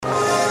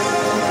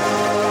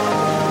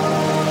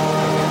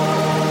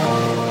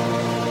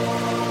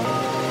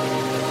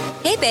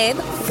babe.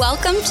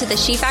 Welcome to the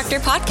She Factor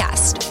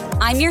podcast.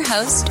 I'm your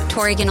host,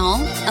 Tori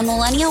Ganol, a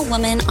millennial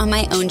woman on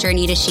my own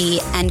journey to she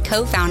and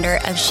co-founder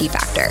of She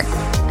Factor,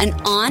 an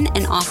on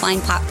and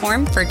offline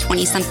platform for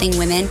 20-something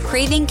women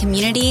craving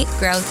community,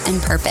 growth, and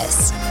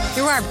purpose.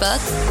 Through our book,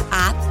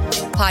 app,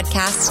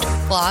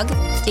 podcast, blog,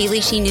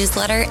 daily She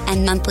newsletter,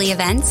 and monthly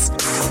events,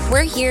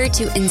 we're here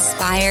to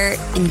inspire,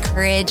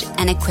 encourage,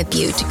 and equip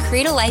you to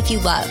create a life you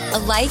love, a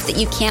life that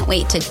you can't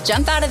wait to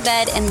jump out of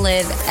bed and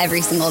live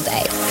every single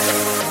day.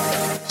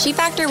 She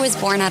Factor was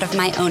born out of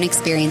my own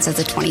experience as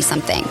a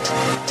 20-something,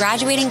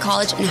 graduating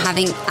college and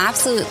having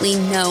absolutely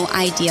no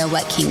idea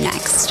what came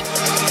next.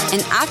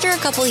 And after a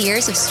couple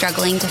years of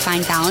struggling to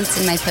find balance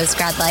in my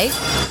post-grad life,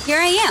 here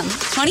I am,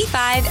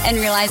 25, and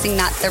realizing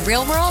that the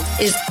real world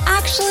is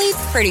actually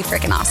pretty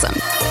freaking awesome.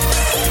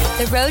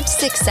 The road to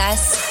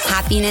success,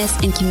 happiness,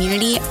 and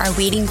community are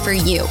waiting for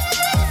you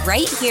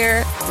right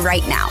here,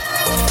 right now.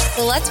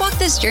 So let's walk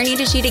this journey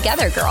to she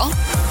together, girl.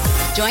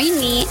 Join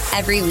me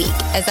every week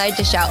as I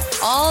dish out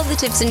all the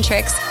tips and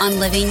tricks on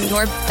living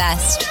your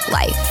best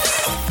life.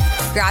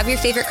 Grab your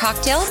favorite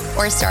cocktail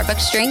or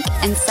Starbucks drink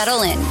and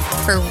settle in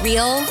for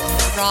real,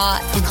 raw,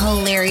 and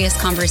hilarious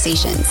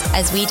conversations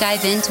as we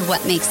dive into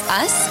what makes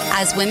us,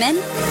 as women,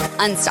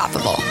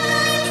 unstoppable.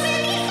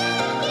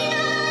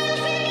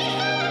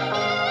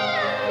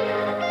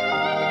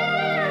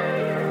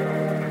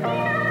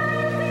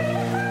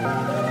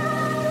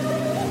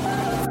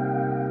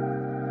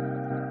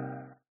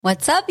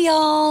 What's up,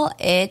 y'all?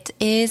 It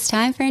is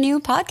time for a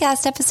new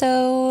podcast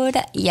episode.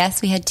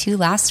 Yes, we had 2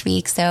 last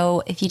week,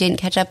 so if you didn't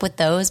catch up with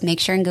those, make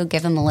sure and go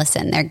give them a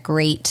listen. They're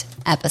great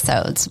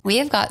episodes. We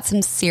have got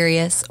some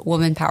serious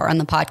woman power on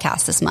the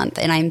podcast this month,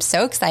 and I'm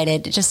so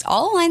excited. It just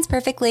all aligns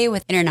perfectly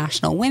with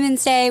International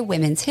Women's Day,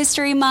 Women's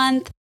History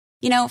Month.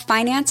 You know,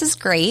 finance is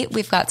great.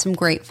 We've got some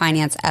great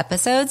finance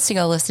episodes to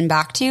go listen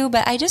back to,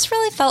 but I just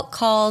really felt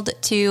called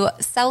to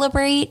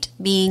celebrate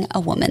being a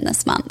woman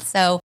this month.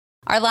 So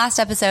our last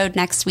episode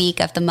next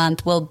week of the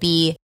month will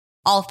be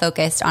all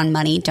focused on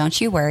money, don't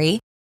you worry.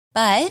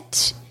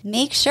 But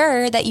make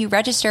sure that you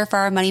register for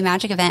our Money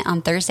Magic event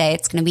on Thursday.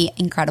 It's going to be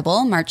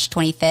incredible, March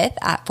 25th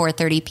at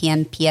 4:30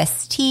 p.m.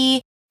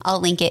 PST. I'll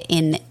link it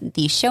in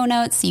the show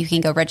notes so you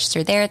can go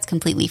register there. It's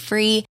completely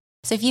free.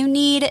 So if you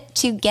need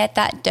to get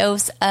that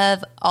dose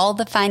of all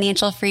the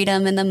financial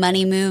freedom and the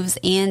money moves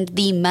and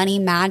the money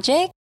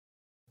magic,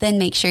 then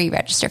make sure you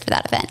register for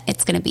that event.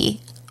 It's going to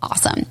be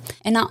awesome.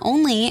 And not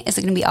only is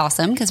it going to be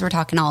awesome because we're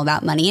talking all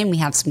about money and we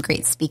have some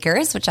great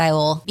speakers, which I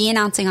will be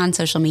announcing on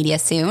social media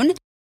soon,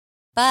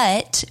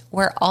 but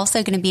we're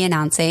also going to be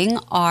announcing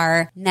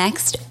our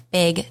next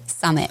big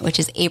summit, which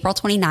is April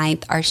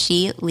 29th, our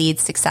She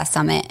Leads Success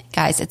Summit.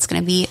 Guys, it's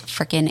going to be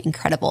freaking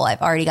incredible.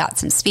 I've already got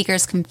some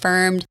speakers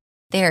confirmed.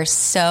 They are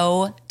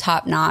so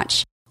top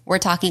notch. We're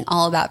talking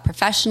all about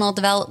professional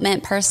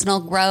development,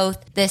 personal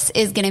growth. This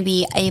is going to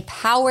be a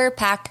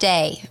power-packed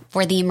day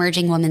for the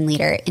emerging woman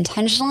leader,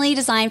 intentionally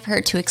designed for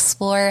her to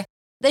explore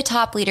the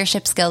top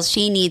leadership skills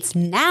she needs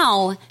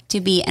now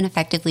to be an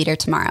effective leader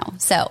tomorrow.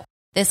 So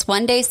this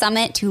one-day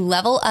summit to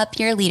level up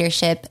your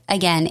leadership,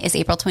 again, is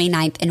April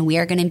 29th, and we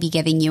are going to be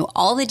giving you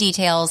all the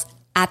details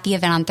at the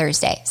event on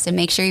Thursday. So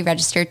make sure you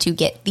register to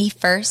get the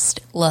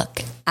first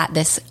look at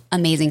this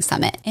amazing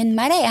summit. And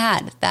might I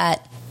add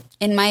that,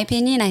 in my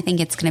opinion, I think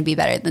it's going to be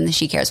better than the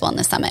She Cares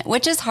Wellness Summit,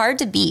 which is hard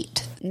to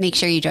beat. Make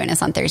sure you join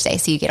us on Thursday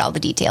so you get all the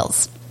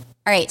details.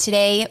 All right,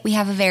 today we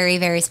have a very,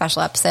 very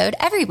special episode.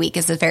 Every week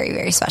is a very,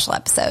 very special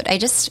episode.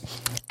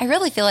 I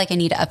really feel like I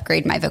need to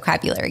upgrade my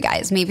vocabulary,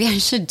 guys. Maybe I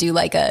should do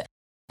like a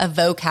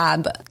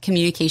vocab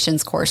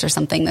communications course or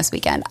something this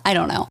weekend. I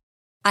don't know.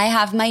 I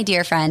have my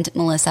dear friend,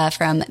 Melissa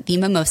from the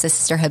Mimosa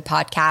Sisterhood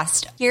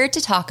podcast here to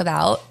talk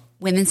about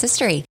women's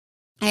history.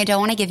 I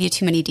don't want to give you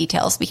too many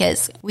details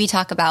because we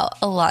talk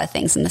about a lot of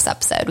things in this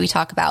episode. We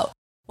talk about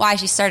why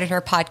she started her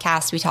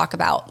podcast. We talk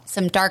about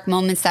some dark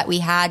moments that we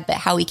had, but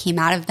how we came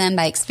out of them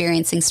by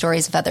experiencing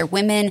stories of other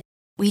women.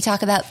 We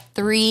talk about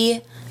 3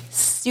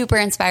 super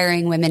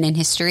inspiring women in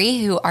history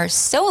who are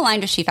so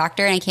aligned with She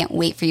Factor, and I can't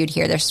wait for you to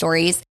hear their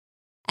stories.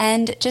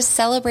 And just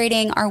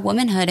celebrating our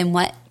womanhood and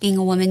what being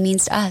a woman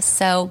means to us.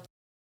 So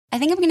I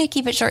think I'm going to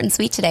keep it short and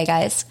sweet today,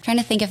 guys. I'm trying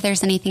to think if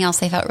there's anything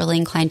else I felt really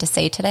inclined to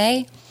say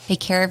today. Take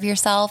care of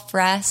yourself,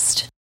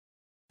 rest,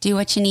 do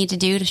what you need to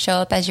do to show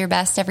up as your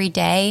best every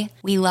day.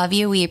 We love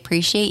you. We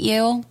appreciate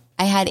you.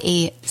 I had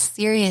a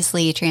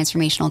seriously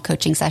transformational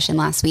coaching session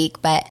last week,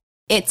 but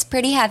it's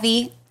pretty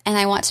heavy and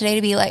I want today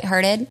to be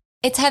lighthearted.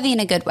 It's heavy in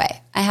a good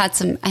way. I had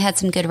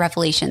some good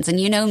revelations, and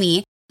you know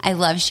me, I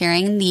love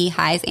sharing the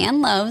highs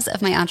and lows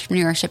of my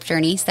entrepreneurship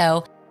journey.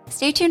 So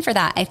stay tuned for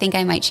that. I think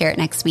I might share it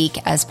next week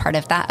as part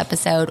of that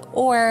episode,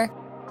 or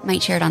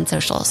might share it on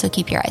social. So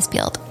keep your eyes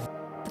peeled.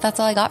 That's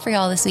all I got for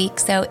y'all this week.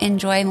 So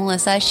enjoy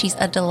Melissa. She's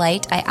a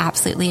delight. I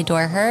absolutely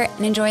adore her,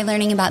 and enjoy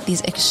learning about these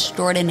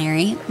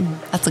extraordinary,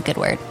 that's a good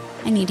word.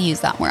 I need to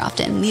use that more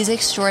often. These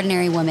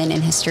extraordinary women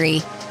in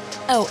history.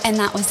 Oh, and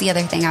that was the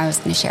other thing I was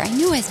going to share. I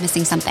knew I was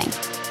missing something.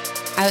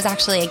 I was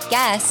actually a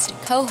guest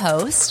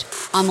co-host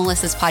on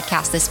Melissa's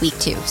podcast this week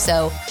too.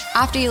 So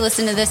after you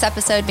listen to this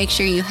episode, make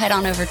sure you head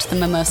on over to the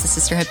Mimosa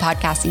Sisterhood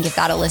podcast and give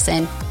that a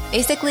listen.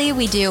 Basically,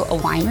 we do a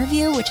wine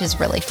review, which is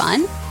really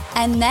fun.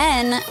 And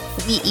then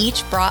we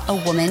each brought a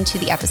woman to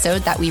the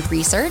episode that we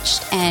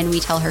researched, and we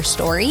tell her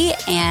story,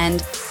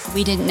 and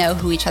we didn't know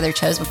who each other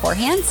chose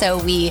beforehand.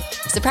 So we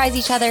surprised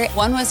each other.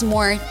 One was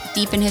more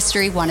deep in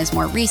history, one is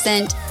more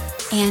recent,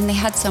 and they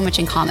had so much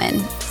in common.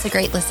 It's a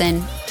great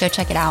listen. Go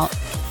check it out.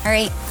 All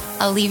right,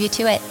 I'll leave you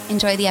to it.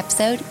 Enjoy the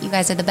episode. You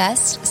guys are the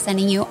best.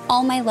 Sending you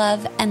all my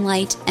love and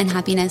light and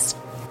happiness.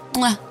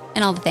 Mwah,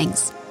 and all the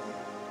things.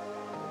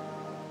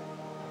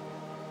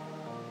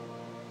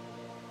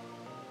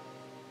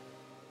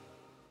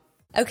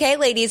 Okay,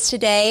 ladies,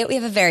 today we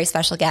have a very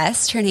special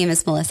guest. Her name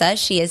is Melissa.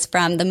 She is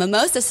from the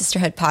Mimosa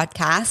Sisterhood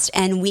podcast,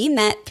 and we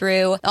met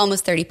through the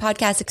Almost 30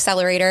 Podcast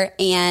Accelerator,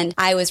 and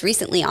I was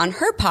recently on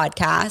her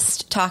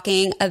podcast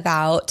talking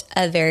about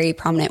a very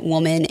prominent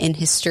woman in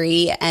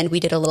history, and we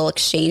did a little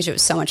exchange. It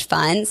was so much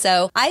fun.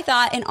 So I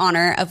thought in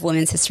honor of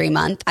Women's History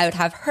Month, I would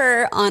have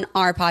her on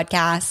our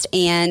podcast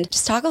and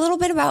just talk a little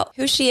bit about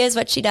who she is,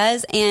 what she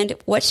does, and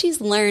what she's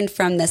learned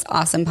from this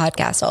awesome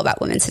podcast all about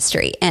women's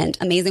history and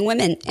amazing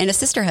women in a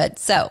sisterhood.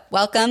 So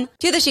welcome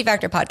to the She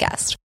Factor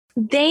podcast.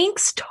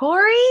 Thanks,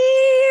 Tori.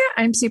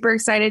 I'm super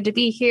excited to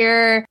be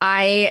here.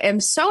 I am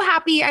so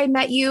happy I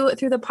met you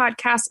through the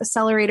Podcast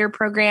Accelerator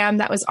program.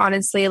 That was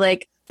honestly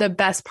like the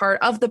best part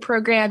of the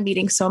program,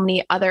 meeting so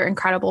many other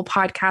incredible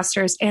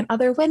podcasters and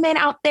other women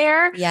out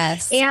there.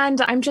 Yes. And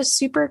I'm just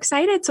super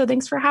excited. So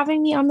thanks for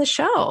having me on the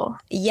show.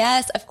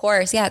 Yes, of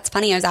course. Yeah, it's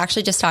funny. I was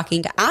actually just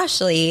talking to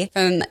Ashley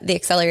from the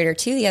Accelerator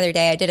 2 the other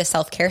day. I did a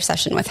self-care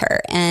session with her,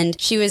 and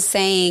she was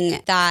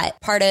saying that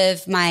part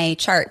of my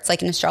charts,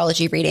 like an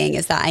astrology reading,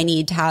 is that I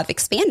need to have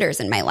expanders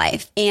in my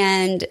life.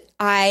 And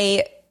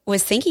I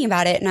was thinking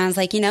about it, and I was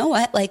like, you know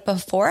what? Like,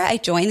 before I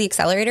joined the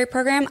Accelerator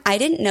program, I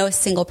didn't know a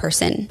single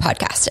person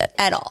podcasted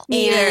at all.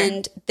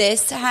 And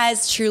this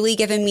has truly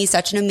given me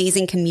such an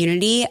amazing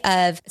community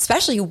of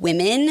especially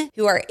women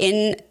who are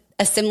in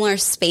a similar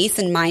space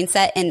and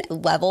mindset and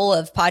level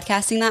of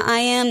podcasting that I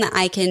am, that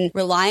I can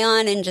rely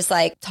on and just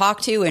like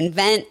talk to and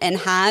vent and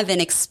have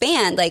and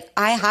expand. Like,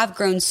 I have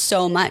grown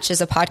so much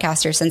as a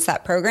podcaster since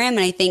that program.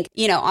 And I think,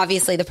 you know,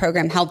 obviously the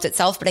program helped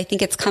itself, but I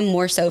think it's come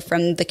more so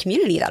from the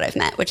community that I've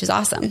met, which is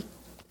awesome.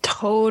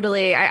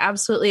 Totally. I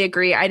absolutely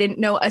agree. I didn't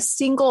know a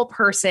single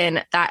person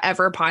that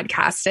ever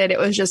podcasted. It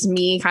was just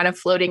me kind of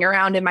floating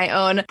around in my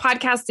own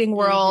podcasting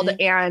world.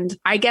 Mm-hmm. And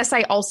I guess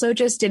I also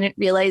just didn't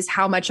realize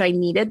how much I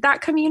needed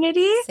that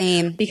community.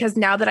 Same. Because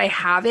now that I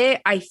have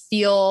it, I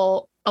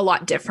feel a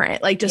lot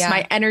different. Like, just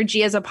my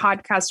energy as a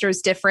podcaster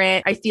is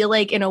different. I feel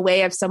like in a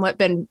way I've somewhat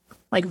been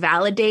like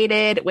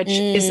validated, which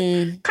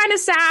is kind of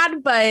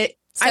sad, but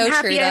so I'm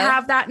happy I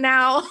have that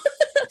now.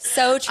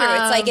 So true.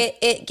 It's like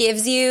it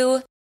gives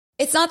you,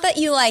 it's not that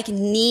you like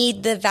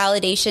need the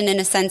validation in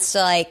a sense to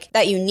like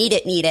that you need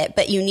it,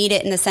 but you need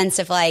it in the sense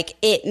of like,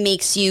 it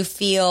makes you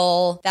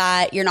feel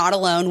that you're not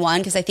alone. One,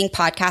 because I think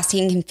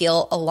podcasting can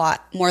feel a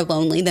lot more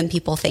lonely than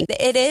people think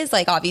it is.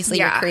 Like, obviously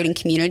you're creating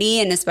community,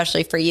 and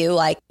especially for you,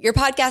 like your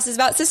podcast is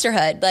about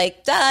sisterhood.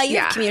 Like, duh, you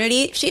have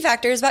community. She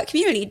Factor is about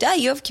community. Duh,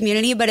 you have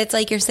community, but it's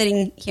like you're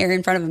sitting here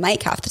in front of a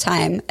mic half the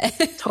time.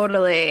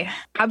 Totally.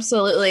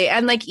 Absolutely.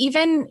 And like,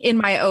 even in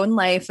my own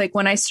life, like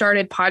when I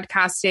started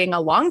podcasting a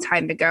long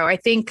time ago, I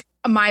think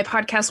my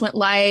podcast went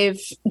live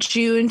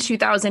June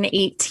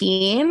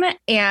 2018.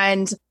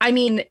 And I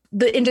mean,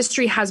 the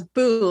industry has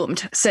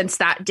boomed since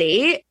that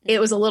date.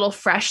 It was a little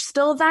fresh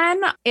still then.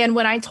 And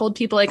when I told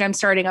people like I'm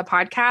starting a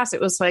podcast,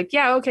 it was like,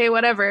 yeah, okay,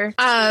 whatever.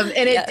 And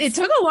it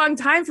took a long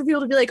time for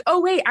people to be like,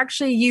 oh, wait,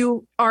 actually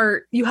you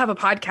have a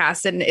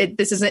podcast, and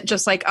this isn't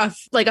just like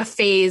a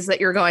phase that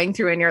you're going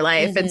through in your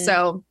life. Mm-hmm. And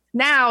so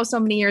now, so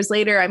many years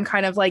later, I'm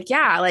kind of like,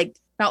 yeah, like,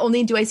 not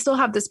only do I still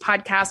have this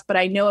podcast, but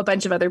I know a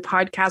bunch of other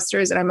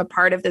podcasters, and I'm a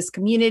part of this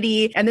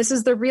community, and this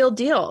is the real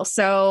deal.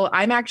 So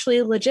I'm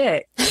actually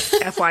legit,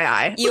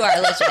 FYI. You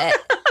are legit.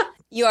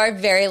 You are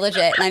very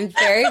legit. And I'm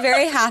very,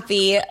 very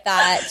happy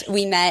that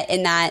we met,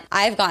 in that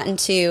I've gotten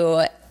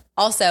to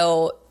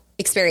also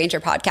experience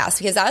your podcast,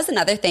 because that was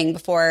another thing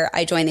before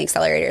I joined the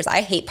accelerators.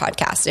 I hate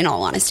podcasts, in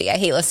all honesty. I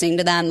hate listening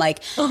to them. Like,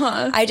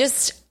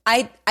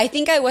 I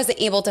think I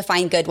wasn't able to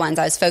find good ones.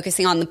 I was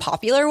focusing on the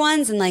popular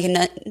ones, and like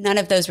none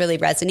of those really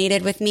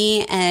resonated with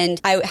me. And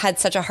I had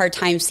such a hard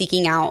time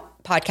seeking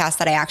out podcasts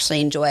that I actually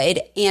enjoyed.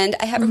 And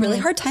I have a really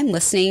hard time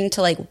listening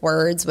to like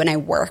words when I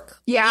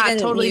work. Yeah, even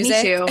totally.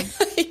 music. Me too.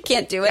 I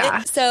can't do it.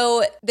 Yeah.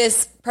 So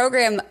this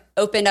program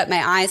opened up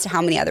my eyes to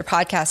how many other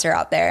podcasts are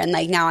out there. And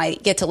like, now I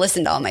get to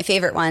listen to all my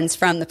favorite ones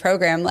from the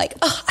program. Like,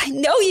 oh, I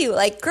know you.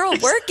 Like, girl,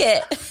 work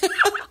it.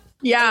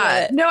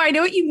 Yeah, no, I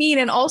know what you mean.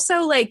 And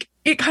also, like,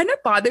 it kind of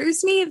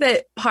bothers me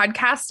that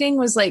podcasting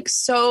was like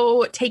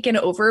so taken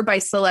over by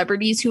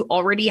celebrities who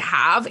already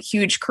have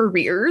huge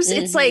careers.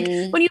 It's like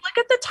when you look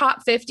at the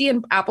top 50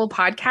 in Apple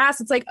Podcasts,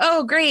 it's like,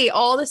 oh, great.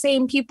 All the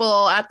same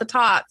people at the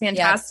top.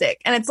 Fantastic. Yep.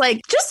 And it's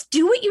like, just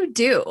do what you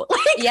do.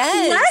 Like,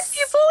 let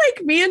people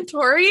like me and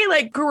Tori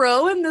like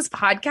grow in this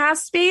podcast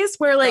space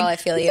where like, I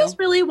feel this is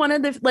really one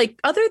of the, like,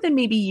 other than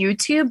maybe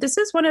YouTube, this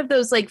is one of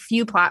those like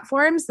few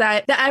platforms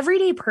that the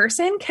everyday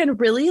person can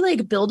really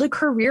like build a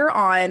career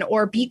on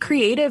or be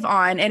creative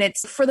on. And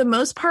it's for the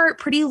most part,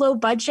 pretty low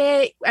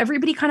budget.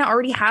 Everybody kind of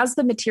already has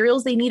the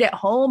materials they need at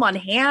home on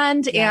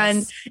hand.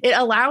 And it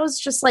allows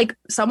just like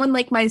someone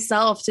like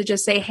myself to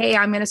just say, hey,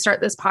 I'm going to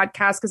start this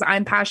podcast because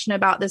I'm passionate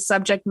about this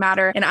subject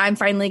matter. And I'm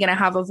finally going to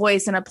have a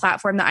voice and a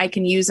platform that I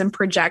can use and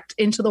project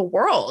into the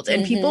world.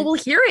 And people will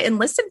hear it and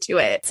listen to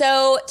it.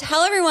 So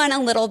tell everyone a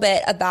little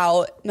bit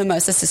about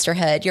Mimosa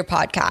Sisterhood, your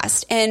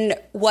podcast, and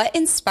what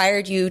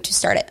inspired you to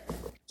start it.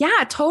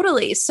 Yeah,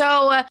 totally.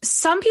 So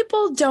some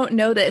people don't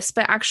know this,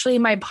 but actually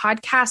my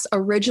podcast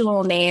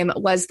original name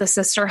was The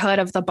Sisterhood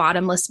of the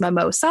Bottomless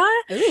Mimosa.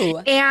 Ooh.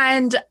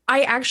 And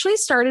I actually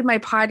started my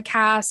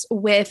podcast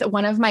with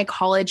one of my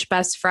college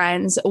best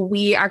friends.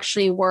 We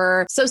actually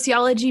were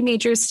sociology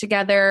majors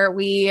together.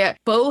 We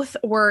both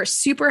were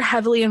super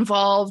heavily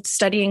involved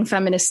studying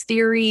feminist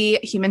theory,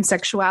 human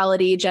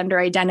sexuality, gender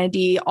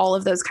identity, all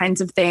of those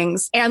kinds of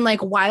things. And like,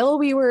 while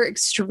we were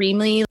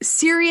extremely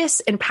serious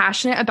and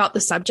passionate about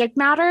the subject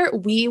matter,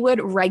 we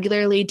would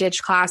regularly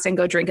ditch class and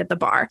go drink at the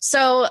bar.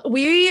 So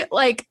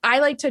I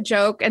like to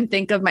joke and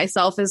think of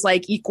myself as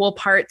like equal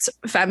parts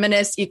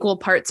feminist, equal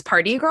parts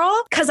party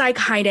girl, because I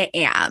kind of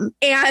am.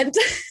 And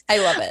I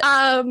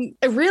love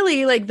it.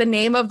 Really, like the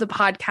name of the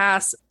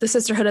podcast, The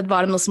Sisterhood of the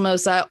Bottomless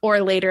Mimosa, or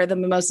later the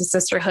Mimosa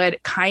Sisterhood,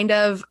 kind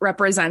of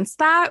represents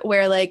that,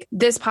 where like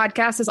this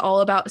podcast is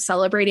all about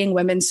celebrating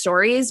women's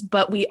stories,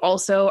 but we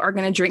also are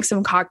going to drink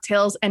some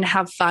cocktails and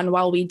have fun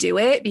while we do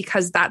it,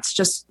 because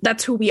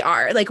that's who we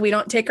are. Like, we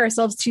don't take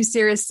ourselves too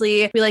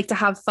seriously. We like to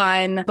have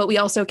fun, but we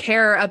also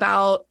care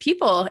about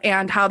people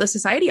and how the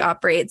society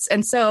operates.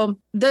 And so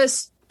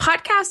this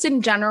podcast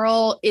in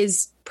general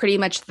is pretty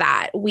much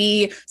that.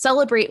 We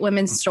celebrate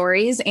women's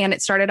stories, and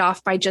it started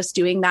off by just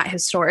doing that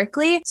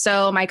historically.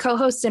 So my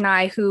co-host and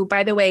I, who,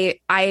 by the way,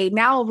 I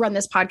now run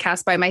this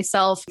podcast by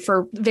myself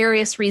for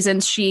various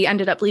reasons. She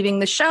ended up leaving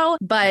the show,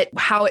 but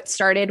how it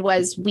started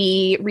was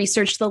we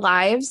researched the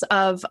lives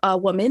of a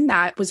woman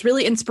that was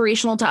really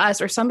inspirational to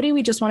us, or somebody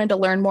we just wanted to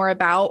learn more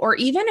about, or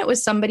even it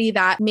was somebody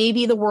that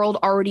maybe the world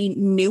already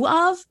knew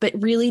of, but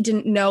really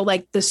didn't know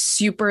like the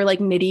super like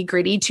nitty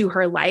gritty to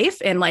her life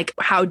and like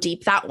how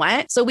deep that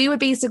went. So we would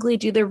basically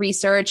do the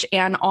research,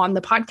 and on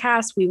the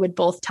podcast, we would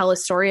both tell a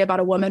story about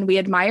a woman we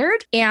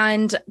admired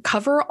and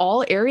cover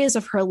all areas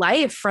of her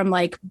life, from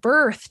like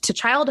birth to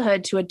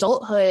childhood to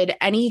adulthood,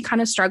 any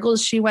kind of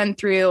struggles she went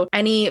through,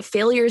 any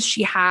failures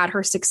she had,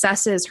 her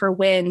successes, her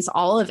wins,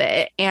 all of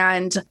it.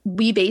 And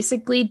we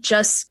basically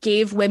just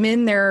gave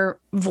women their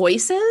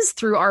voices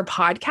through our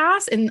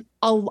podcast. And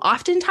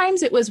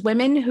oftentimes it was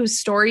women whose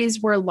stories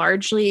were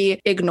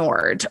largely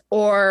ignored,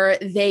 or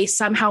they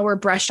somehow were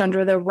brushed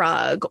under the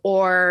rug,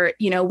 or,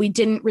 you know, we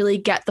didn't really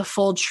get the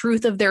full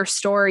truth of their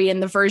story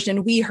in the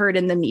version we heard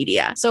in the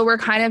media. So we're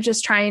kind of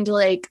just trying to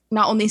like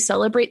not only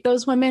celebrate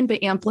those women,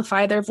 but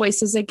amplify their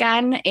voices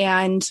again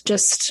and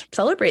just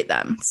celebrate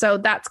them. So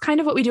that's kind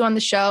of what we do on the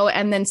show.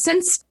 And then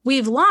since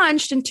we've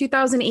launched in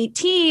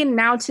 2018,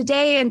 now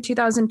today in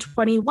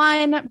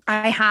 2021,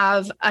 I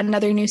have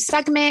another new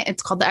segment.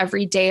 It's called the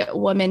Everyday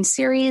Woman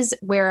series,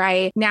 where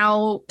I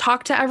now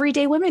talk to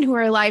everyday women who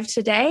are alive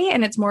today.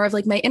 And it's more of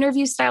like my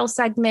interview style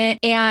segment.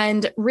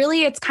 And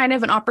really, it's kind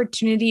of an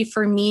opportunity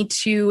for me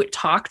to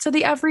talk to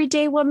the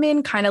everyday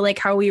woman, kind of like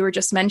how we were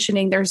just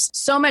mentioning. There's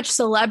so much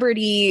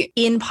celebrity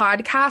in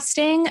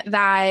podcasting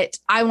that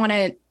I want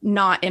to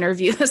not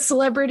interview the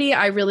celebrity.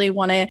 I really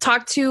want to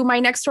talk to my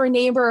next door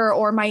neighbor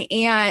or my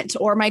aunt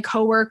or my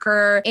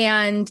coworker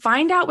and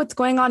find out what's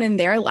going on in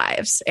their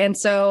lives. And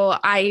so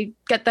I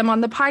get them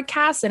on the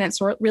podcast, and it's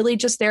really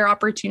just their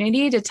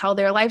opportunity to tell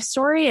their life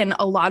story. And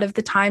a lot of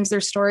the times their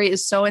story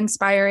is so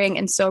inspiring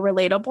and so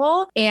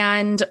relatable,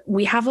 and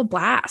we have a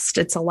blast.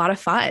 It's a lot of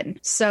fun.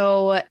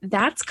 So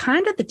that's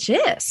kind of the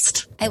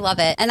gist. I love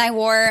it. And I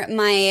wore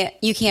my,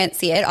 you can't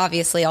see it,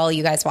 obviously, all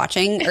you guys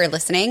watching or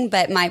listening,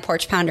 but my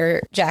Porch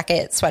Pounder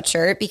jacket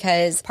sweatshirt,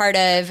 because part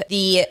of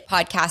the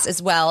podcast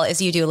as well is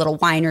you do a little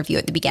wine review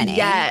at the beginning.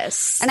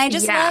 Yes. And I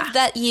just love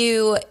that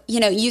you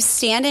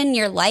stand in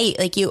your light,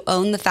 like you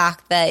own the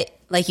fact that,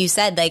 like you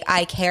said, like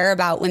I care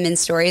about women's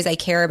stories, I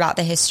care about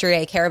the history,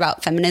 I care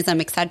about feminism,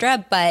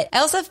 etc. But I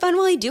also have fun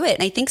while I do it.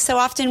 And I think so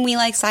often we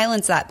like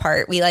silence that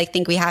part. We like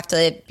think we have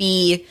to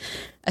be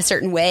a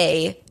certain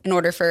way in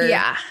order for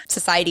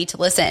society to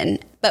listen.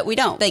 But we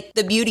don't. Like,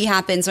 the beauty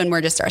happens when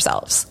we're just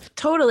ourselves.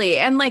 Totally.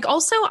 And like,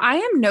 also, I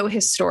am no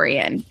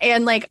historian.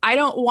 And like, I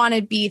don't want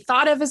to be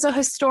thought of as a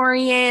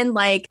historian.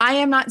 Like, I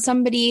am not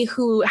somebody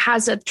who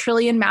has a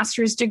trillion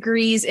master's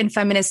degrees in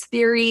feminist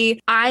theory.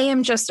 I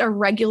am just a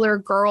regular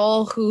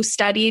girl who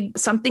studied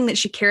something that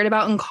she cared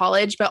about in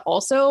college, but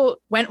also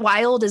went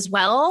wild as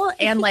well.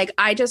 And like,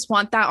 I just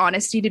want that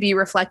honesty to be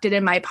reflected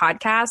in my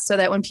podcast so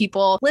that when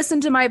people listen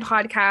to my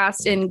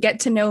podcast and get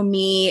to know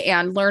me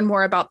and learn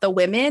more about the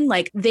women,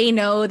 like, they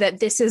know that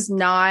this is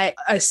not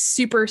a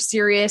super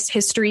serious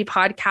history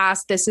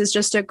podcast. This is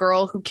just a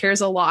girl who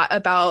cares a lot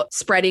about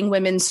spreading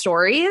women's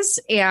stories.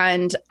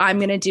 And I'm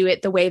going to do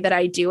it the way that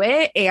I do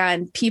it.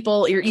 And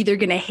people, you're either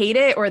going to hate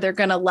it or they're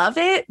going to love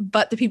it.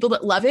 But the people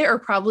that love it are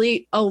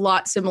probably a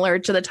lot similar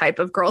to the type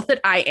of girl that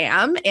I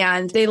am.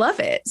 And they love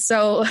it.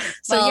 So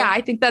yeah,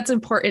 I think that's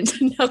important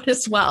to note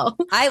as well.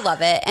 I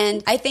love it.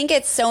 And I think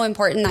it's so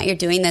important that you're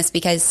doing this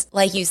because,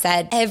 like you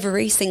said,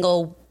 every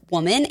single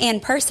woman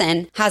and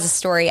person has a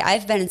story.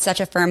 I've been such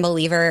a firm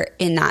believer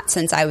in that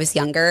since I was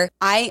younger.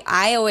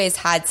 I always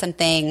had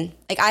something,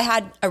 like, I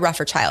had a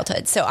rougher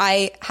childhood. So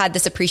I had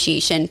this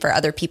appreciation for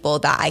other people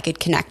that I could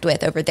connect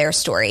with over their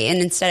story.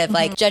 And instead of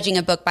like judging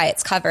a book by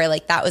its cover,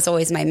 like, that was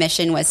always my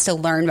mission, was to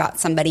learn about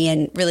somebody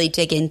and really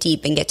dig in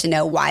deep and get to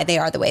know why they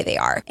are the way they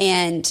are.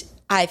 And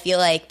I feel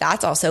like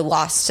that's also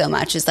lost so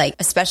much, is like,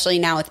 especially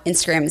now with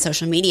Instagram and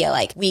social media,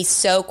 like, we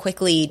so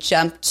quickly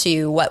jump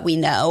to what we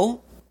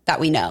know that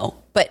we know,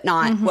 but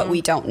not what we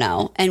don't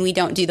know. And we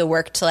don't do the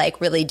work to like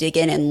really dig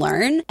in and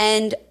learn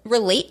and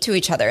relate to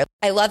each other.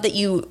 I love that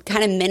you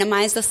kind of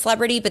minimize the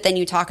celebrity, but then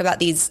you talk about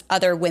these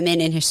other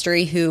women in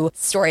history whose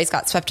stories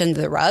got swept under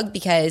the rug,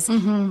 because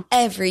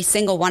every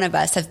single one of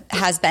us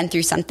has been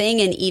through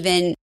something. And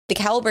even the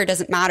caliber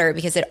doesn't matter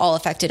because it all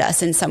affected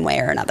us in some way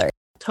or another.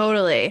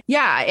 Totally.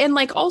 Yeah. And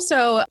like,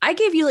 also, I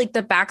gave you like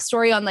the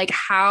backstory on like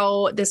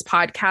how this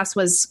podcast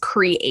was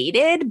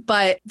created,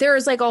 but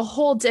there's like a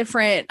whole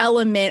different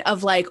element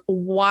of like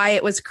why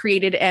it was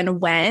created and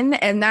when.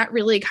 And that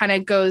really kind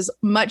of goes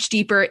much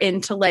deeper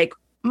into like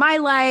my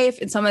life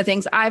and some of the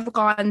things I've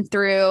gone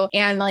through.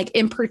 And like,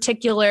 in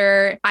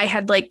particular, I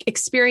had like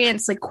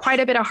experienced like quite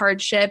a bit of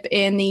hardship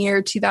in the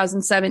year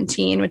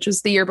 2017, which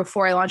was the year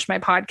before I launched my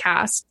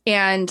podcast.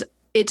 And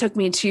it took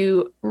me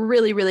to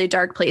really, really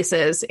dark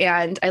places.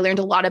 And I learned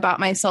a lot about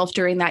myself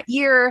during that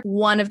year.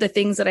 One of the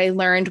things that I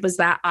learned was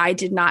that I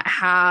did not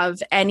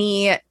have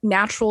any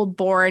natural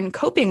born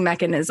coping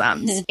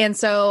mechanisms. And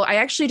so I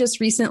actually just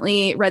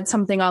recently read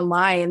something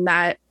online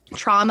that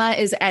trauma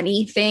is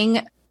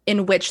anything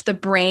in which the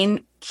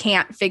brain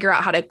can't figure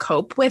out how to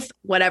cope with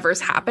whatever's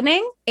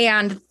happening.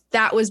 And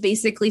that was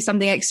basically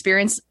something I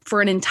experienced for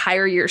an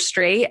entire year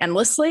straight,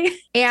 endlessly.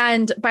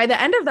 And by the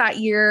end of that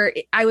year,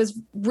 I was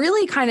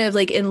really kind of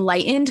like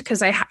enlightened,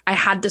 because I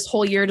had this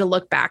whole year to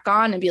look back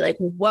on and be like,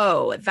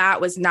 whoa, that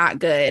was not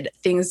good.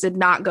 Things did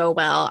not go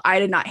well. I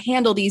did not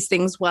handle these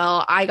things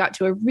well. I got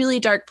to a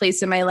really dark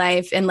place in my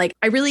life. And like,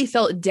 I really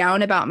felt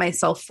down about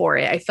myself for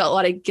it. I felt a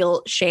lot of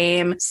guilt,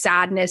 shame,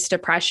 sadness,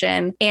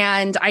 depression.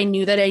 And I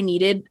knew that I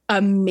needed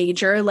a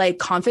major like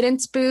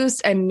confidence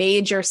boost, a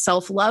major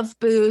self-love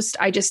boost.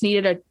 I just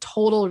needed a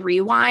total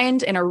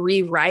rewind and a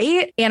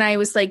rewrite. And I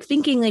was like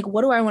thinking, like,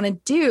 what do I want to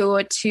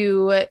do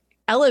to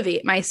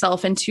elevate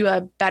myself into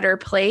a better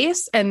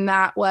place? And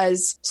that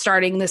was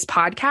starting this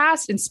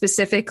podcast and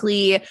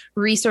specifically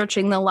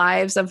researching the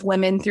lives of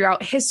women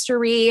throughout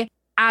history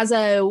as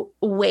a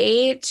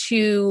way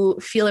to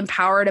feel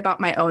empowered about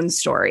my own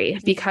story,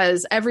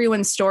 because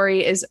everyone's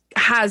story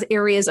has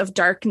areas of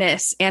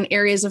darkness and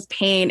areas of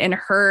pain and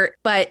hurt,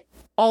 but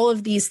all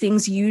of these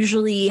things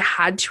usually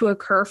had to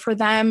occur for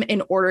them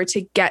in order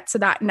to get to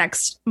that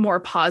next more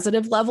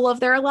positive level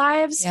of their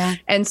lives. Yeah.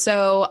 And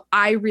so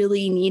I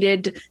really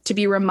needed to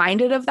be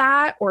reminded of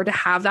that, or to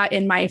have that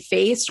in my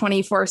face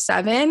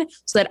 24/7,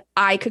 so that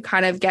I could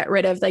kind of get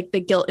rid of like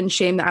the guilt and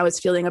shame that I was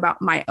feeling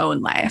about my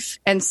own life.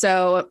 And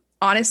so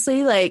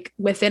honestly, like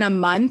within a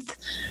month,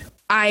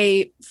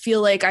 I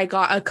feel like I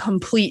got a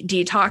complete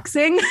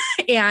detoxing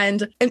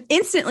and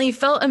instantly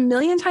felt a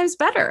million times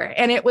better.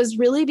 And it was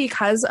really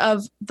because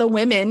of the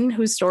women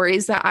whose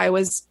stories that I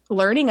was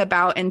learning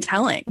about and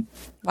telling.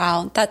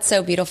 Wow, that's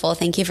so beautiful.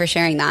 Thank you for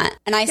sharing that.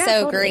 And I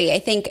totally agree. I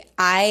think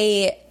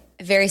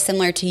very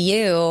similar to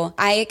you,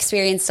 I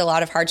experienced a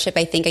lot of hardship,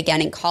 I think,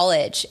 again in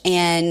college,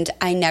 and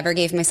I never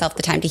gave myself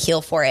the time to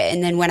heal for it.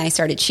 And then when I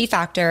started She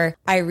Factor,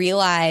 I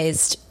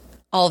realized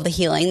all of the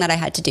healing that I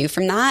had to do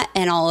from that,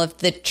 and all of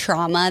the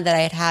trauma that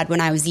I had had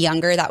when I was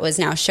younger that was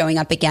now showing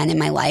up again in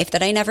my life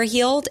that I never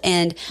healed.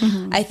 And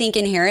I think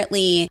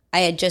inherently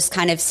I had just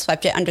kind of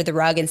swept it under the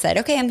rug and said,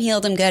 okay, I'm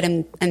healed, I'm good,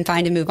 I'm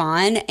fine to move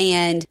on.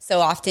 And so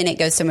often it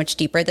goes so much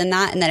deeper than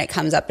that. And then it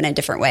comes up in a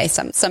different way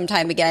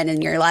sometime again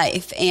in your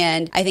life.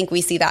 And I think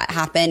we see that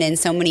happen in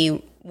so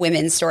many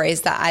women's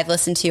stories that I've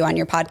listened to on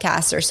your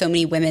podcast, or so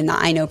many women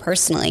that I know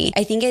personally.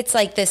 I think it's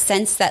like this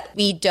sense that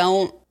we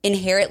don't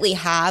inherently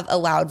have a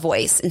loud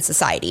voice in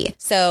society.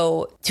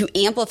 So to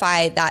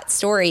amplify that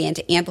story and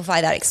to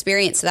amplify that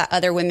experience so that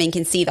other women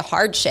can see the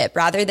hardship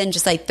rather than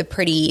just like the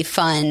pretty,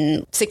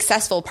 fun,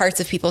 successful parts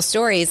of people's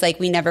stories, like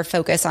we never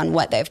focus on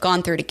what they've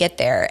gone through to get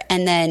there.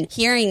 And then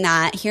hearing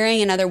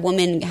another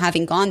woman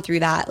having gone through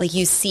that, like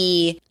you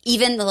see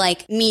even the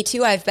like, me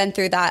too, I've been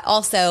through that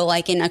also,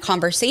 like in a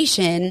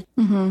conversation,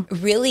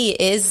 really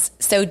is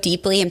so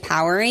deeply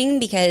empowering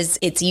because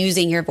it's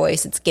using your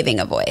voice, it's giving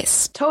a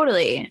voice.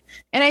 Totally.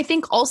 And I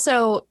think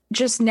also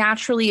just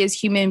naturally as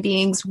human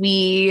beings,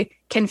 we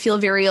can feel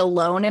very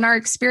alone in our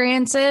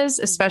experiences,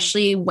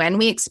 especially when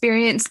we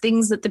experience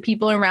things that the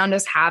people around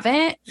us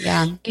haven't.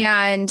 Yeah.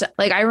 And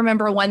like, I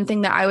remember one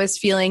thing that I was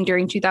feeling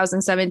during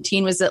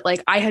 2017 was that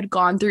like I had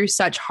gone through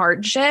such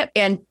hardship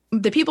and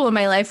the people in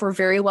my life were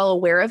very well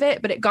aware of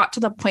it, but it got to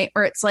the point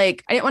where it's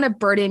like, I didn't want to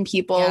burden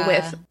people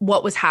with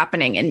what was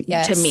happening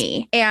to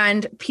me.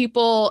 And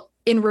people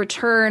in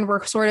return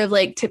were sort of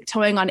like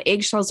tiptoeing on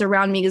eggshells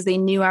around me because they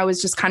knew I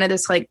was just kind of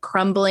this like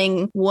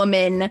crumbling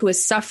woman who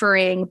was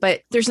suffering,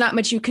 but there's not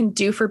much you can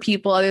do for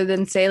people other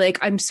than say like,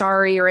 I'm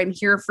sorry, or I'm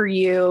here for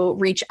you,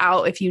 reach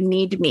out if you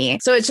need me.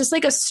 So it's just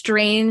like a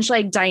strange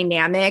like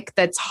dynamic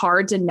that's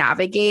hard to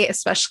navigate,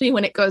 especially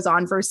when it goes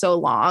on for so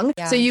long.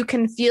 Yeah. So you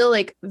can feel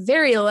like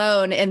very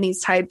alone in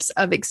these types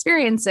of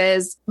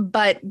experiences,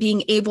 but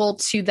being able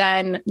to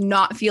then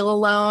not feel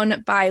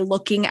alone by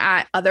looking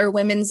at other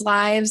women's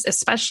lives,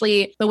 especially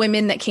the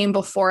women that came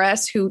before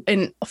us who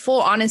in full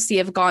honesty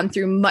have gone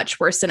through much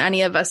worse than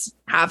any of us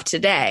have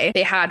today.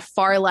 They had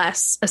far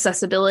less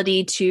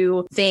accessibility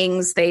to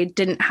things. They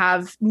didn't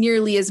have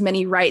nearly as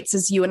many rights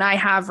as you and I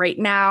have right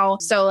now.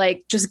 So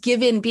like just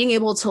being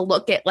able to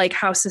look at like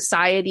how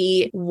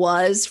society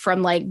was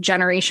from like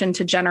generation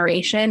to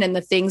generation and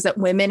the things that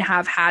women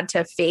have had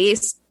to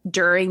face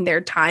during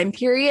their time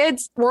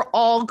periods. We're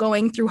all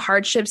going through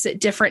hardships at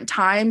different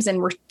times and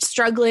we're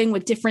struggling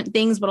with different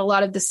things, but a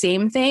lot of the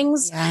same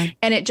things. Yeah.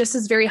 And it just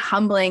is very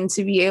humbling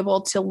to be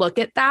able to look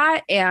at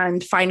that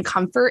and find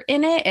comfort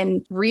in it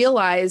and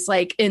realize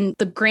like in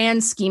the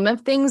grand scheme of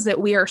things that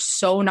we are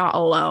so not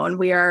alone.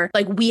 We are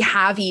like, we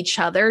have each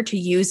other to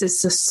use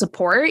as a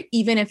support,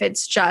 even if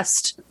it's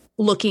just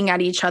looking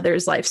at each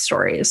other's life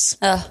stories.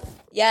 Oh,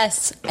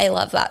 yes. I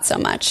love that so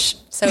much.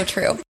 So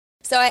true.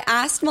 So I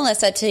asked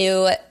Melissa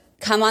to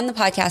come on the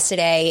podcast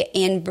today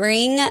and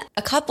bring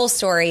a couple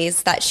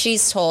stories that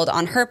she's told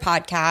on her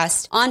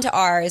podcast onto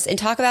ours and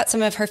talk about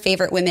some of her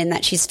favorite women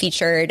that she's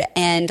featured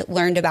and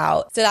learned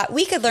about so that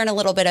we could learn a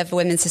little bit of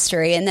women's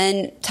history and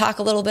then talk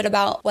a little bit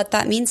about what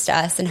that means to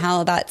us and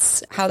how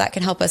that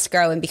can help us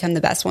grow and become the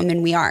best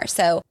women we are.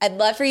 So I'd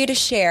love for you to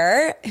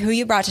share who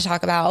you brought to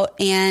talk about.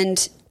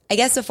 And I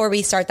guess before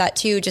we start that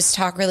too, just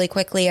talk really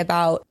quickly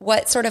about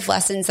what sort of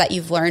lessons that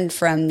you've learned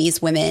from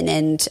these women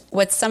and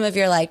what's some of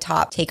your like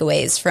top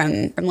takeaways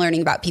from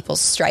learning about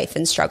people's strife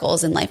and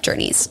struggles and life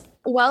journeys.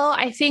 Well,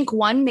 I think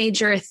one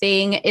major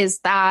thing is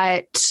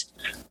that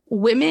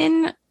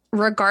women,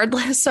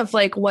 regardless of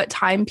like what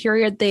time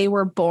period they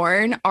were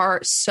born, are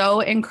so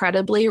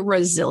incredibly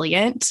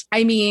resilient.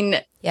 I mean,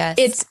 yes.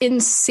 It's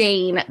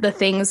insane the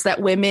things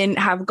that women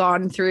have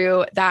gone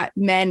through that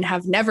men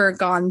have never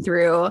gone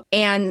through.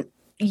 And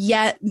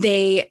yet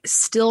they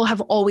still have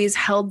always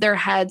held their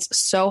heads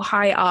so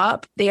high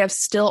up. They have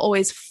still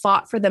always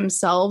fought for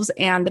themselves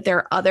and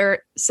their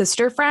other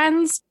sister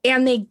friends,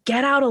 and they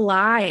get out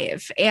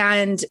alive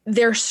and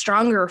they're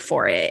stronger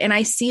for it. And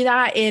I see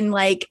that in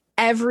like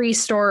every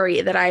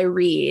story that I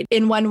read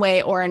in one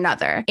way or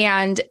another.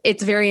 And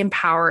it's very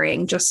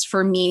empowering just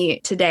for me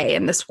today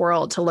in this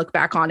world to look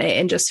back on it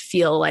and just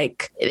feel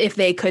like if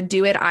they could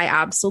do it, I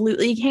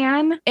absolutely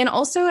can. And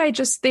also, I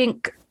just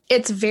think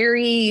it's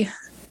very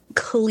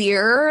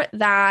clear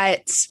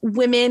that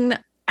women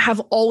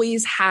have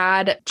always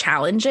had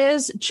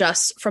challenges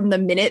just from the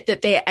minute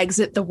that they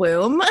exit the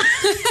womb.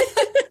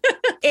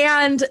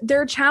 And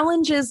they're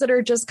challenges that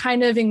are just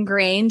kind of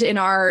ingrained in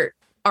our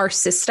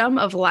system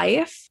of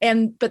life.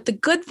 But the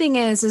good thing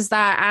is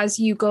that as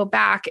you go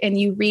back and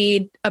you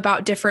read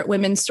about different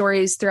women's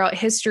stories throughout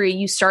history,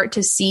 you start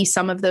to see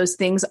some of those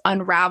things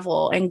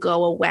unravel and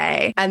go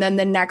away. And then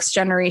the next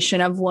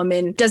generation of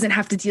women doesn't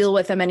have to deal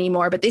with them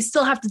anymore, but they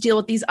still have to deal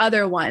with these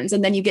other ones.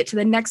 And then you get to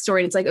the next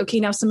story and it's like,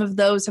 okay, now some of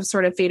those have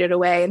sort of faded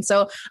away. And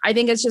so I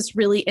think it's just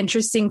really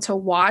interesting to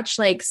watch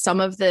like some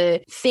of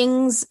the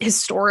things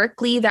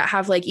historically that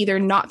have like either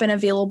not been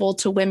available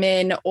to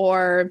women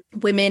or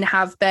women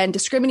have been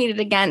discriminated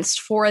against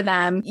for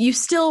them. You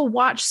still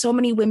watch so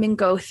many women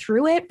go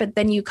through it, but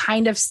then you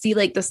kind of see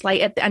like this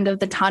light at the end of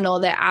the tunnel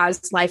that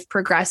as life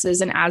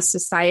progresses and as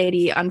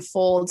society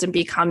unfolds and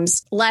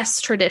becomes less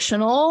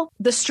traditional,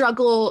 the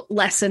struggle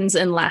lessens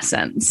and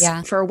lessens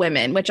for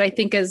women, which I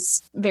think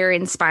is very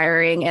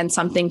inspiring and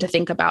something to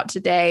think about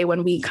today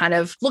when we kind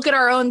of look at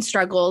our own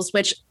struggles,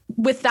 which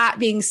with that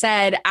being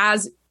said,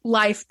 as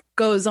life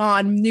goes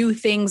on, new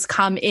things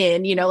come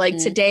in, like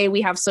today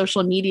we have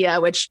social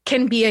media, which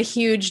can be a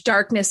huge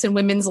darkness in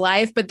women's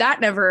life, but that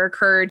never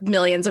occurred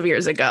millions of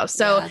years ago.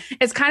 So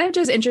it's kind of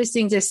just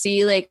interesting to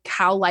see like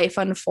how life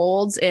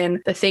unfolds and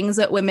the things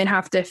that women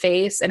have to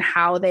face and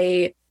how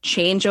they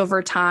change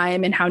over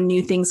time and how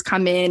new things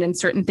come in and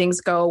certain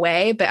things go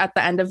away. But at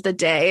the end of the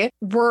day,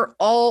 we're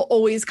all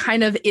always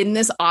kind of in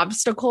this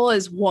obstacle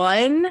as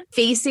one,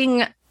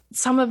 facing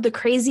some of the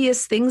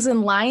craziest things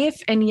in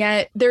life. And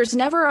yet there's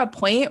never a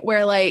point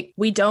where like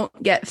we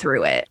don't get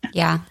through it.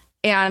 Yeah.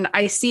 And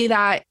I see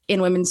that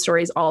in women's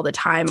stories all the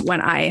time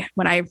when I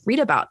read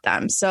about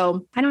them.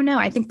 So I don't know.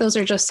 I think those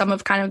are just some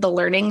of kind of the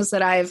learnings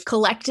that I've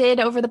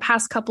collected over the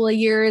past couple of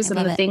years and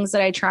the things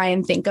that I try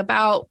and think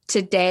about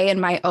today in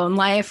my own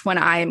life when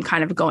I'm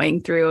kind of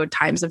going through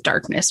times of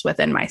darkness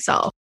within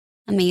myself.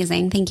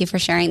 Amazing. Thank you for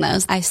sharing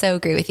those. I so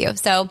agree with you.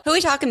 So who are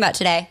we talking about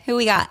today? Who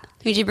we got?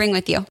 Who'd you bring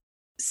with you?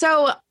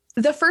 So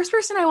the first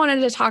person I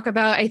wanted to talk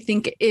about, I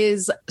think,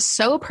 is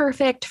so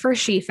perfect for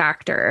She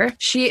Factor.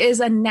 She is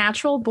a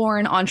natural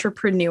born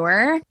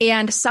entrepreneur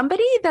and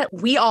somebody that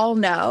we all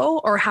know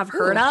or have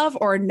heard of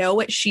or know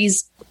what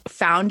she's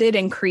founded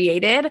and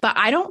created. But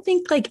I don't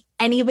think like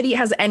anybody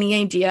has any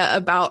idea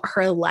about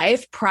her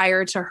life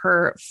prior to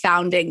her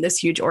founding this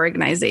huge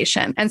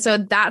organization. And so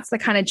that's the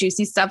kind of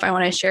juicy stuff I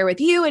want to share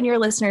with you and your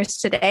listeners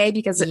today,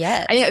 because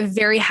I think it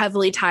very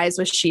heavily ties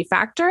with She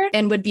Factor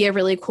and would be a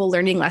really cool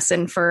learning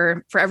lesson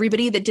for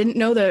everybody that didn't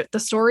know the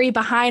story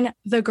behind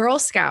the Girl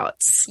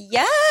Scouts.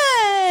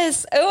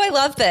 Yes. Oh, I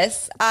love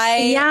this.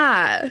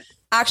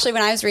 Actually,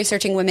 when I was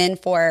researching women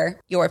for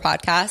your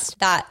podcast,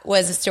 that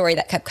was a story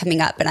that kept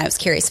coming up and I was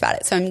curious about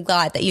it. So I'm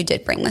glad that you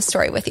did bring this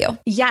story with you.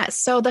 Yes.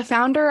 So the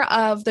founder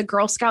of the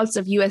Girl Scouts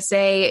of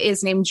USA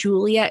is named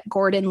Juliette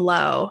Gordon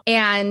Lowe.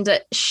 And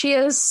she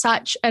is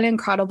such an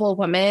incredible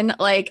woman.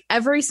 Like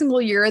every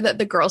single year that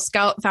the Girl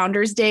Scout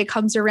Founders Day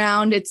comes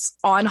around, it's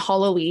on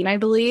Halloween, I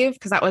believe,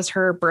 because that was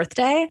her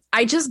birthday.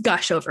 I just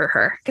gush over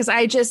her because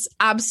I just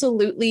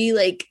absolutely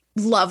like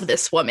love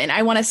this woman.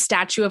 I want a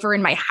statue of her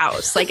in my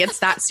house. Like it's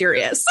that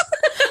serious.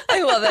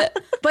 I love it.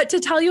 But to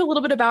tell you a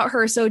little bit about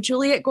her, so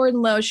Juliette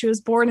Gordon Lowe, she was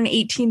born in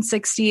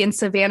 1860 in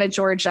Savannah,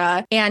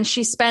 Georgia, and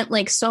she spent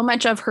like so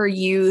much of her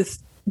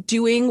youth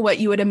doing what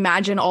you would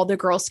imagine all the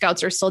Girl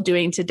Scouts are still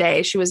doing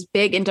today. She was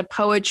big into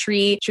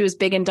poetry. She was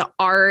big into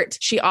art.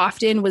 She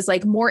often was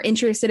like more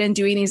interested in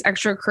doing these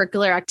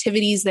extracurricular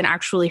activities than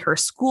actually her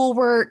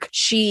schoolwork.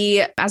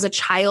 She, as a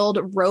child,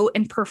 wrote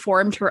and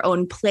performed her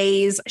own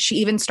plays. She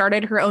even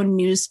started her own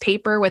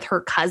newspaper with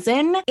her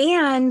cousin.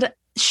 And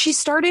she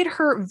started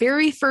her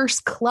very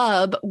first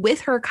club with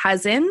her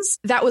cousins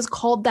that was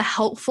called the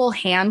Helpful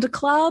Hand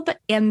Club.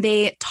 And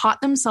they taught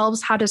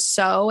themselves how to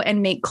sew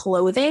and make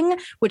clothing,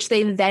 which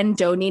they then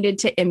donated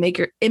to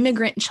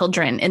immigrant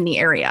children in the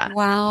area.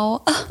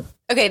 Wow.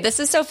 Okay, this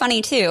is so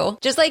funny too.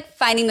 Just like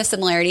finding the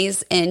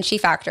similarities in She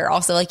Factor.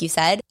 Also, like you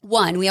said,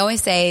 one, we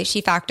always say She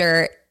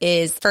Factor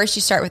is first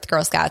you start with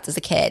Girl Scouts as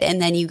a kid and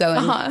then you go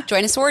and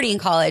join a sorority in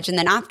college. And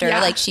then after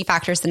like She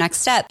Factor is the next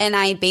step. And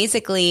I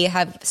basically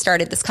have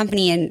started this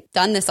company and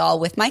done this all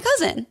with my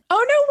cousin.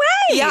 Oh,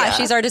 no way. Yeah,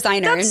 she's our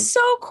designer. That's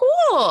so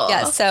cool.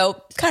 Yeah,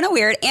 so kind of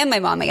weird. And my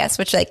mom, I guess,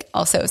 which like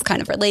also is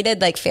kind of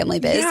related, like family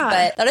biz.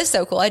 But that is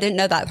so cool. I didn't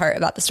know that part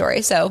about the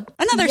story. So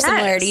another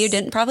similarity you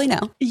didn't probably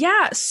know.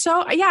 Yeah.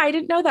 So I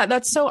didn't know that.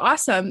 That's so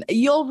awesome.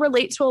 You'll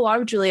relate to a lot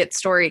of Juliette's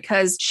story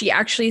because she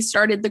actually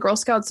started the Girl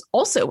Scouts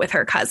also with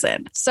her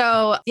cousin.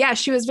 So yeah,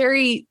 she was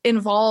very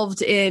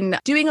involved in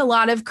doing a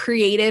lot of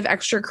creative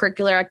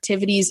extracurricular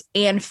activities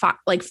and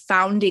like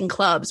founding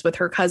clubs with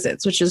her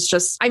cousins, which is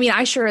just, I mean,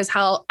 I sure as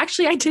hell,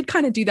 actually, I did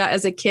kind of do that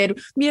as a kid.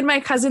 Me and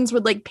my cousins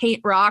would like paint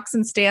rocks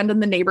and stand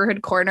in the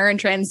neighborhood corner and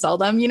try and sell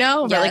them,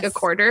 for like a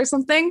quarter or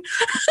something.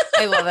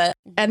 I love it.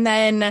 And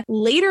then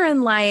later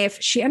in life,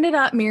 she ended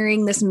up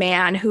marrying this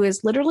man who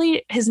is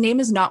literally, his name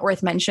is not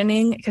worth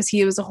mentioning because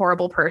he was a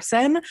horrible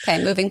person.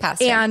 Okay, moving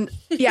past and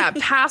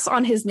pass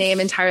on his name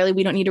entirely.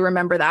 We don't need to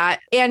remember that.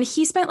 And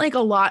he spent like a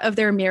lot of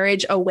their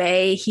marriage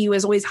away. He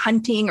was always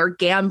hunting or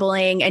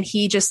gambling and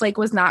he just like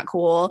was not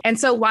cool. And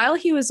so while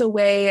he was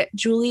away,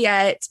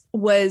 Juliette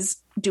was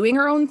doing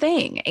her own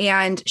thing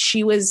and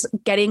she was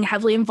getting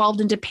heavily involved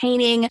into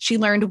painting. She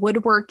learned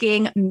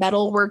woodworking,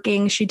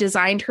 metalworking. She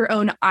designed her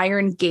own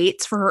iron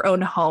gates for her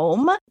own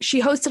home.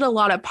 She hosted a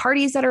lot of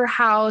parties at her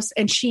house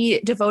and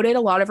she devoted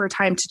a lot of her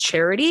time to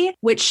charity,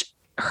 which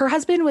her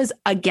husband was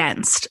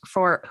against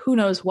for who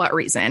knows what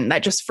reason.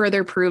 That just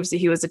further proves that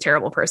he was a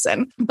terrible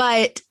person.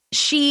 But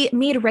she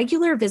made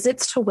regular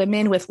visits to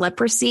women with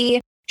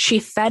leprosy. She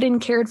fed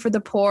and cared for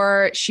the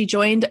poor. She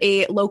joined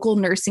a local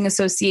nursing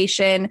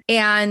association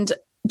and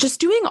just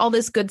doing all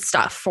this good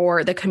stuff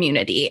for the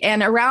community.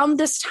 And around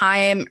this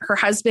time, her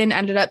husband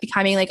ended up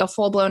becoming like a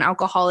full-blown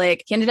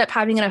alcoholic. He ended up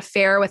having an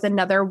affair with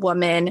another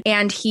woman.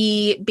 And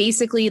he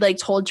basically like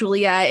told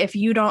Juliette, if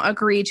you don't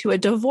agree to a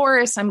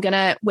divorce, I'm going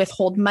to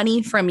withhold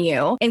money from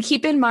you. And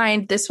keep in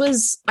mind, this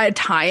was a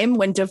time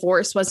when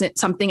divorce wasn't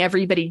something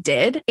everybody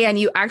did. And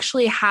you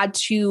actually had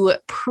to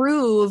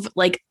prove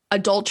like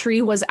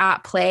adultery was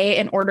at play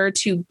in order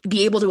to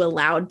be able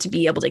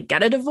to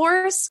get a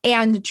divorce.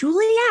 And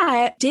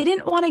Juliet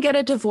didn't want to get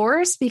a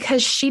divorce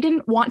because she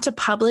didn't want to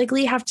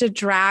publicly have to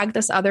drag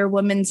this other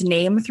woman's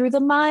name through the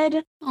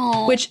mud.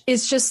 Aww. Which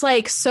is just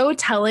like so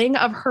telling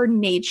of her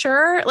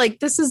nature. Like,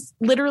 this is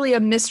literally a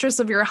mistress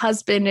of your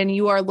husband and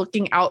you are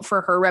looking out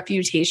for her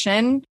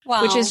reputation,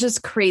 wow. which is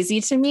just crazy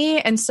to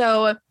me. And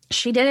so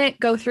she didn't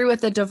go through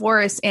with the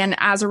divorce, and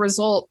as a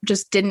result,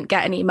 just didn't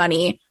get any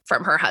money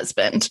from her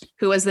husband,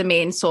 who was the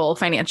main sole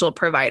financial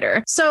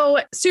provider. So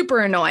super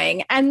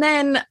annoying. And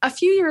then a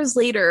few years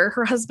later,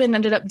 her husband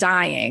ended up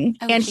dying,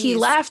 and he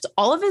left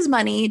all of his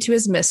money to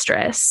his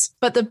mistress.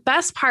 But the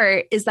best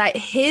part is that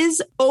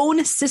his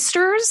own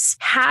sisters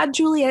had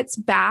Juliet's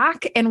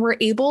back and were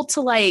able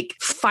to like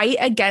fight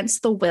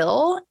against the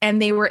will.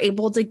 And they were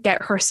able to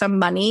get her some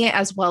money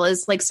as well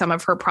as like some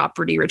of her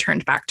property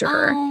returned back to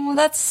her. Oh,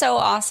 that's so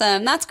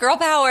awesome. That's girl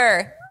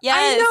power. Yes.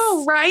 I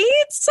know,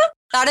 right?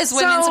 That is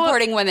women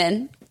supporting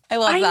women. I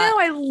love that. I know.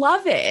 I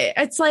love it.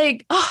 It's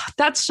like, oh,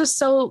 that's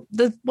just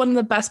one of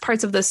the best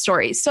parts of this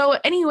story. So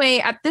anyway,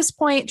 at this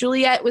point,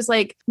 Juliet was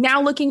like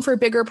now looking for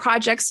bigger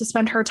projects to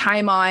spend her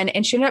time on.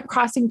 And she ended up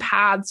crossing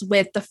paths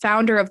with the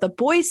founder of the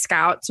Boy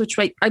Scouts, which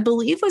I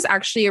believe was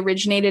actually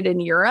originated in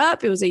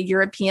Europe. It was a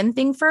European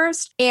thing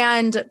first.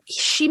 And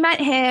she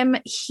met him.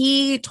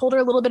 He told her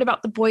a little bit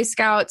about the Boy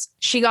Scouts.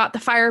 She got the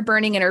fire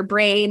burning in her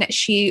brain.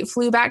 She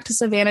flew back to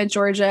Savannah,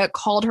 Georgia,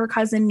 called her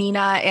cousin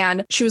Nina,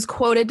 and she was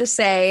quoted to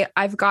say,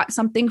 "I've got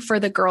something for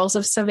the girls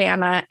of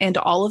Savannah and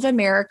all of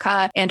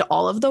America and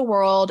all of the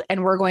world,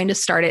 and we're going to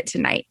start it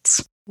tonight."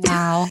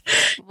 Wow.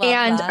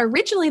 And that.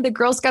 Originally the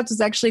Girl Scouts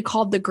was actually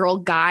called the Girl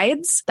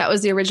Guides. That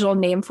was the original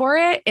name for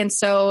it. And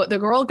so the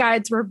Girl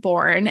Guides were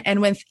born.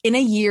 And within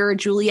a year,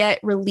 Juliet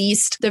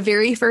released the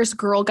very first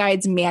Girl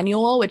Guides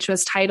manual, which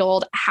was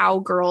titled How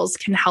Girls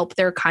Can Help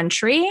Their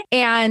Country.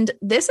 And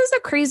this is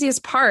the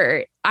craziest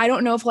part. I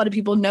don't know if a lot of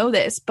people know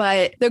this,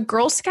 but the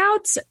Girl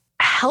Scouts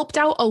helped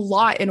out a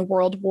lot in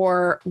World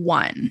War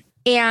I.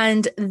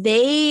 And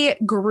they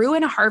grew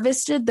and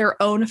harvested their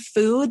own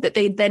food that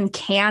they then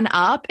can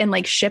up and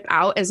like ship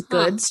out as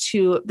goods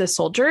to the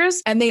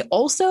soldiers. And they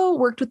also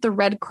worked with the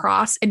Red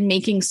Cross in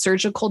making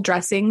surgical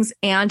dressings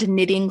and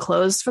knitting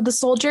clothes for the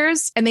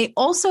soldiers. And they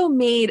also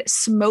made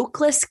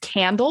smokeless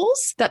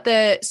candles that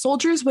the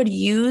soldiers would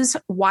use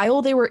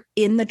while they were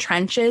in the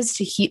trenches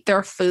to heat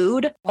their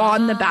food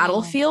on the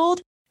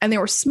battlefield. And they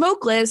were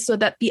smokeless so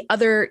that the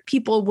other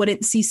people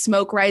wouldn't see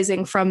smoke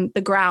rising from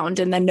the ground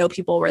and then know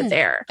people were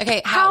there.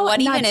 Okay,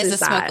 what even is a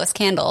smokeless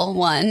candle?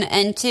 One.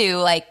 And two,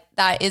 like,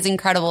 that is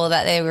incredible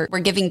that they were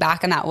giving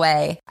back in that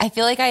way. I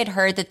feel like I had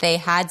heard that they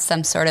had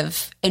some sort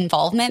of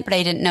involvement, but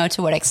I didn't know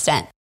to what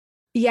extent.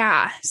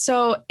 Yeah.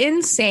 So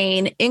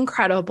insane,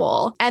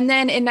 incredible. And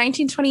then in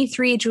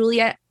 1923,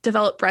 Juliet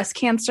developed breast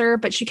cancer,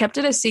 but she kept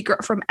it a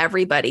secret from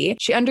everybody.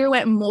 She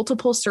underwent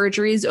multiple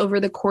surgeries over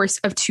the course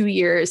of 2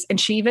 years, and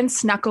she even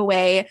snuck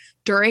away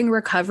during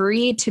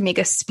recovery to make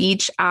a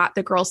speech at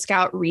the Girl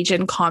Scout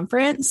Region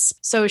Conference.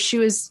 So she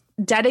was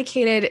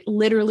dedicated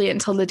literally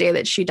until the day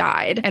that she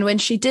died. And when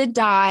she did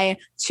die,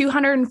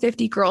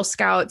 250 Girl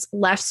Scouts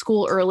left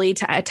school early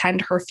to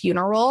attend her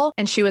funeral.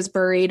 And she was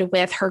buried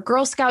with her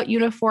Girl Scout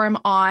uniform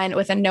on,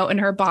 with a note in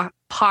her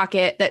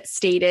pocket that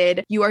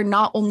stated, "You are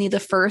not only the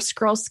first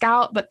Girl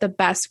Scout, but the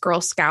best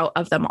Girl Scout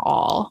of them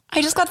all."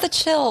 I just got the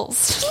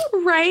chills.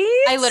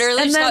 Right? I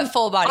literally just got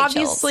full body chills.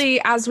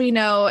 Obviously, as we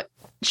know,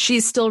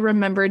 she's still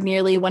remembered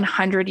nearly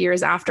 100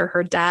 years after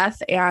her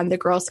death, and the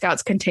Girl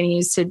Scouts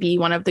continues to be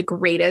one of the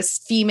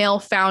greatest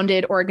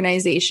female-founded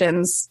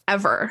organizations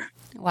ever.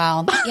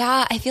 Wow.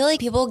 Yeah, I feel like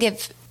people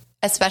give,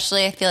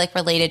 especially I feel like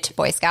related to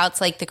Boy Scouts,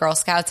 like the Girl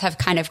Scouts have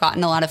kind of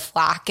gotten a lot of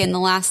flack in the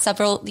last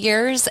several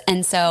years.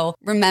 And so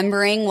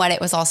remembering what it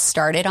was all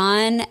started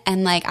on,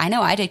 and like, I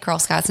know I did Girl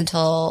Scouts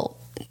until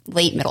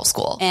late middle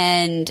school.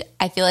 And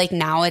I feel like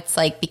now it's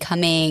like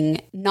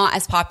becoming not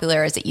as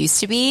popular as it used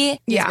to be.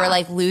 Yeah. We're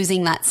like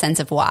losing that sense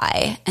of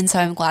why. And so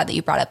I'm glad that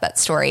you brought up that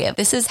story of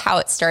this is how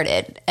it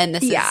started. And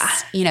this is,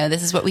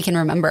 this is what we can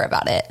remember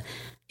about it.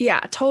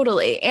 Yeah,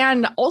 totally.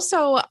 And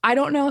also, I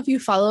don't know if you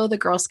follow the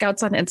Girl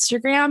Scouts on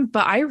Instagram,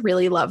 but I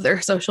really love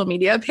their social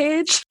media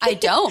page. I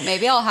don't.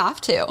 Maybe I'll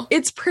have to.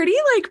 It's pretty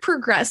like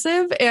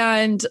progressive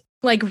and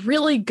like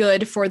really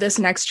good for this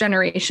next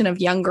generation of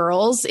young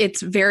girls.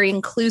 It's very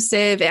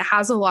inclusive. It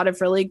has a lot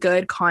of really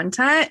good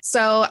content.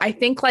 So I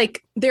think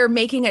like they're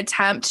making an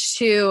attempt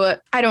to,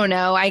 I don't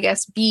know, I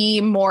guess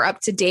be more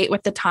up to date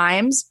with the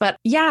times. But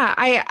yeah,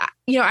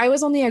 I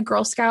was only a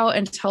Girl Scout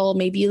until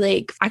maybe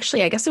like,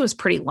 actually, I guess it was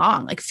pretty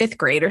long, like 5th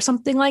grade or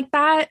something like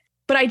that.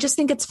 But I just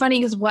think it's funny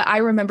because what I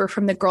remember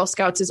from the Girl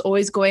Scouts is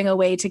always going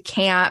away to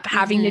camp,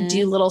 having to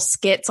do little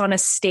skits on a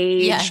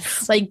stage,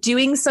 like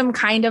doing some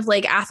kind of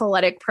like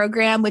athletic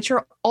program, which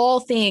are all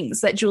things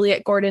that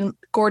Juliette Gordon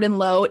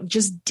Low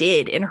just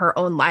did in her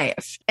own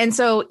life. And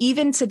so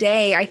even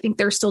today, I think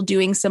they're still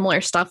doing similar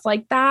stuff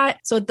like that.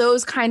 So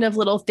those kind of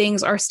little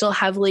things are still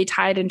heavily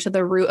tied into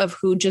the root of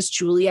who just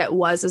Juliette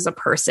was as a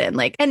person.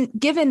 Like, and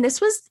given this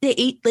was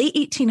the late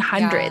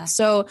 1800s.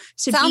 So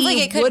to sounds be like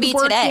it could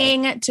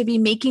woodworking, be today. to be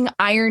making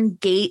iron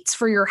gates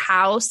for your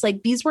house,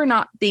 like these were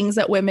not things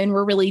that women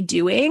were really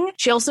doing.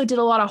 She also did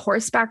a lot of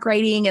horseback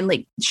riding and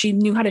like she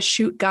knew how to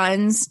shoot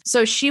guns.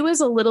 So she was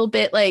a little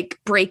bit like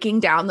breaking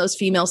down those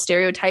female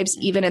stereotypes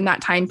even in that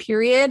time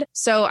period.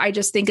 So I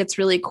just think it's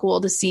really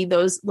cool to see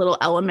those little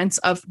elements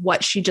of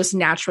what she just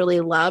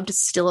naturally loved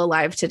still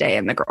alive today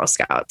in the Girl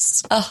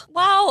Scouts. Oh,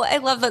 wow. I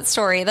love that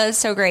story. That is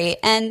so great.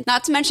 And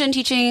not to mention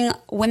teaching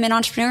women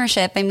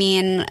entrepreneurship. I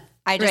mean,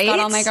 I just got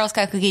all my Girl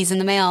Scout cookies in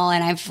the mail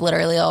and I've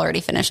literally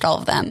already finished all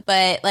of them.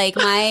 But like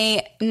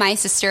my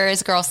sister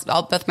is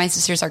both my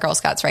sisters are Girl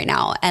Scouts right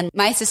now. And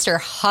my sister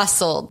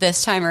hustled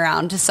this time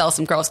around to sell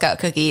some Girl Scout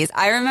cookies.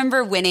 I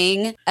remember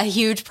winning a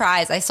huge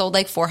prize. I sold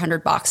like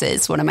 400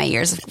 boxes one of my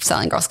years of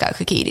selling Girl Scout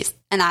cookies.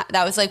 And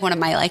that was like one of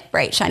my like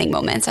bright shining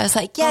moments. I was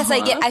like, yes,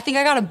 I think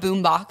I got a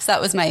boom box.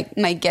 That was my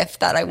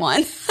gift that I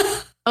won.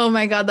 Oh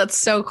my God,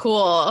 that's so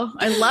cool.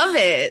 I love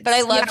it. But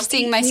I loved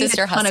seeing my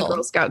sister hustle. A ton of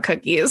Girl Scout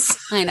cookies.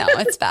 I know,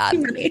 it's bad.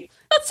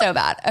 So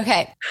bad.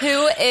 Okay.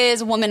 Who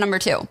is woman number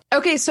 2?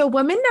 Okay. So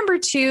woman number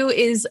 2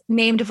 is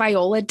named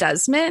Viola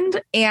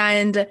Desmond,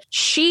 and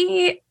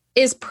she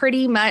is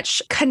pretty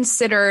much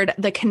considered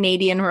the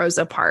Canadian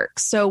Rosa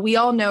Parks. So we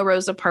all know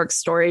Rosa Parks'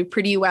 story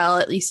pretty well,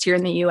 at least here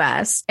in the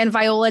US. And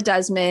Viola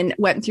Desmond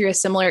went through a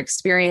similar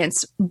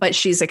experience, but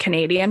she's a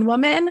Canadian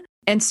woman.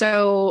 And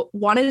so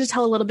wanted to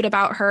tell a little bit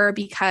about her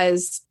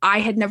because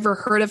I had never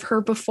heard of her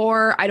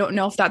before. I don't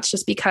know if that's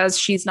just because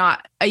she's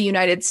not a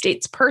United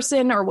States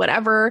person or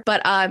whatever,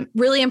 but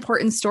really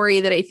important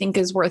story that I think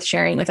is worth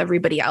sharing with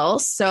everybody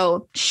else.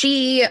 So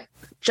she,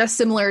 just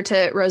similar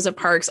to Rosa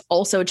Parks,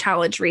 also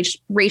challenged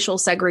racial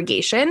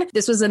segregation.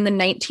 This was in the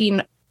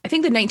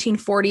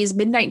 1940s,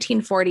 mid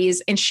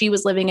 1940s, and she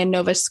was living in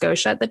Nova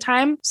Scotia at the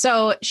time.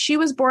 So she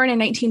was born in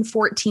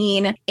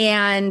 1914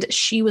 and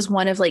she was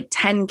one of like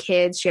 10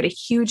 kids. She had a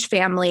huge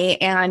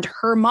family and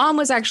her mom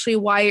was actually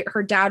white.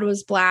 Her dad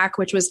was black,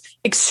 which was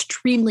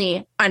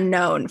extremely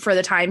unknown for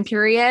the time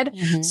period.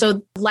 Mm-hmm.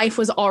 So life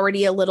was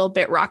already a little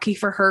bit rocky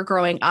for her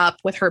growing up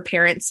with her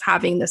parents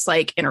having this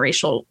like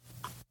interracial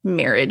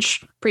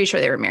marriage. Pretty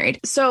sure they were married.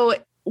 So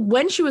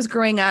when she was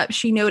growing up,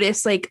 she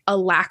noticed like a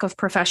lack of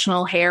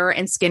professional hair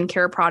and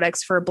skincare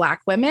products for Black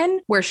women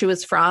where she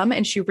was from,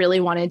 and she really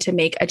wanted to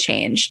make a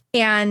change.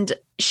 And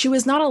she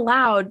was not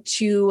allowed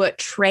to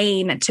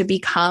train to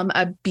become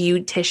a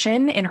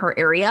beautician in her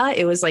area.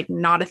 It was like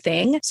not a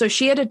thing. So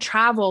she had to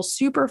travel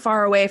super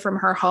far away from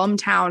her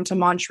hometown to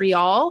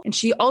Montreal. And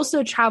she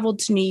also traveled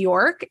to New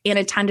York and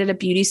attended a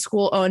beauty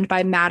school owned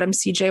by Madam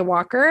C.J.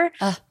 Walker.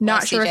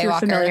 Not sure if you're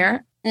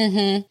familiar.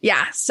 Mm-hmm.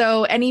 Yeah.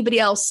 So anybody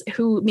else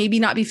who maybe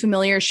not be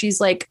familiar, she's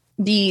like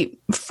the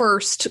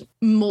first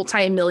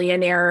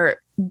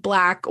multi-millionaire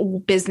Black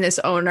business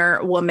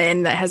owner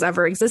woman that has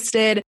ever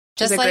existed.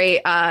 Just a like,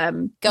 great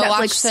go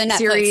watch the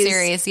Netflix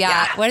series.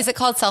 Yeah. What is it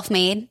called?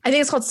 Self-Made? I think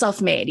it's called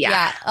Self-Made.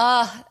 Yeah.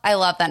 Oh, I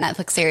love that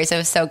Netflix series. It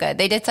was so good.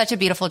 They did such a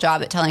beautiful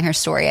job at telling her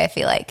story, I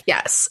feel like.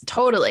 Yes,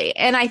 totally.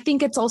 And I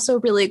think it's also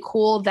really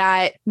cool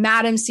that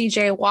Madam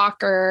C.J.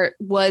 Walker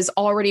was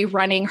already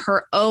running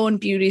her own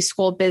beauty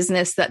school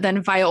business that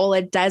then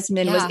Viola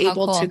Desmond was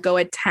able to go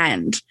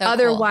attend. So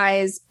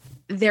otherwise,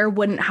 there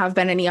wouldn't have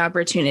been any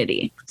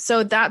opportunity.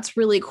 So that's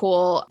really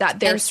cool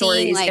that their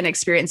stories and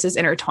experiences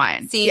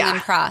intertwine. Seeing them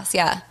cross.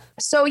 Yeah.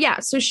 So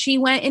she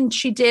went and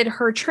she did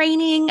her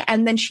training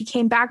and then she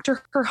came back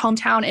to her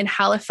hometown in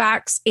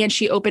Halifax and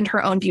she opened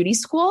her own beauty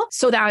school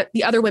so that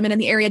the other women in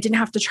the area didn't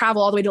have to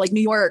travel all the way to like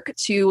New York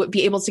to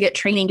be able to get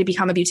training to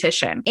become a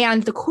beautician.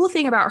 And the cool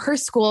thing about her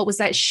school was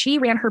that she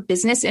ran her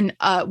business in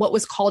what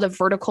was called a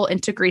vertical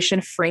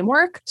integration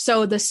framework.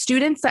 So the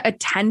students that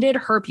attended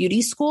her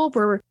beauty school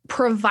were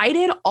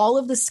provided all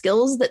of the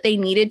skills that they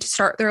needed to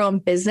start their own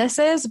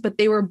businesses, but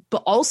they were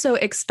also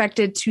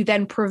expected to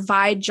then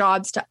provide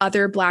jobs to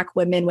other Black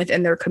women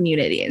within their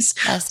communities.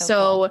 So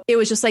cool. It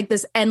was just like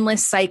this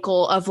endless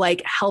cycle of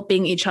like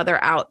helping each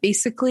other out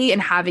basically and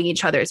having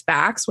each other's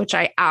backs, which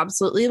I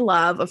absolutely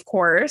love, of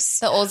course.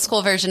 The old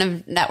school version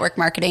of network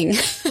marketing.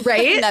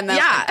 Right?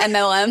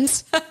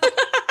 MLMs.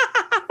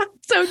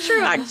 So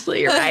true,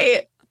 actually. You're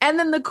right. And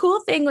then the cool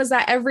thing was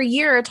that every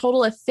year, a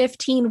total of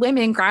 15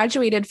 women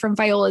graduated from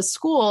Viola's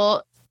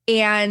school,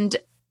 and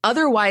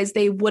otherwise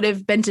they would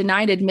have been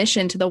denied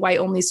admission to the white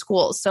only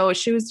school. So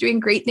she was doing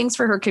great things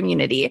for her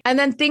community. And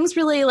then things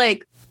really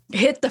like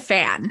hit the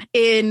fan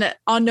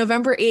on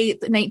November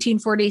 8th,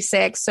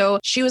 1946. So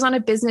she was on a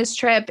business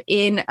trip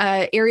in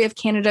an area of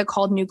Canada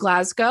called New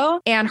Glasgow,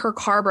 and her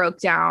car broke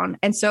down.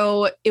 And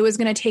so it was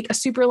going to take a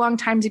super long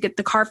time to get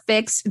the car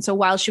fixed. And so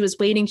while she was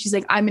waiting, she's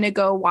like, I'm going to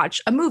go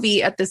watch a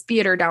movie at this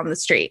theater down the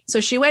street.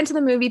 So she went to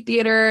the movie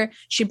theater,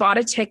 she bought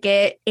a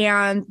ticket,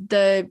 and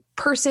the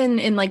person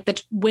in like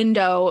the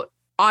window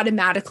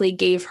automatically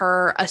gave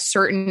her a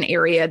certain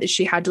area that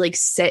she had to like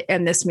sit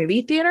in this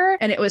movie theater.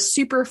 And it was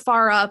super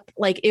far up.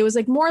 Like it was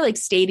like more like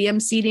stadium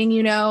seating,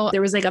 you know,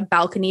 there was like a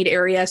balconied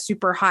area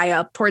super high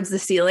up towards the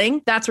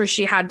ceiling. That's where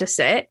she had to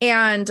sit.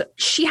 And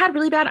she had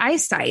really bad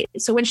eyesight.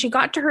 So when she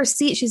got to her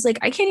seat, she's like,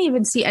 I can't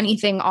even see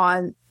anything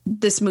on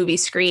this movie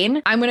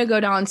screen. I'm going to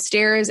go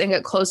downstairs and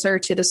get closer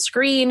to the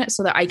screen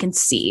so that I can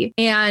see.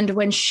 And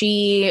when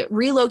she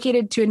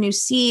relocated to a new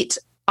seat,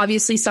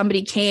 obviously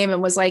somebody came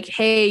and was like,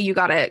 hey, you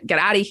got to get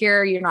out of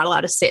here. You're not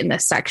allowed to sit in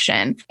this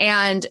section.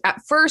 And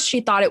at first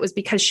she thought it was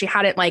because she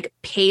hadn't like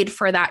paid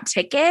for that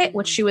ticket,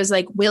 which she was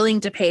like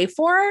willing to pay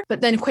for,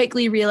 but then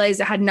quickly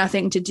realized it had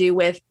nothing to do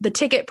with the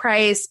ticket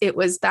price. It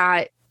was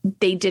that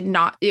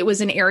it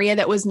was an area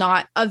that was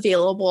not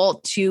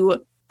available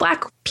to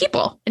Black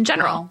people in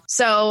general. Wow.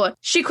 So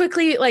she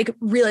quickly like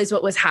realized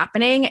what was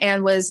happening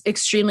and was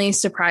extremely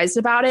surprised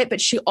about it.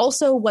 But she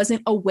also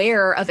wasn't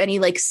aware of any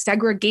like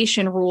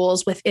segregation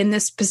rules within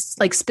this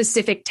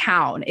specific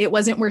town. It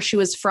wasn't where she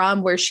was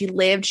from, where she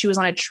lived. She was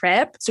on a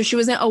trip. So she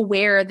wasn't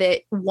aware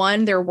that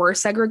one, there were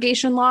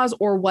segregation laws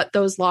or what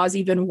those laws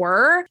even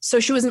were.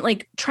 So she wasn't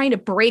like trying to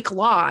break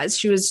laws.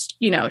 She was,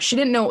 she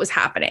didn't know what was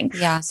happening.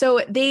 Yeah.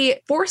 So they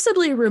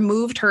forcibly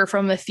removed her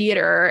from the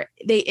theater.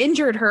 They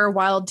injured her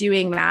while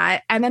doing that.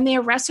 And then they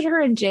arrested her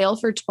in jail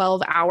for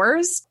 12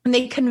 hours. And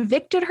they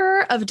convicted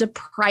her of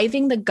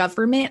depriving the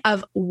government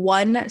of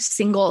 1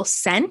 single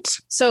cent.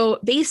 So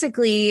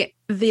basically,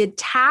 the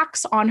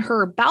tax on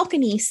her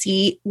balcony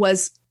seat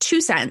was 2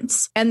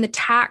 cents. And the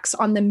tax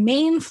on the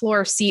main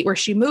floor seat where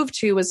she moved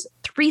to was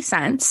 3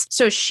 cents.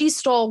 So she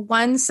stole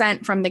 1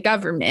 cent from the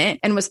government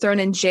and was thrown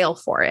in jail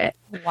for it.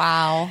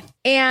 Wow.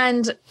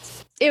 And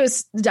it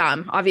was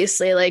dumb,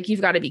 obviously. Like,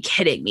 you've got to be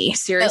kidding me.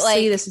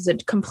 Seriously, this is a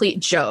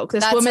complete joke.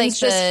 This woman's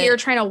just here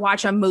trying to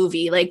watch a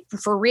movie. Like,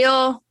 for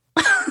real?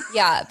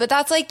 Yeah, but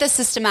that's like the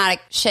systematic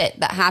shit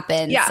that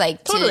happens. Yeah,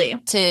 like totally.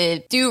 To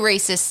do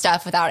racist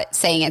stuff without it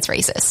saying it's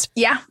racist.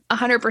 Yeah,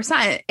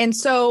 100%. And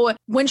so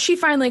when she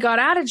finally got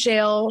out of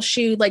jail,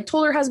 she like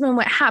told her husband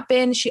what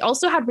happened. She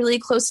also had really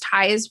close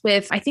ties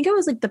with, I think it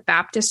was like the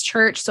Baptist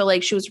church. So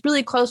like she was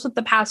really close with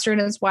the pastor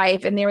and his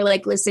wife. And they were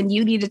like, listen,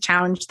 you need to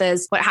challenge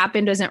this. What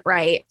happened isn't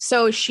right.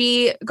 So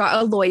she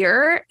got a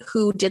lawyer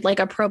who did like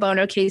a pro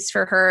bono case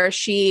for her.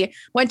 She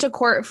went to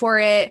court for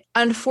it.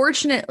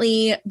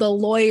 Unfortunately, the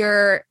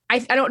lawyer, I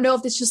don't know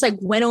if this just like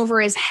went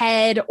over his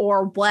head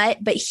or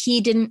what, but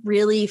he didn't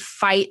really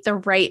fight the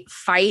right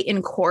fight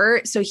in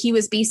court. So he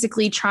was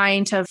basically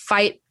trying to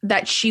fight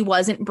that she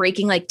wasn't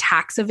breaking like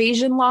tax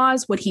evasion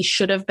laws, what he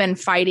should have been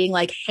fighting,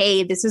 like,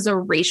 hey, this is a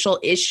racial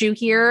issue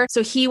here.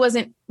 So he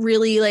wasn't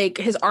really like,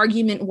 his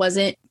argument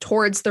wasn't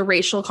towards the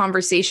racial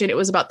conversation. It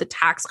was about the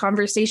tax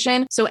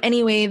conversation. So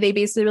anyway, they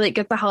basically were like,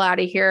 get the hell out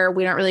of here.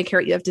 We don't really care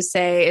what you have to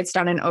say. It's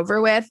done and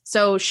over with.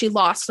 So she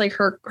lost like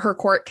her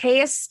court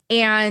case,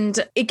 and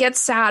it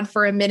gets sad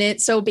for a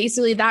minute. So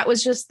basically that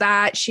was just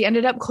that. She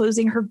ended up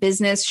closing her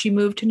business. She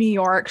moved to New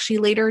York. She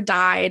later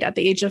died at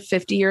the age of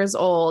 50 years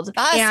old.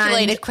 That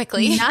escalated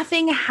quickly.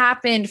 Nothing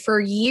happened for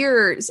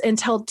years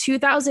until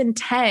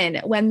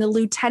 2010, when the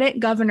lieutenant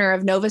governor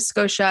of Nova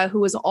Scotia, who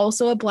was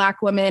also a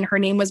Black woman, her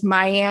name was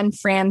Marianne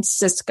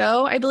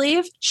Francisco, I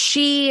believe.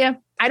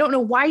 I don't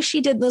know why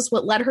she did this,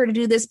 what led her to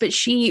do this, but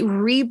she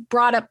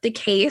brought up the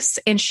case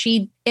and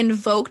she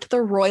invoked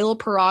the royal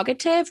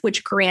prerogative,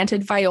 which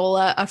granted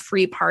Viola a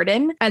free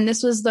pardon. And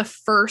this was the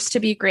first to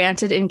be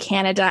granted in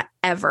Canada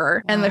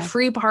ever. Wow. And the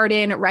free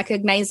pardon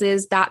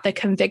recognizes that the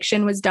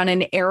conviction was done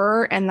in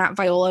error and that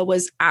Viola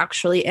was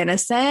actually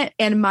innocent.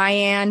 And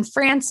Marianne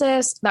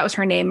Francis, that was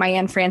her name,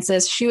 Marianne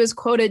Francis, she was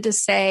quoted to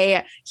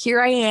say,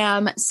 "Here I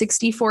am,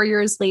 64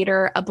 years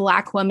later, a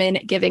Black woman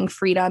giving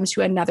freedom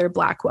to another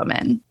Black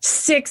woman."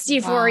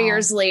 64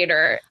 years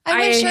later.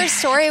 I wish her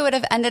story would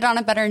have ended on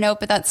a better note,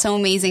 but that's so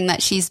amazing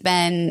that she's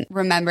been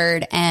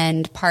remembered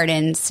and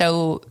pardoned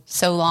so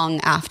long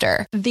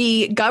after.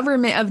 The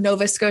government of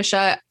Nova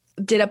Scotia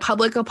did a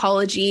public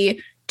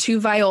apology to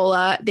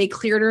Viola. They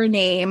cleared her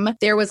name.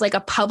 There was like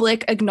a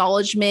public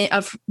acknowledgement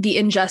of the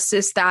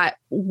injustice that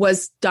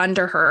was done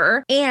to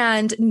her.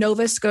 And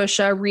Nova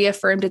Scotia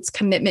reaffirmed its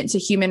commitment to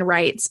human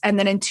rights. And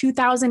then in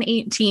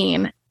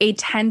 2018, a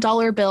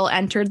 $10 bill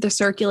entered the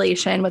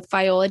circulation with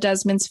Viola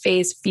Desmond's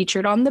face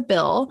featured on the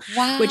bill,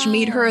 which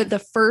made her the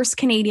first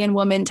Canadian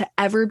woman to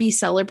ever be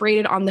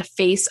celebrated on the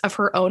face of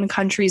her own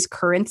country's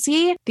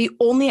currency. The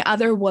only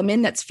other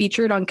woman that's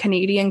featured on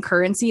Canadian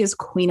currency is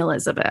Queen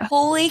Elizabeth.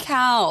 Holy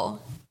cow.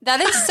 That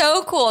is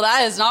so cool.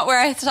 That is not where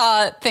I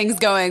saw things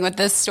going with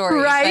this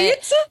story.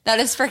 Right? That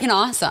is freaking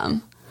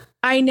awesome.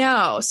 I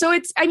know. So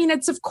it's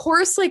of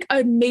course like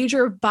a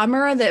major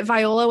bummer that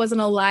Viola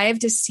wasn't alive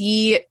to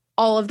see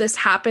all of this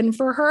happened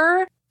for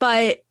her,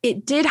 but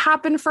it did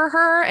happen for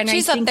her. And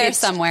she's I think up there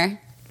somewhere.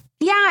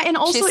 Yeah. And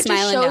also She's it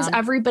just shows down.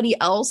 everybody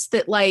else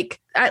that like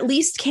at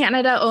least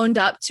Canada owned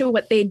up to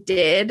what they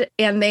did,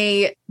 and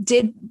they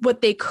did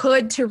what they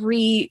could to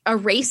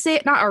erase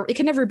it. It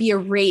can never be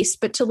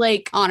erased, but to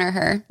like honor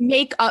her,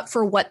 make up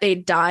for what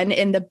they'd done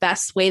in the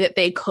best way that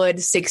they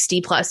could 60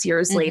 plus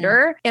years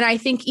later. And I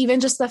think even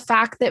just the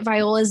fact that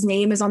Viola's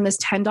name is on this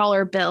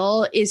 $10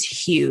 bill is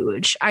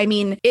huge. I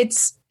mean,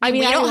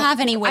 we don't have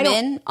any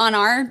women on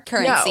our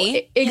currency. No,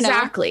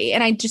 exactly. You know?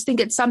 And I just think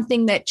it's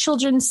something that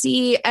children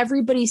see,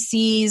 everybody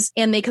sees,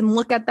 and they can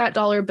look at that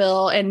dollar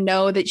bill and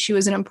know that she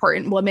was an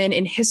important woman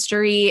in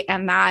history,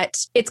 and that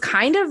it's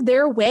kind of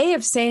their way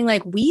of saying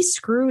like, we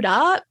screwed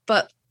up,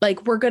 but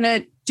like, we're going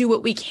to do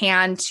what we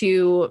can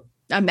to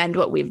amend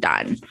what we've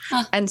done.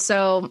 And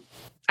so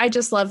I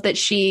just love that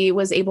she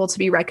was able to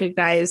be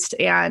recognized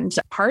and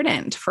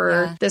pardoned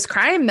for this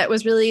crime that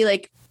was really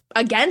like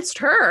against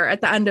her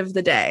at the end of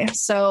the day.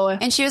 So,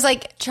 and she was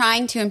like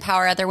trying to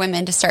empower other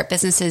women to start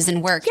businesses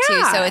and work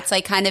too. So it's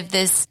like kind of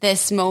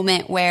this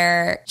moment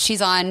where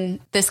she's on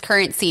this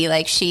currency,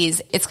 like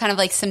it's kind of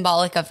like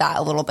symbolic of that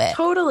a little bit.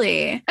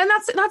 Totally. And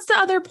that's the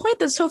other point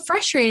that's so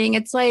frustrating.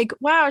 It's like,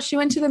 wow, she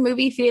went to the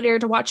movie theater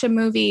to watch a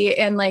movie,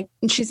 and like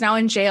she's now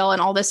in jail and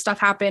all this stuff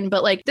happened.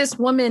 But like this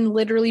woman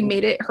literally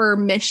made it her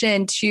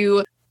mission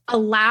to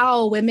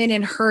allow women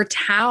in her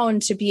town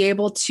to be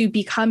able to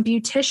become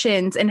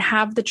beauticians and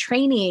have the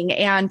training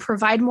and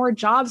provide more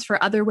jobs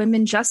for other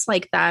women just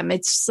like them.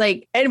 It's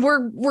like, and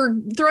we're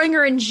throwing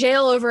her in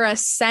jail over a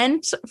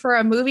cent for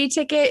a movie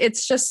ticket.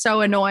 It's just so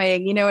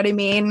annoying. You know what I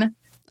mean?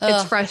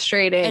 It's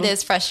frustrating. It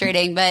is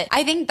frustrating, but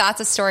I think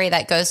that's a story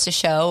that goes to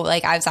show,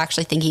 like I was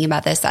actually thinking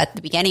about this at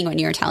the beginning when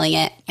you were telling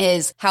it,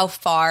 is how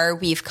far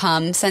we've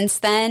come since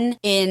then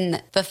in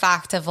the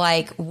fact of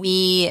like,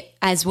 we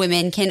as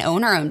women can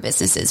own our own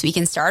businesses. We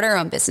can start our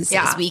own businesses.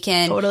 Yeah, we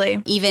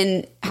can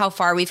even how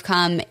far we've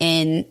come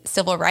in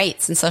civil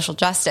rights and social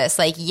justice.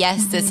 Like,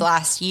 yes, this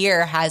last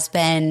year has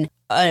been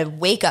a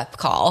wake up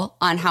call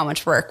on how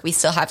much work we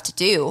still have to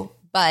do.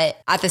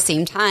 But at the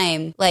same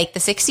time, like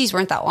the 60s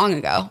weren't that long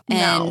ago.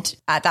 And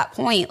at that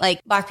point,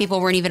 like Black people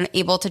weren't even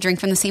able to drink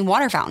from the same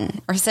water fountain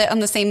or sit in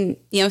the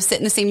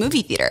same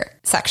movie theater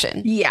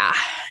section. Yeah.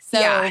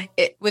 So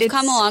we've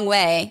come a long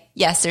way.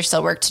 Yes, there's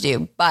still work to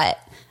do. But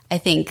I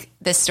think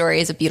this story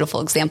is a beautiful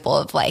example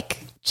of like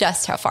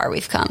just how far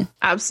we've come.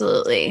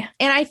 Absolutely.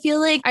 And I feel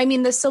like, I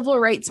mean, the civil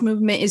rights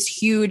movement is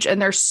huge,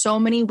 and there's so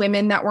many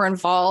women that were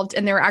involved.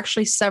 And there were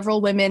actually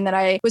several women that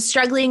I was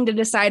struggling to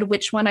decide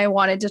which one I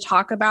wanted to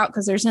talk about,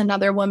 because there's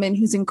another woman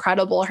who's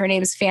incredible. Her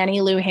name is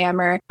Fannie Lou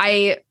Hamer.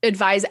 I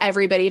advise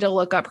everybody to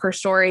look up her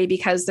story,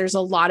 because there's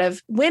a lot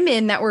of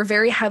women that were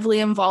very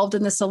heavily involved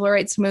in the civil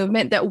rights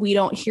movement that we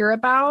don't hear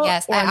about.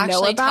 Yes, I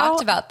actually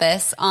talked about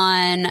this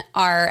on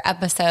our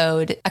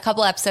episode a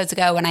couple episodes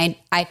ago when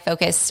I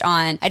focused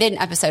on, I did an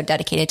episode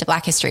dedicated to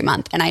Black History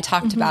Month. And I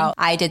talked about,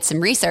 I did some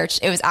research.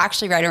 It was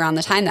actually right around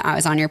the time that I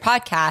was on your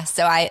podcast.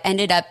 So I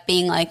ended up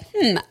being like,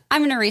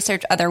 I'm going to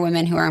research other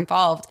women who are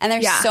involved. And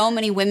there's so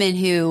many women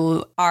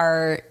who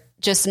are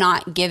just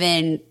not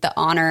given the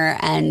honor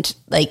and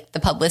like the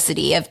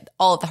publicity of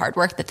all of the hard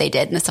work that they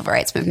did in the civil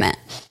rights movement.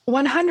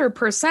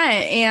 100%.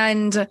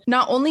 And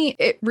not only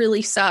it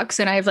really sucks,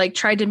 and I've like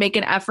tried to make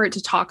an effort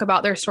to talk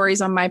about their stories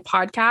on my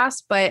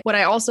podcast, but what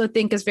I also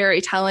think is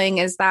very telling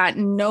is that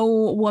no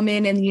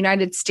woman in the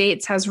United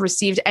States has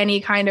received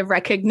any kind of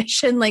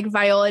recognition like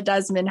Viola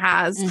Desmond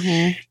has.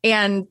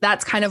 And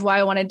that's kind of why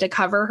I wanted to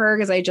cover her,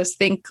 because I just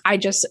think I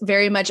just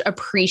very much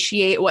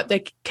appreciate what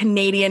the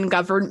Canadian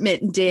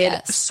government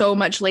did so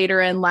much later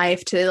in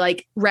life to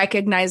like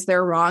recognize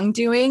their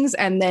wrongdoings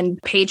and then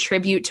pay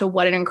tribute to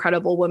what an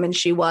incredible woman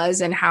she was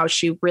and how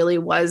she really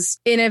was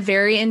in a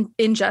very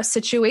unjust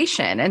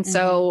situation. And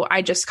so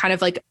I just kind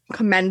of like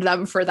commend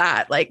them for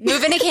that. Like,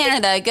 moving to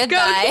Canada.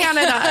 Goodbye. Go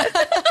Canada.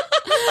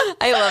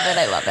 I love it.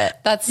 I love it.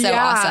 That's so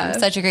awesome.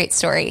 Such a great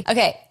story.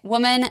 Okay.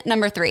 Woman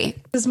number 3.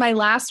 This is my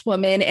last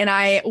woman. And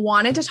I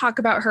wanted to talk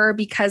about her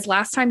because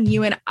last time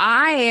you and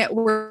I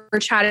were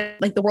chatting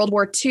like the World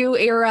War II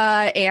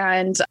era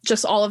and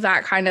just all of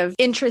that kind of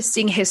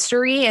interesting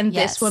history. And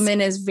this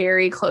woman is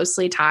very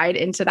closely tied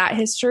into that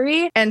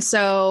history. And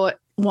so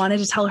wanted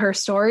to tell her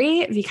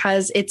story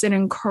because it's an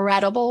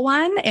incredible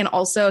one, and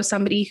also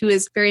somebody who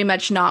is very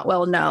much not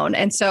well known.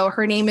 And so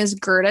her name is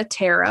Gerda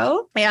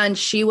Taro, and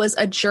she was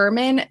a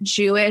German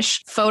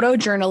Jewish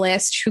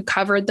photojournalist who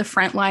covered the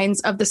front lines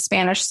of the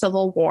Spanish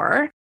Civil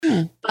War.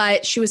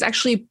 But she was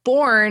actually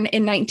born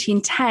in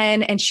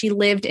 1910, and she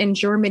lived in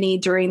Germany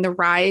during the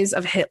rise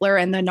of Hitler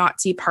and the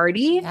Nazi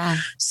Party.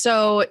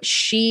 So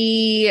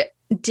she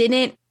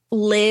didn't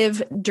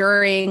live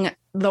during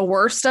the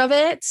worst of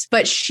it,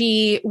 but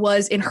she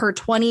was in her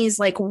 20s,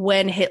 like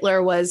when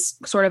Hitler was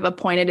sort of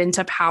appointed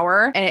into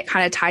power, and it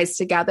kind of ties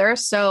together.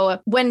 So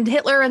when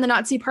Hitler and the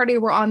Nazi Party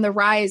were on the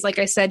rise, like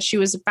I said, she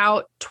was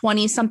about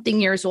 20 something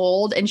years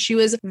old, and she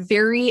was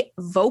very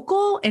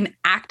vocal and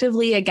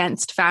actively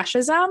against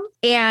fascism.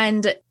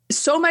 And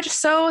so much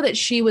so that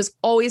she was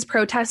always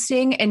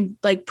protesting and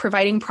like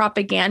providing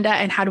propaganda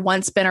and had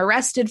once been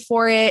arrested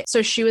for it.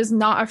 So she was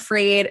not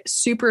afraid,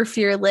 super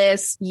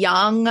fearless,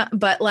 young,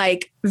 but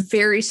like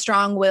very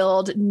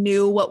strong-willed,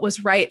 knew what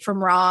was right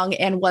from wrong,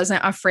 and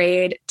wasn't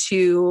afraid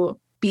to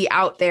be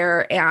out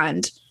there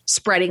and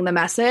spreading the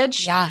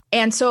message. Yeah.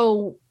 And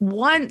so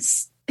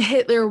once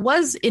Hitler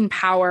was in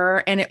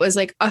power and it was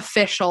like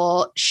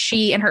official,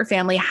 she and her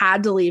family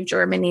had to leave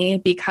Germany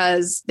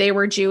because they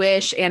were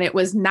Jewish and it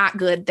was not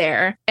good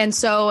there. And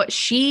so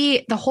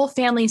the whole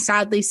family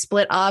sadly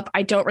split up.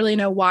 I don't really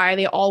know why.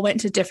 They all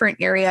went to different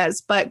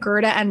areas, but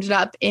Gerda ended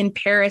up in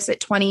Paris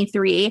at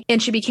 23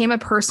 and she became a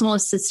personal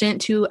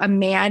assistant to a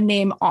man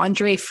named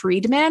Andre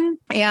Friedman.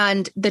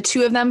 And the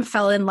two of them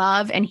fell in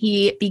love and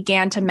he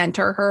began to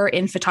mentor her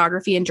in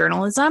photography and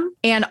journalism.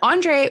 And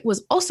Andre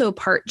was also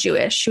part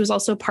Jewish. She was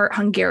also part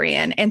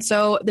Hungarian. And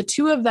so the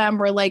two of them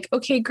were like,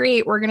 okay,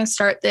 great. We're going to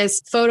start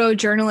this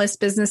photojournalist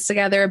business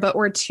together, but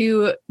we're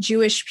two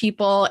Jewish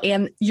people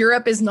and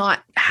Europe is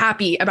not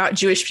happy about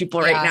Jewish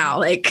people right now.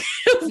 Like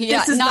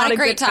this is not a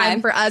great time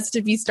for us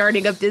to be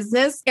starting a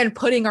business and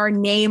putting our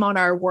name on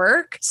our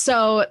work.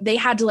 So they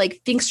had to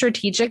like think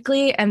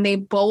strategically and they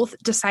both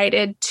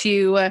decided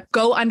to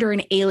go under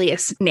an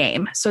alias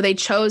name. So they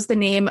chose the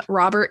name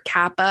Robert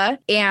Capa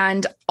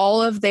and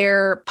all of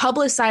their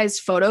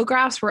publicized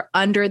photographs were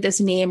under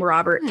this name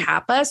Robert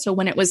Capa. So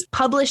when it was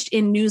published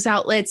in news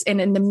outlets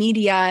and in the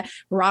media,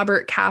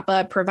 Robert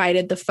Capa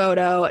provided the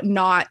photo,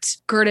 not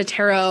Gerda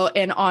Taro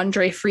and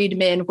Andre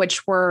Friedman,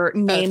 which were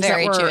names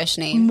that were Jewish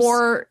names.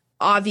 More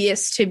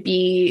obvious to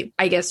be,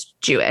 I guess,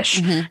 Jewish.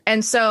 Mm-hmm.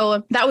 And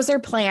so that was their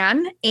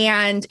plan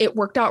and it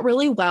worked out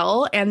really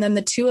well. And then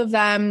the two of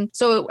them,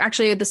 so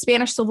actually the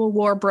Spanish Civil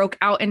War broke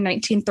out in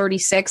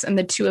 1936 and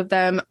the two of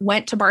them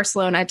went to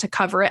Barcelona to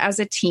cover it as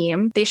a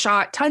team. They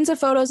shot tons of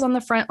photos on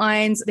the front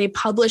lines. They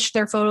published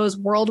their photos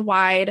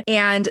worldwide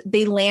and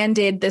they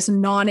landed this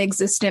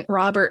non-existent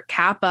Robert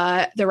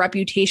Capa, the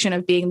reputation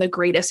of being the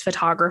greatest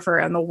photographer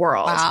in the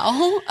world.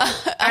 Wow.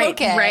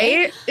 Okay.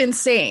 Right?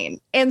 Insane.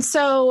 And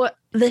so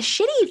the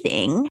shitty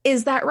thing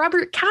is that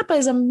Robert Capa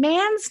is a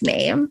man's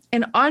name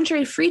and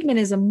Andre Friedman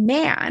is a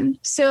man.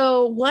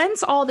 So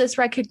once all this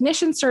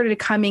recognition started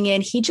coming in,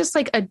 he just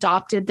like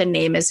adopted the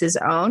name as his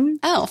own.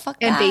 Oh, fuck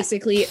and that.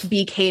 Basically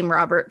became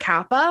Robert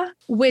Capa,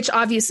 which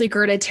obviously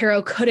Gerda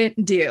Taro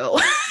couldn't do.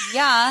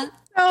 Yeah,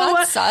 so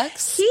that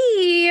sucks.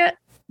 He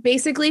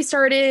basically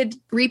started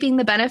reaping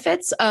the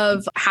benefits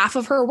of half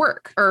of her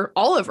work or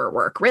all of her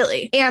work,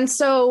 really. And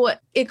so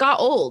it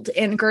got old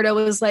and Gerda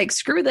was like,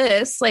 screw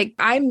this. Like,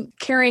 I'm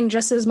carrying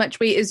just as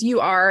much weight as you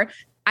are.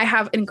 I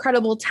have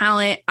incredible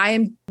talent. I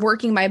am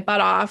working my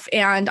butt off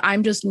and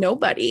I'm just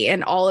nobody.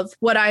 And all of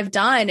what I've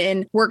done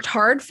and worked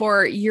hard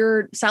for,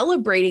 you're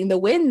celebrating the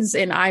wins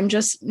and I'm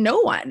just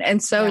no one.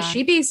 And so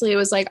she basically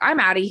was like,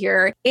 I'm out of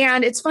here.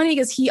 And it's funny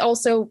because he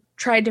also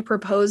tried to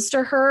propose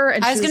to her.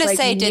 And I was going to like,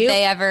 say, did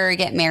they ever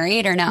get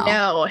married or no?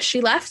 No, she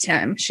left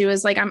him. She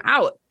was like, I'm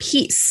out.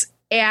 Peace.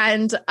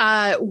 And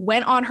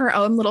went on her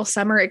own little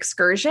summer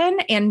excursion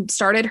and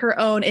started her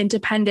own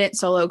independent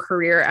solo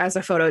career as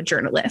a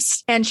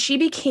photojournalist. And she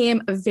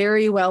became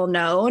very well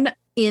known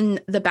in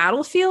the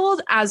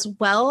battlefield, as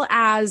well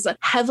as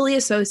heavily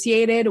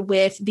associated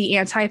with the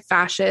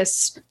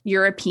anti-fascist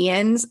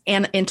Europeans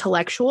and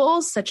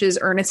intellectuals such as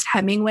Ernest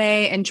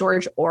Hemingway and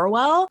George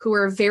Orwell, who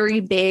were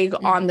very big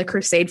on the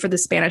crusade for the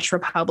Spanish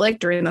Republic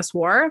during this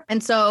war.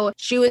 And so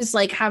she was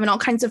like having all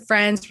kinds of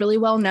friends, really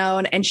well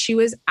known, and she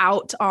was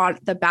out on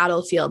the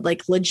battlefield,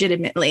 like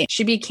legitimately.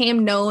 She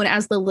became known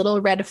as the Little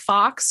Red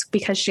Fox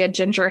because she had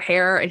ginger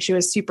hair and she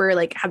was super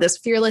like had this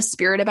fearless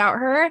spirit about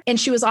her. And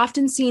she was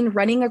often seen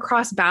running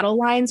across battle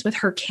lines with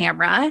her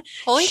camera.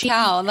 Holy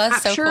cow,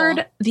 that's so cool. She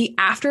captured the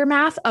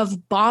aftermath of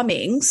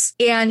bombings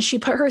and she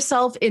put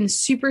herself in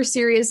super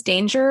serious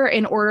danger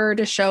in order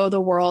to show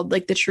the world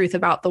like the truth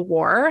about the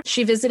war.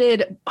 She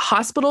visited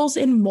hospitals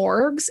and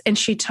morgues and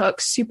she took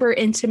super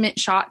intimate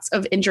shots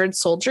of injured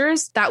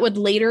soldiers that would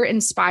later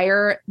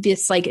inspire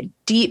this like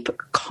deep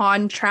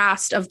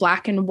contrast of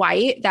black and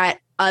white that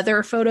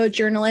other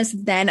photojournalists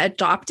then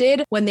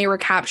adopted when they were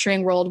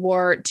capturing World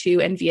War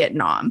II and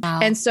Vietnam. Wow.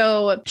 And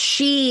so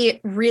she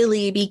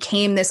really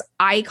became this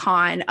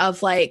icon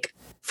of like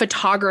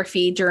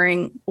photography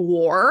during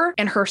war,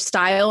 and her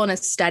style and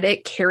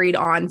aesthetic carried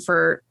on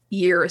for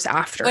years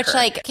after Which, her.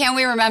 like, can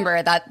we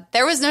remember that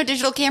there was no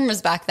digital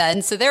cameras back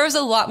then? So there was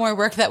a lot more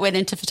work that went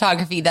into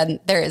photography than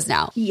there is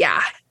now.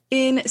 Yeah.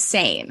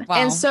 Insane. Wow.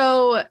 And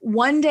so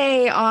one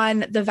day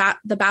on the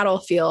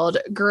battlefield,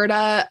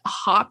 Gerda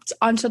hopped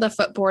onto the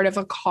footboard of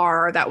a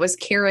car that was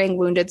carrying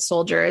wounded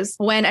soldiers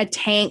when a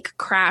tank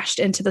crashed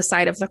into the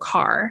side of the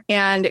car.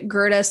 And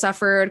Gerda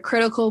suffered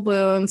critical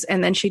wounds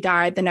and then she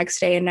died the next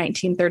day in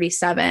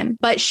 1937.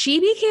 But she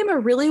became a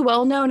really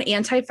well-known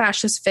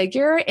anti-fascist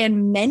figure,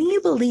 and many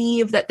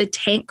believe that the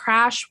tank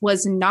crash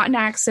was not an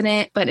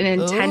accident, but an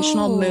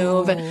intentional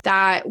move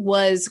that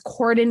was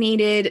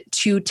coordinated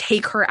to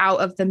take her out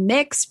of the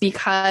mix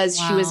because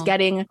she was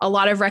getting a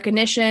lot of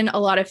recognition, a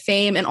lot of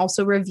fame, and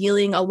also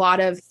revealing a lot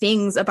of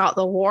things about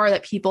the war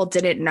that people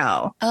didn't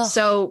know.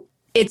 So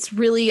it's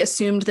really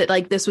assumed that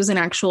like this was an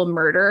actual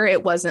murder.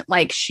 It wasn't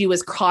like she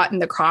was caught in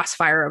the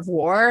crossfire of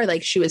war.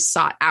 Like she was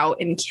sought out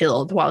and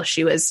killed while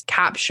she was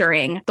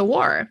capturing the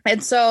war.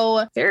 And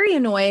so very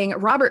annoying.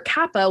 Robert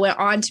Capa went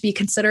on to be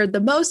considered the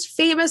most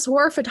famous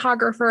war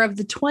photographer of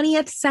the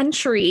 20th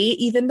century,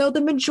 even though the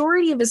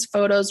majority of his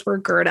photos were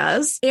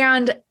Gerda's.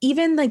 And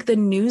even like the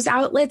news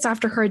outlets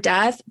after her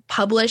death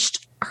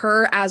published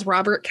her as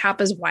Robert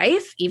Capa's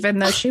wife, even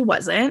though she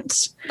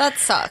wasn't. That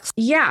sucks.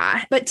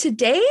 Yeah. But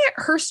today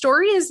her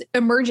story is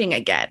emerging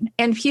again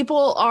and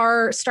people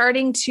are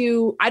starting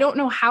to, I don't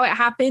know how it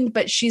happened,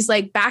 but she's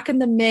like back in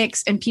the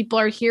mix and people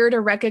are here to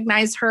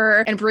recognize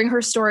her and bring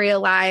her story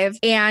alive.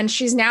 And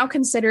she's now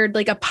considered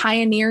like a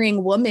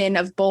pioneering woman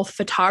of both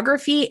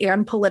photography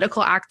and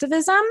political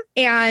activism.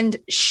 And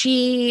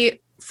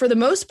she, for the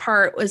most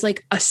part, was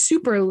like a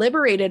super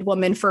liberated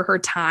woman for her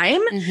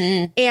time.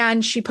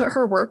 And she put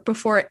her work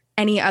before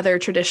any other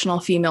traditional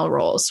female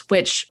roles,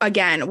 which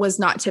again was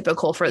not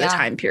typical for the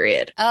time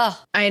period.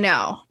 Oh, I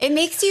know. It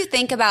makes you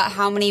think about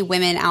how many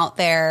women out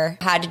there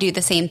had to do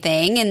the same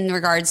thing in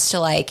regards to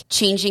like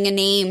changing a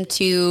name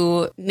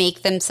to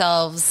make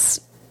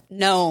themselves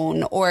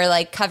known or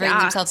like covering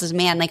themselves as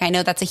man. Like I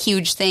know that's a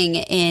huge thing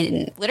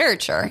in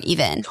literature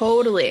even.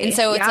 Totally. And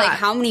so it's like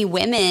how many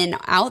women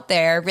out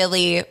there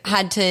really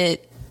had to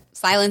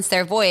silence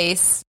their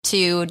voice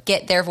to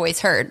get their voice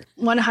heard.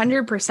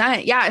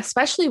 100%. Yeah,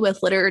 especially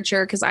with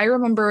literature. Because I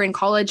remember in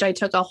college, I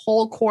took a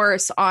whole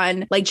course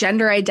on like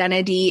gender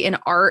identity in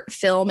art,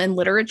 film, and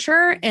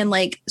literature. And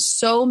like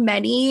so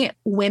many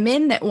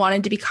women that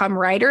wanted to become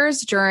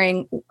writers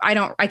during,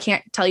 I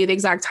can't tell you the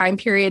exact time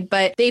period,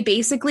 but they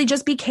basically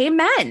just became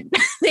men.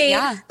 They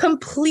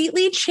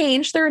completely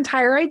changed their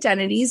entire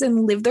identities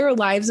and lived their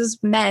lives as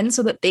men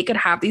so that they could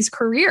have these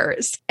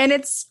careers. And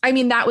it's, I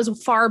mean, that was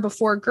far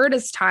before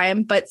Gerda's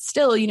time, but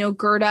still, you know,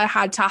 Gerda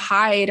had to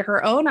hide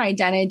her own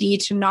identity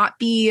to not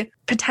be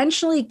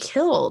potentially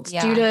killed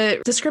due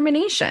to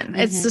discrimination.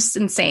 It's just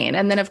insane.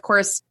 And then, of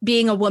course,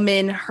 being a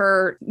woman,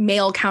 her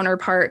male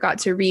counterpart got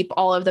to reap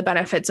all of the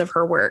benefits of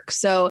her work.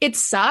 So it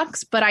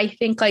sucks. But I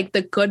think like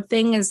the good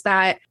thing is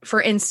that,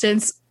 for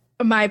instance,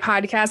 my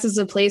podcast is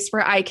a place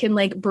where I can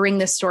like bring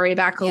this story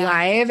back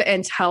alive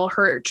and tell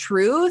her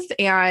truth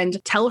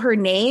and tell her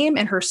name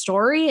and her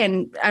story,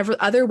 and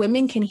other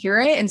women can hear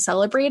it and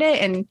celebrate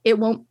it, and it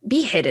won't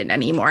be hidden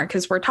anymore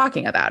because we're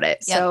talking about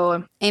it.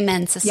 So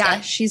amen, sister.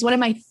 Yeah, she's one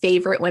of my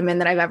favorite women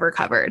that I've ever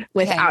covered,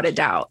 without a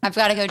doubt. I've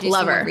got to go do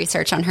some more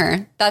research on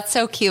her. That's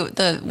so cute.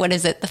 What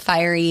is it? The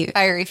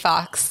fiery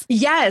fox.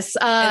 Yes.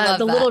 The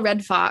little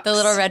red fox. The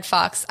little red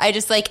fox. I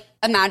just like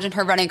imagine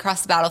her running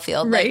across the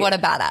battlefield. Like, what a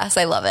badass.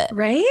 I love it.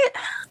 Right?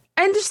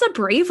 And just the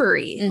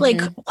bravery.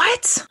 Like,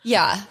 what?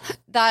 Yeah.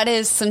 That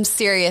is some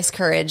serious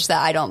courage that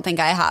I don't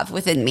think I have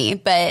within me,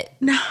 but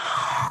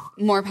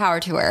more power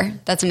to her.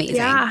 That's amazing.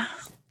 Yeah.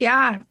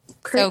 Yeah.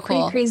 So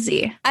cool.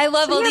 Crazy. I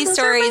love all these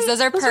stories.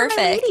 Those are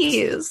perfect.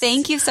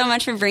 Thank you so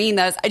much for bringing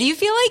those. Do you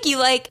feel like you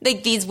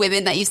like these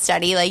women that you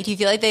study? Like, do you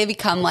feel like they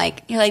become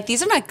like, you're like,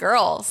 these are my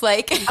girls?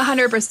 Like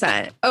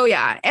 100%. Oh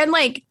yeah. And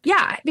like,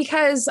 yeah,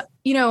 because,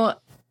 you know,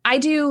 I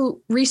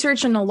do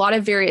research in a lot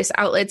of various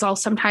outlets. I'll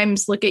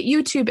sometimes look at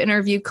YouTube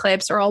interview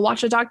clips, or I'll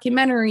watch a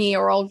documentary,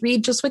 or I'll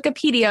read just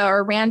Wikipedia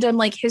or random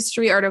like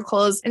history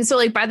articles. And so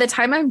like by the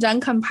time I'm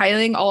done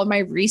compiling all of my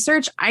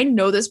research, I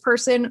know this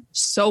person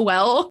so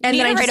well. And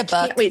then I just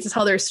can't wait to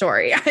tell their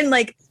story. I'm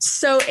like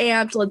so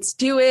amped. Let's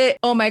do it.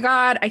 Oh my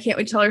God. I can't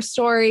wait to tell her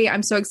story.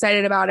 I'm so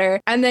excited about her.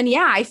 And then,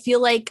 yeah, I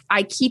feel like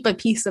I keep a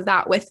piece of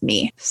that with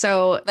me.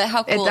 So but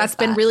how cool that's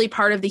been really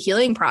part of the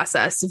healing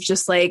process of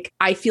just like,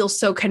 I feel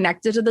so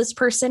connected to this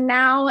person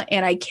now,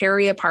 and I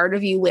carry a part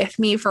of you with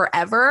me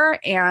forever,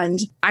 and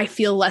I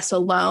feel less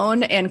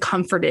alone and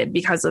comforted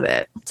because of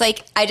it. It's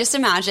like, I just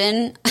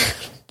imagine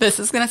this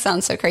is going to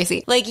sound so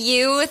crazy. Like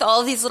you with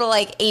all these little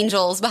like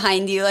angels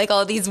behind you, like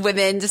all these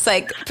women just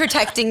like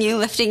protecting you,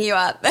 lifting you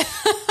up.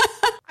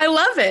 I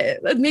love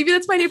it. Maybe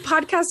that's my new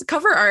podcast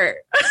cover art.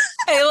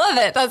 I love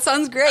it. That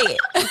sounds great.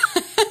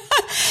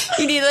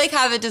 You need to like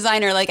have a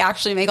designer like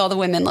actually make all the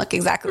women look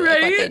exactly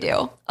like what they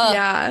do.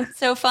 Yeah.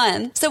 So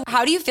fun. So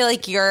how do you feel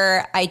like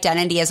your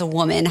identity as a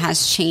woman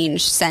has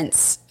changed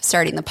since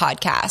starting the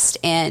podcast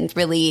and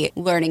really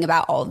learning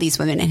about all these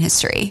women in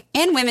history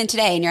and women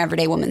today in your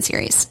Everyday Woman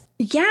series?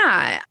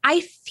 Yeah,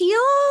 I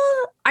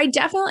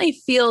definitely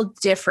feel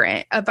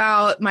different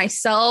about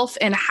myself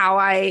and how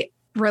I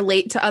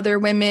relate to other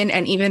women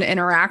and even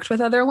interact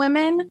with other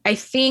women. I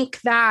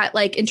think that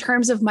like in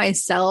terms of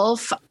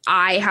myself,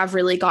 I have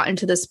really gotten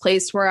to this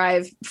place where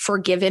I've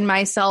forgiven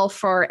myself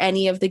for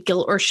any of the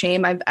guilt or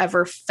shame I've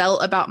ever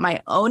felt about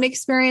my own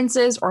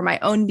experiences or my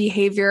own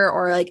behavior,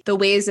 or like the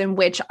ways in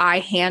which I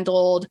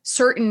handled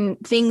certain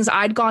things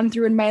I'd gone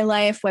through in my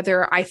life,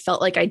 whether I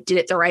felt like I did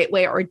it the right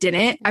way or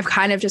didn't. I've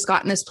kind of just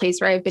gotten this place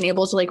where I've been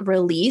able to like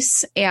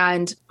release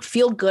and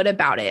feel good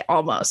about it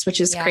almost,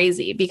 which is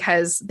crazy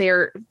because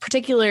they're particularly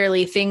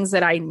particularly things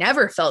that I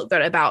never felt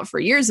good about for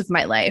years of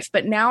my life.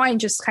 But now I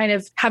just kind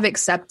of have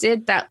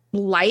accepted that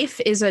life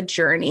is a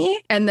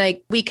journey, and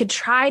like we could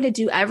try to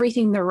do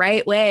everything the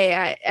right way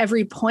at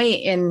every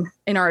point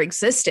in our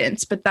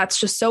existence, but that's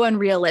just so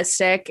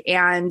unrealistic.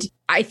 And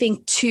I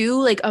think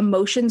too, like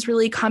emotions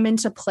really come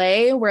into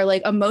play, where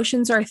like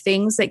emotions are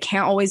things that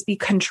can't always be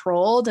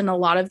controlled. And a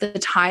lot of the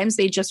times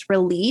they just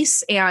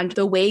release, and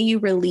the way you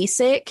release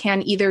it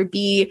can either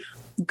be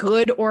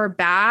good or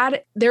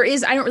bad.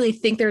 I don't really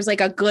think there's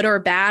like a good or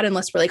bad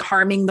unless we're like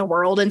harming the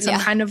world in some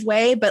kind of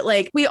way. But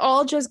like we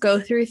all just go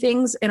through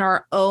things in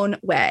our own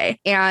way.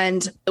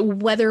 And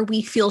whether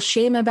we feel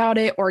shame about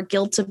it or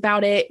guilt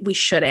about it, we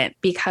shouldn't,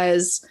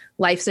 because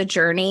life's a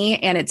journey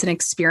and it's an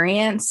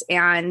experience,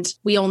 and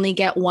we only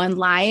get one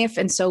life.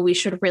 And so we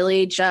should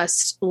really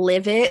just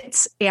live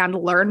it and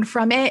learn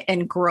from it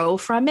and grow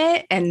from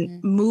it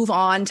and move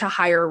on to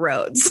higher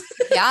roads.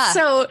 Yeah.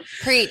 So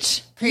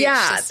preach.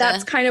 Yeah,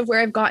 that's kind of where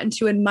I've gotten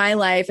to in my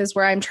life, is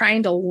where I'm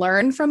trying to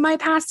learn from my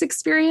past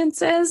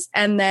experiences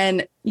and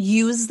then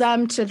use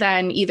them to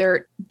then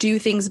either do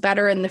things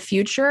better in the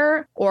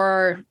future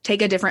or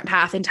take a different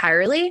path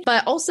entirely.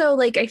 But also,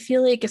 like, I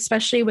feel like,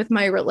 especially with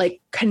my like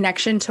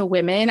connection to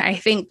women, I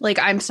think like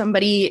I'm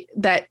somebody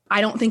that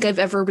I don't think I've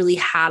ever really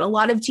had a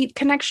lot of deep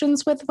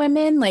connections with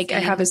women. Like I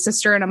have a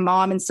sister and a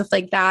mom and stuff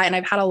like that. And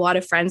I've had a lot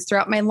of friends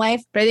throughout my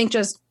life. But I think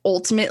just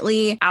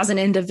ultimately as an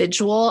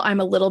individual, I'm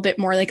a little bit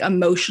more like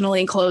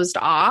emotionally closed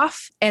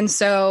off. And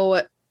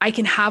so I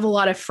can have a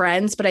lot of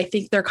friends, but I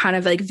think they're kind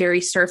of like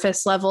very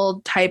surface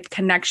level type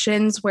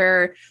connections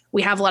where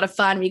we have a lot of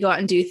fun, we go out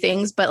and do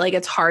things, but like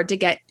it's hard to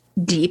get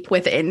deep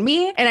within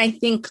me. And I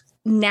think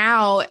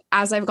now,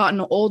 as I've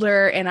gotten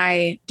older and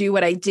I do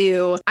what I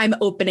do, I'm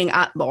opening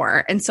up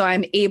more. And so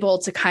I'm able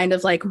to kind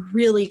of like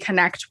really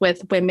connect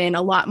with women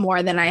a lot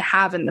more than I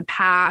have in the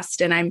past.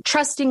 And I'm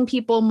trusting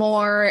people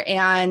more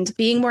and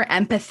being more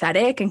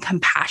empathetic and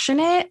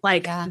compassionate.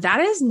 Like that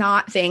is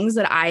not things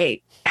that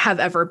I have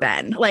ever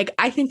been. Like,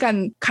 I think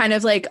I'm kind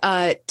of like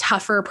a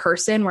tougher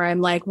person where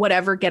I'm like,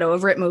 whatever, get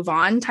over it, move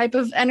on type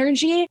of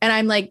energy. And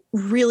I'm like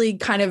really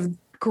kind of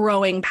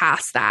growing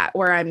past that,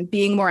 where I'm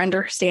being more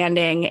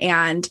understanding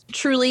and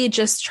truly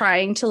just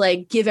trying to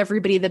like give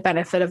everybody the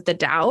benefit of the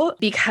doubt,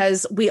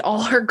 because we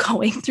all are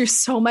going through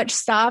so much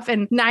stuff.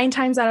 And 9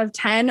 times out of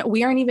 10,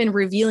 we aren't even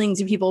revealing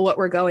to people what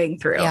we're going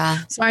through. Yeah.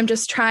 So I'm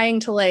just trying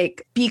to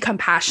like be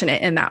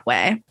compassionate in that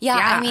way. Yeah.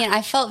 I mean,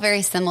 I felt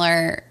very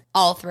similar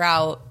all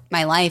throughout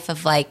my life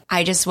of like,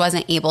 I just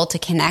wasn't able to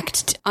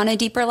connect on a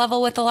deeper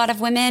level with a lot of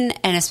women,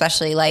 and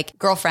especially like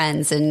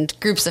girlfriends and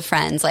groups of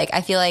friends. Like,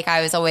 I feel like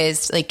I was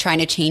always like trying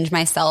to change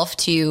myself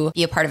to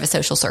be a part of a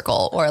social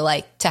circle or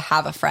like to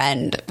have a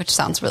friend, which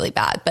sounds really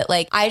bad, but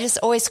like I just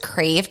always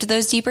craved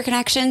those deeper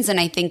connections. And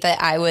I think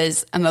that I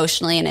was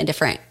emotionally in a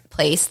different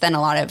place than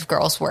a lot of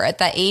girls were at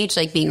that age,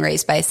 like being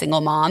raised by a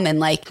single mom and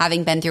like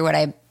having been through what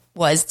I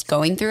was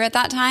going through at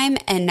that time.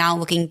 And now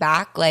looking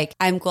back, like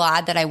I'm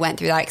glad that I went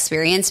through that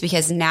experience,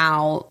 because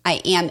now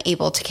I am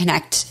able to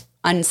connect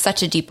on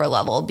such a deeper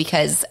level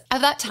because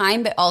of that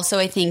time. But also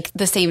I think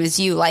the same as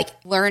you, like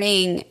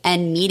learning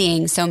and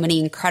meeting so many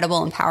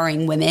incredible,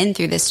 empowering women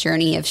through this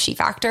journey of She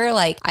Factor.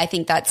 Like I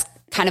think that's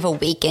kind of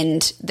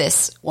awakened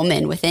this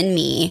woman within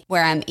me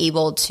where I'm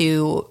able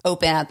to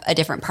open up a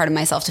different part of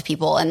myself to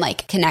people and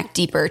like connect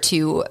deeper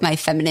to my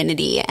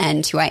femininity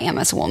and who I am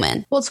as a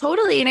woman. Well,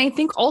 totally. And I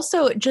think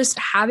also just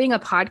having a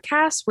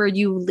podcast where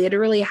you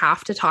literally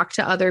have to talk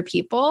to other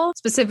people,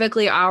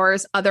 specifically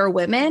other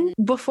women.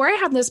 Before I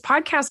had this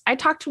podcast, I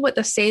talked to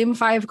the same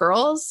 5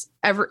 girls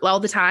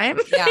all the time.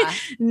 Yeah.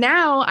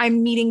 Now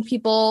I'm meeting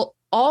people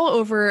all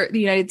over the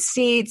United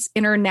States,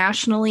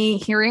 internationally,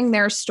 hearing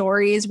their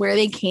stories, where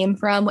they came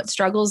from, what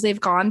struggles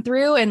they've gone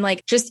through. And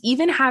like, just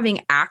even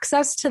having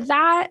access to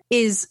that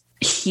is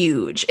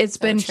huge. It's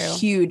been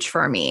huge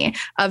for me,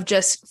 of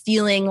just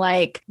feeling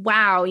like,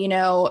 wow,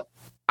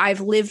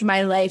 I've lived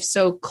my life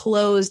so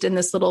closed in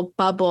this little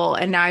bubble,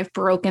 and now I've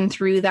broken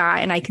through that,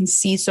 and I can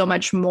see so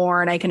much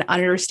more, and I can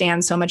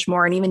understand so much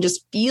more, and even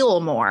just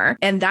feel more.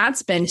 And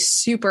that's been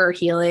super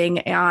healing.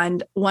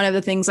 And one of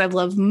the things I've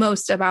loved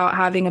most about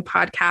having a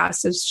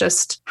podcast is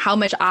just how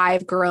much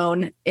I've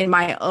grown in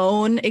my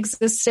own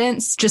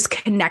existence, just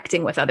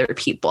connecting with other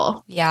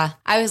people. Yeah.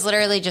 I was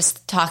literally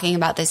just talking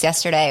about this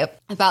yesterday,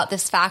 about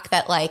this fact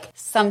that like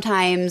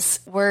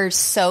sometimes we're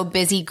so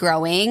busy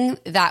growing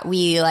that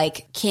we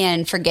like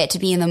can forget to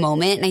be in the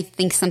moment. And I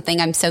think something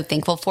I'm so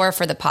thankful for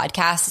the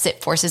podcast is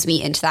it forces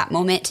me into that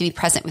moment to be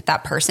present with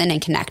that person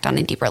and connect on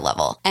a deeper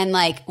level. And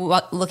like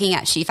looking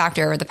at She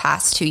Factor over the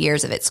past 2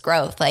 years of its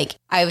growth, like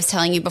I was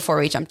telling you before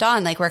we jumped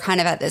on, like we're kind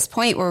of at this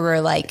point where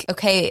we're like,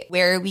 okay,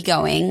 where are we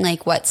going?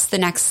 Like what's the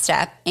next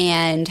step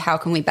and how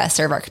can we best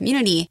serve our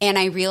community? And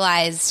I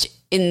realized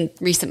in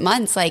recent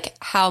months, like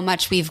how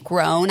much we've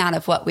grown out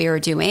of what we were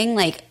doing.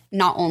 Like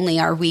not only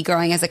are we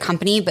growing as a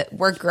company, but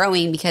we're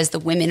growing because the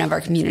women of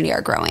our community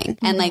are growing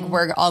and like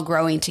we're all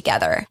growing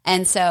together.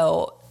 And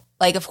so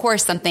Like, of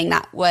course, something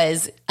that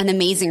was an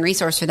amazing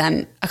resource for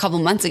them a couple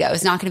months ago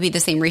is not going to be the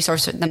same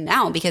resource for them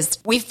now because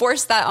we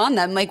forced that on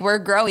them. Like, we're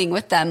growing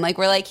with them. Like,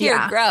 we're like, here,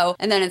 grow.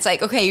 And then it's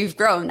like, okay, you've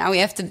grown. Now we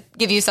have to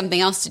give you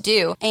something else to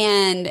do.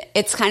 And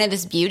it's kind of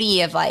this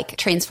beauty of like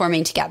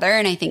transforming together.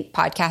 And I think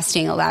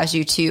podcasting allows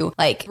you to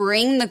like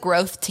bring the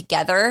growth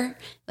together,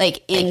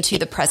 like into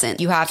the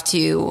present. You have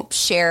to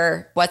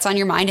share what's on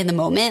your mind in the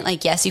moment.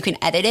 Like, yes, you can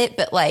edit it,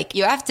 but like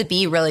you have to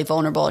be really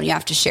vulnerable and you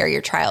have to share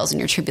your trials and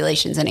your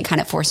tribulations. And it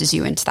kind of forces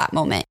you into that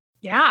moment.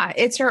 Yeah.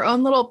 It's your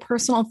own little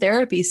personal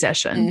therapy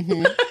session.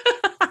 Mm-hmm.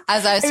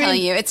 As I was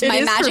telling you, it's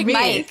my magic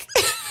mic.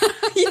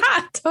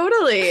 Yeah,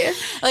 totally.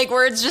 Like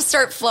words just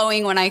start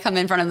flowing when I come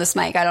in front of this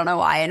mic. I don't know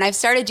why. And I've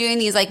started doing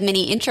these like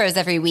mini intros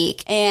every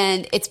week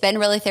and it's been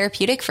really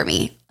therapeutic for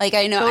me. Like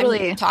I know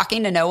I'm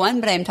talking to no one,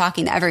 but I'm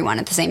talking to everyone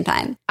at the same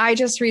time. I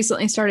just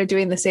recently started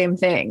doing the same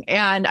thing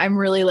and I'm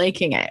really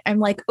liking it. I'm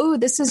like, oh,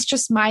 this is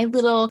just my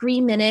little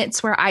 3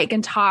 minutes where I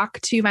can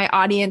talk to my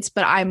audience,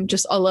 but I'm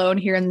just alone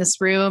here in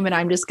this room and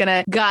I'm just going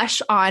to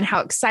gush on how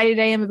excited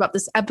I am about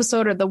this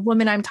episode or the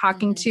woman I'm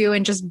talking to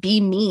and just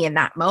be me in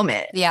that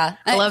moment. Yeah.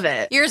 I love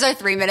it. Yours are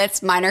 3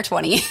 minutes, mine are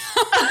 20.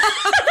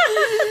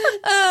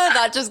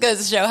 That just goes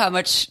to show how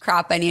much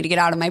crap I need to get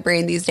out of my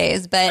brain these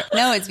days. But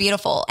no, it's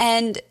beautiful.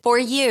 And for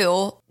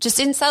you, just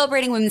in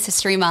celebrating Women's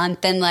History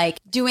Month and like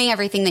doing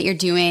everything that you're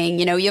doing,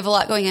 you know, you have a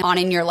lot going on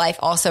in your life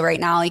also right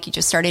now. Like you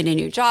just started a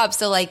new job.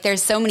 So like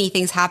there's so many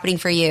things happening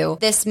for you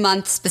this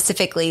month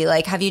specifically.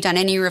 Like, have you done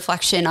any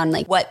reflection on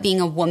like what being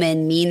a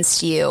woman means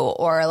to you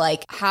or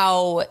like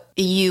how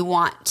you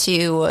want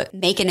to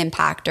make an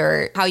impact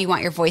or how you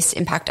want your voice to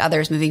impact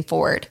others moving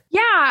forward?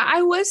 Yeah,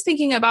 I was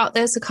thinking about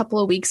this a couple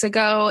of weeks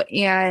ago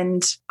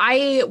and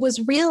I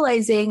was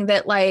realizing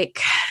that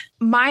like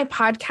my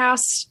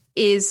podcast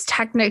is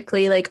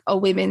technically like a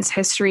women's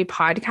history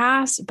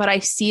podcast, but I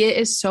see it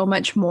as so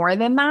much more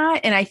than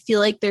that. And I feel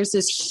like there's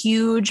this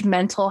huge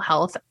mental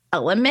health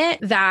element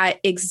that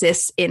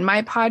exists in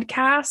my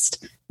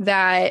podcast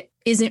that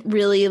isn't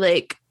really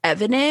like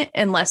evident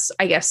unless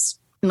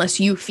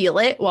you feel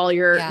it while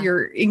you're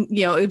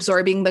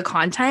absorbing the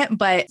content.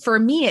 But for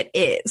me, it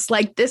is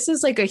like, this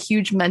is like a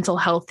huge mental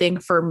health thing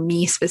for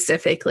me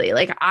specifically.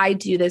 Like I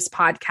do this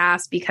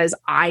podcast because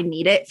I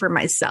need it for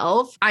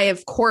myself. I,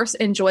 of course,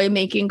 enjoy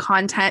making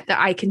content that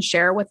I can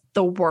share with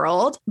the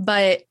world,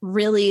 but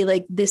really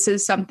like, this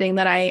is something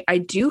that I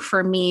do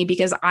for me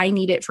because I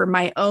need it for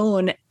my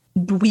own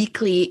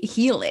weekly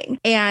healing.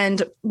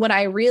 And what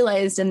I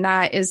realized in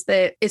that is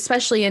that,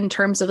 especially in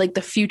terms of like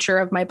the future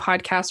of my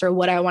podcast or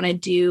what I want to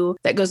do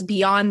that goes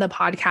beyond the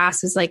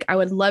podcast, is like, I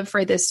would love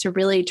for this to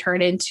really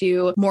turn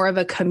into more of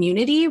a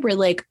community where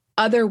like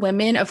other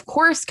women, of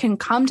course, can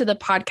come to the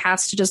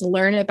podcast to just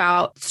learn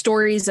about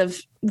stories of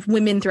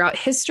women throughout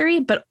history,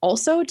 but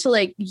also to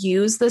like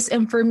use this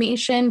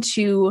information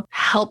to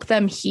help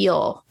them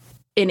heal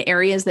in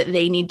areas that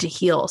they need to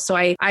heal. So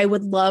I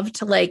would love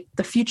to like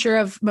the future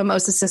of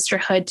Mimosa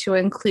Sisterhood to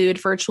include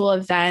virtual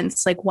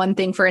events. Like one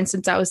thing, for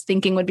instance, I was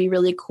thinking would be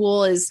really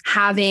cool is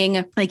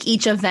having like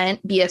each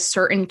event be a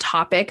certain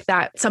topic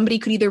that somebody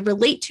could either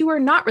relate to or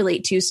not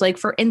relate to. So like,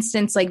 for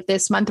instance, like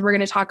this month, we're going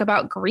to talk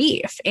about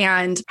grief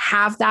and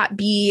have that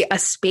be a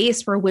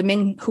space where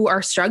women who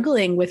are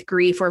struggling with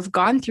grief or have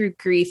gone through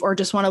grief or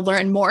just want to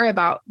learn more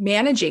about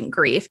managing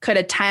grief could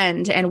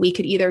attend. And we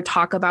could either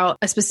talk about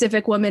a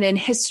specific woman in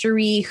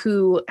history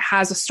who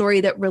has a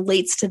story that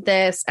relates to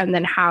this, and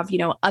then have, you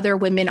know, other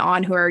women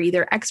on who are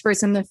either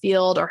experts in the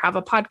field or have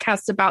a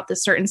podcast about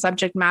this certain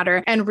subject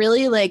matter, and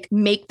really like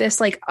make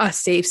this like a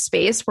safe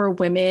space where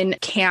women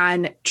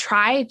can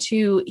try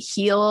to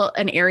heal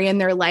an area in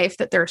their life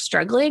that they're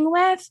struggling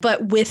with,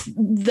 but with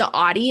the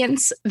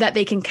audience that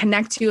they can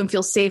connect to and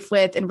feel safe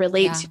with and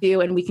relate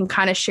to. And we can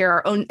kind of share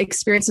our own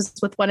experiences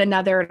with one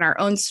another and our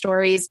own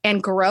stories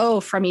and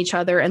grow from each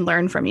other and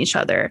learn from each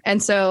other.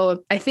 And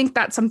so I think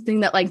that's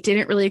something that like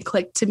didn't really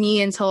click to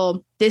me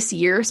until this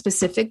year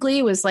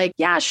specifically, was like,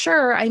 yeah,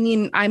 sure. I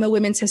mean, I'm a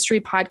women's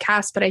history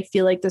podcast, but I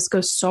feel like this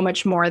goes so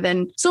much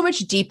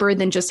deeper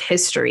than just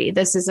history.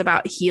 This is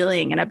about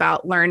healing and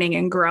about learning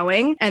and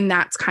growing. And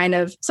that's kind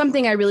of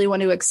something I really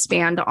want to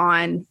expand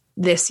on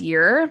this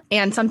year.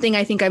 And something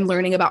I think I'm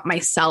learning about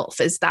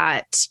myself is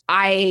that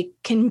I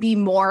can be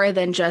more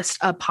than just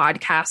a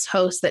podcast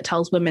host that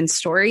tells women's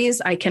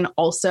stories. I can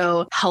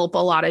also help a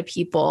lot of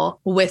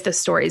people with the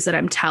stories that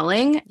I'm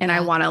telling. And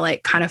I want to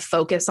like kind of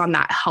focus on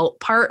that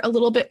help part a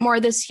little bit more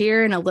this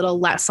year and a little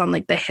less on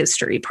like the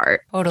history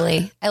part.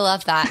 Totally. I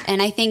love that.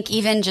 And I think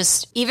even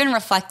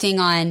reflecting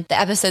on the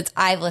episodes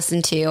I've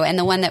listened to and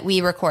the one that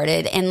we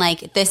recorded and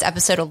like this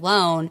episode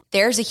alone,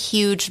 there's a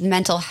huge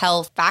mental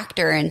health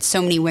factor in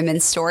so many women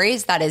women's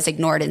stories that is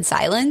ignored and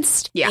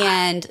silenced. Yeah.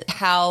 And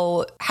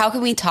how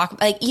can we talk,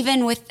 like,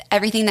 even with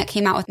everything that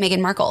came out with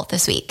Meghan Markle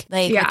this week,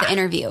 like with the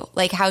interview,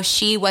 like how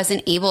she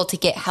wasn't able to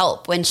get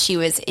help when she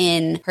was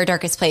in her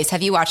darkest place.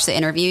 Have you watched the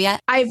interview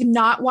yet? I've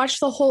not watched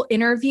the whole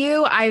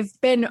interview. I've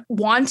been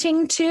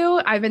wanting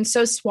to. I've been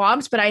so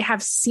swamped, but I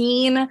have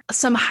seen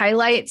some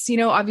highlights, you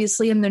know,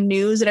 obviously in the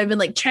news, and I've been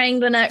like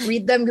trying to not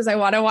read them because I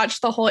want to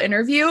watch the whole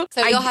interview.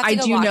 So I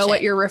do know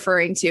what you're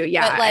referring to.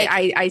 Yeah, but,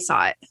 like, I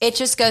saw it. It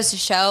just goes to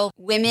show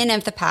women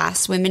of the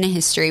past, women in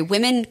history,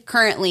 women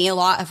currently, a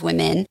lot of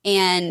women,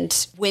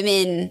 and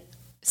women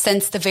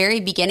since the very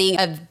beginning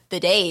of the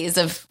days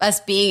of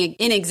us being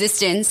in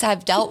existence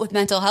have dealt with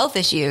mental health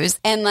issues.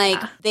 And like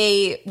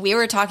we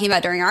were talking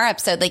about during our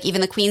episode, like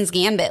even the Queen's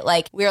Gambit,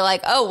 like we were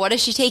like, oh, what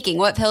is she taking?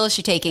 What pill is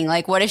she taking?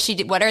 Like, what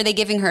are they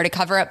giving her to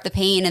cover up the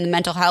pain and the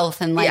mental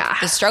health and like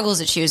the struggles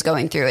that she was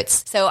going through?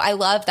 So I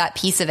love that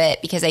piece of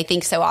it because I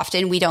think so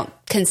often we don't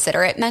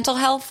consider it mental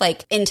health,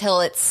 like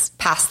until it's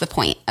past the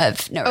point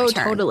of no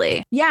return. Oh,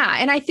 totally. Yeah.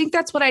 And I think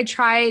that's what I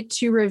try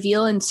to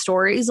reveal in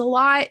stories a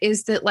lot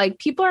is that like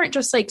people aren't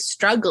just like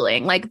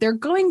struggling, like they're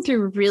going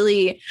through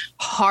really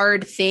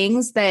hard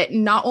things that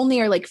not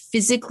only are like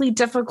physically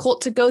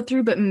difficult to go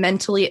through, but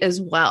mentally as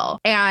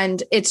well.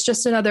 And it's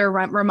just another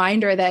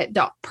reminder that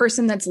the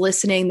person that's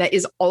listening that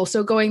is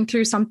also going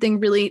through something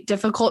really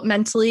difficult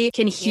mentally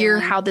can hear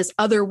how this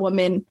other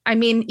woman, I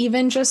mean,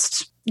 even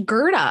just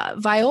Gerda,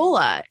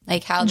 Viola,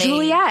 like how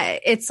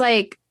Juliet, it's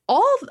like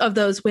all of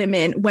those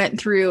women went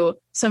through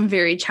some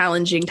very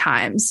challenging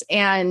times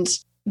and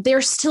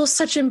they're still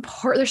such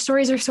important. Their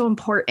stories are so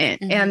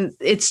important. Mm-hmm. And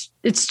it's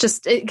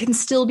just, it can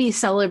still be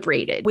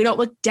celebrated. We don't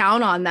look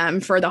down on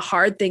them for the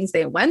hard things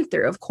they went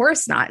through. Of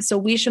course not. So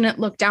we shouldn't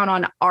look down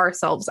on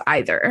ourselves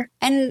either.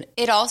 And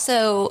it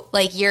also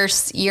like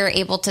you're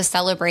able to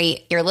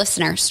celebrate your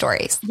listener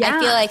stories. Yeah. I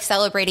feel like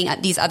celebrating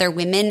these other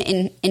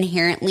women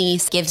inherently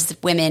gives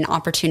women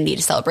opportunity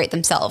to celebrate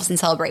themselves and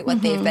celebrate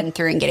what they've been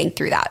through and getting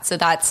through that. So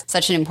that's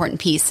such an important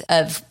piece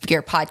of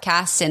your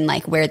podcast and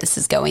like where this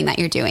is going that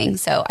you're doing.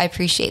 So I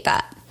appreciate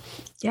that.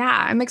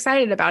 Yeah, I'm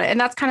excited about it. And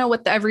that's kind of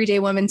what the Everyday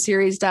Woman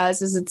series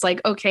does is it's like,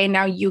 okay,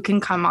 now you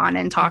can come on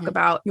and talk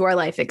about your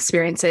life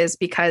experiences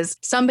because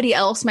somebody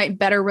else might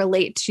better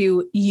relate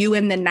to you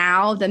in the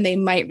now than they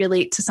might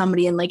relate to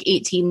somebody in like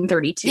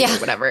 1832 or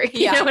whatever.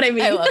 You know what I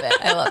mean? I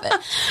love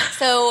it.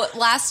 So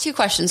last two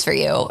questions for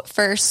you.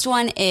 First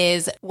one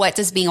is, what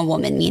does being a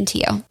woman mean to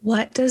you?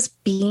 What does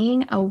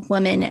being a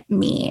woman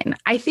mean?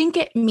 I think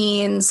it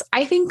means,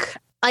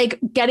 like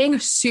getting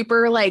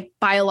super like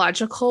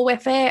biological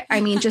with it. I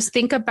mean, just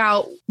think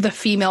about the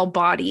female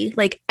body,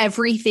 like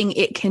everything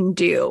it can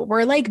do.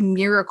 We're like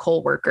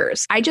miracle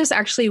workers. I just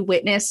actually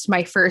witnessed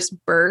my first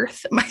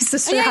birth. My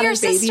sister had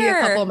a baby a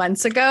couple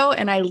months ago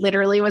and I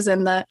literally was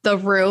in the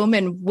room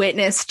and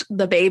witnessed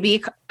the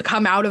baby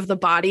come out of the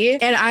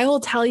body. And I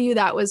will tell you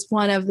that was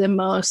one of the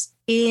most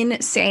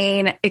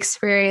insane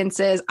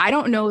experiences. I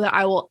don't know that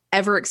I will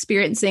ever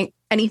experience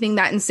anything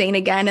that insane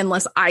again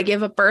unless I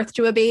give a birth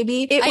to a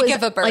baby. It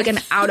was like an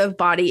out of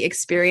body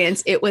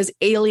experience. It was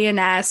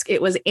alien-esque.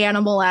 It was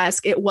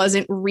animal-esque. It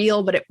wasn't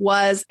real, but it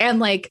was. And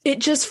like, it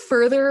just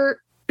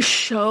further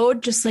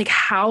showed just like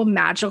how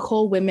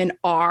magical women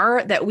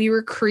are, that we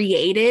were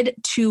created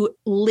to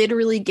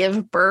literally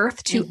give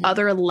birth to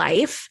other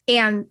life.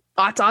 And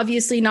that's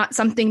obviously not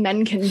something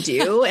men can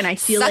do. And I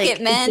feel like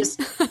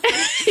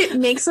it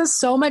makes us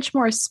so much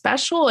more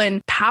special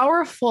and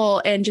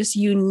powerful and just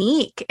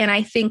unique. And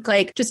I think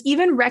like just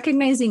even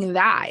recognizing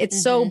that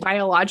it's so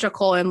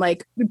biological and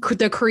like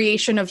the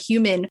creation of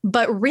human,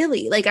 but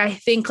really like, I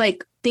think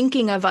like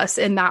thinking of us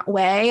in that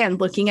way and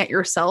looking at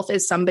yourself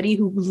as somebody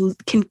who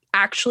can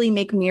actually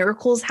make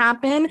miracles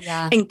happen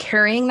and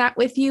carrying that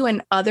with you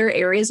in other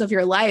areas of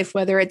your life,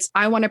 whether it's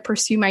I want to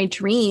pursue my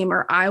dream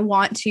or I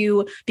want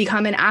to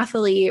become an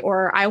athlete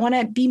or I want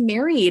to be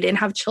married and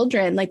have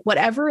children, like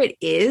whatever it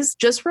is,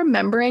 just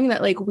remembering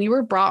that like we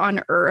were brought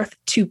on earth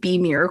to be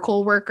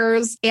miracle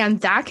workers and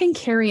that can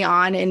carry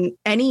on in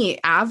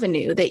any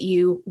avenue that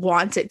you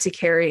want it to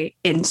carry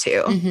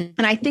into.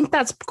 And I think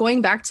that's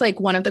going back to like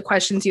one of the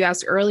questions you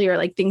asked earlier,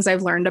 like things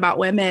I've learned about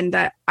women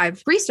that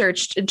I've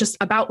researched just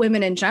about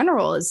women in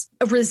general is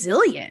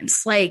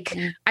resilience. Like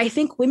I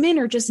think women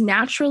are just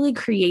naturally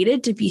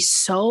created to be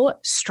so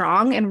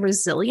strong and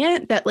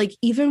resilient that like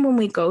even when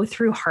we go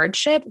through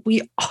hardship,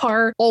 we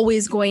are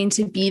always going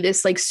to be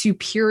this like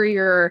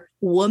superior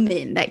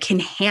woman that can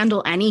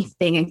handle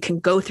anything and can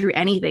go through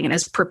anything and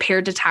is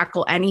prepared to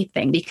tackle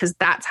anything because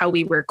that's how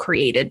we were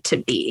created to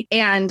be.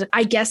 And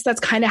I guess that's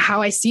kind of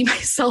how I see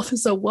myself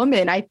as a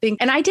woman, I think.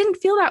 And I didn't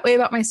feel that way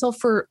about myself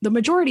for the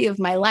majority of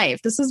my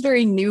life. This is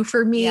very new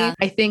for me.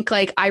 I think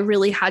like I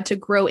really had to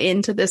grow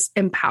into this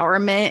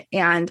empowerment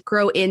and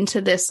grow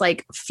into this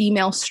like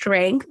female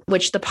strength,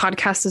 which the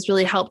podcast has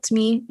really helped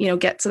me, you know,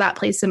 get to that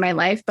place in my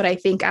life. But I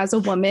think as a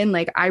woman,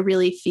 like I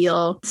really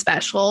feel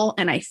special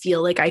and I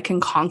feel like I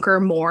can conquer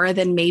conquer more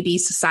than maybe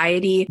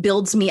society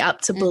builds me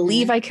up to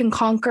believe I can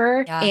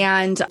conquer. Yeah.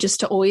 And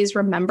just to always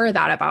remember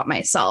that about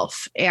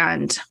myself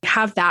and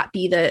have that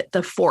be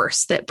the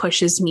force that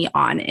pushes me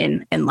on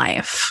in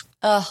life.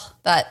 Oh,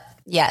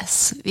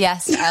 yes,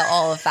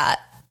 all of that.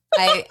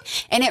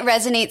 And it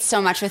resonates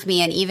so much with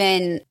me. And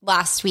even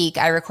last week,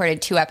 I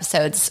recorded 2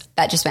 episodes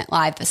that just went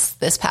live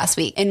this past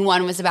week. And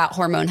one was about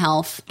hormone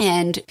health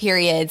and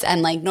periods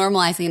and like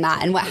normalizing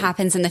that and what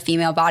happens in the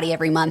female body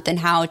every month and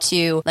how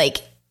to like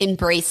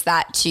embrace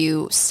that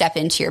to step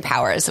into your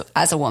power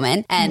as a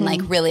woman and like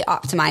really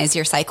optimize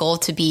your cycle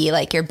to be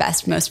like your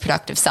best, most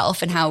productive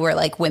self, and how we're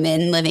like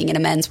women living in a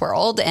men's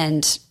world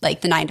and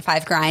like the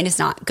 9-to-5 grind is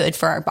not good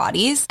for our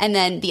bodies. And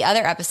then the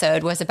other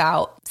episode was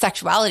about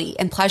sexuality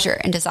and pleasure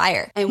and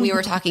desire. And we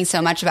were talking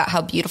so much about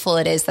how beautiful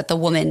it is that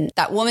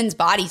women's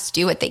bodies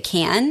do what they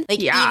can. Like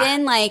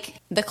even like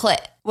the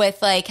clit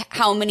with like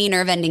how many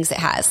nerve endings it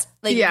has.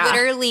 Like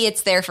literally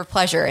it's there for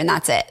pleasure and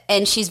that's it.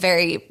 And she's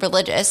very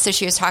religious. So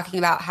she was talking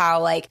about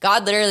how like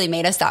God literally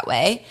made us that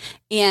way.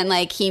 And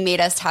like he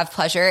made us have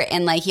pleasure.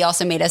 And like he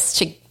also made us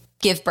to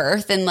give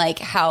birth. And like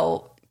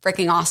how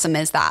freaking awesome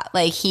is that?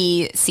 Like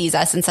he sees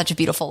us in such a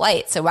beautiful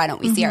light. So why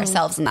don't we see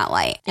ourselves in that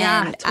light?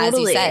 Yeah, and totally.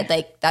 as you said,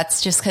 like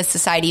that's just because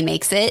society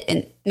makes it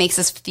and makes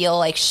us feel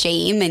like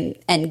shame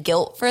and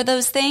guilt for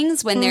those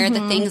things when they're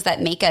the things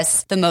that make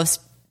us the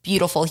most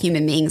beautiful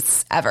human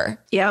beings ever.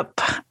 Yep,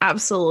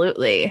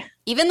 absolutely.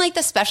 Even like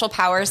the special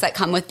powers that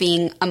come with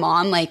being a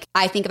mom, like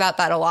I think about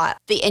that a lot.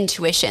 The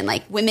intuition,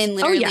 like women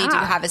literally do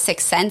have a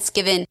sixth sense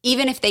given,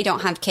 even if they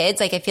don't have kids,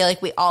 like I feel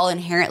like we all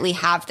inherently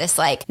have this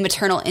like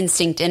maternal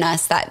instinct in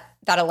us that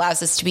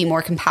allows us to be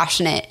more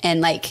compassionate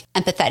and like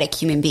empathetic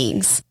human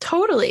beings.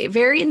 Totally.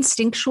 Very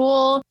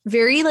instinctual,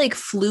 very like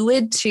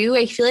fluid too.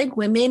 I feel like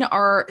women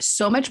are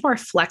so much more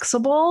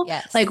flexible.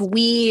 Yes. Like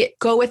we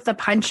go with the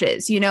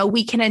punches, you know,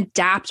 we can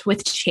adapt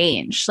with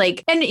change.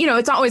 Like, and you know,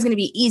 it's not always going to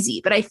be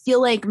easy, but I feel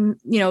like,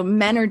 you know,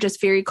 men are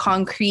just very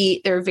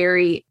concrete. They're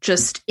very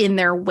just in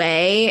their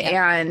way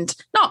and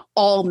not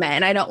all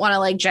men. I don't want to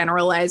like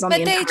generalize on the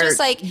entire just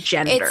like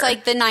gender. It's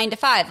like the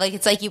 9-to-5. Like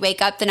it's like you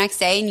wake up the next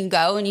day and you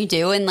go and you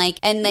do and like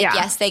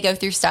yes, they go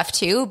through stuff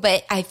too,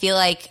 but I feel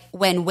like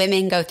when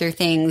women go through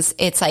things,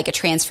 it's like a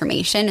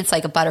transformation. It's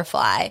like a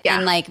butterfly. Yeah.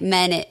 And like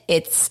men,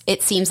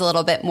 it seems a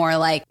little bit more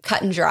like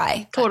cut and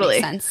dry.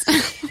 Totally. That makes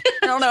sense.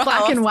 I don't know.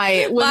 Black and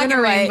white. Women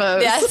are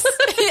rainbows. Yes.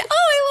 Oh,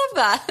 I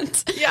love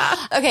that. Yeah.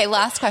 Okay.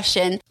 Last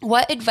question.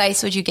 What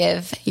advice would you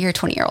give your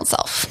 20-year-old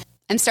self?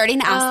 I'm starting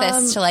to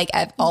ask this to like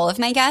all of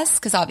my guests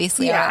because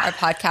obviously our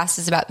podcast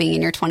is about being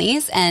in your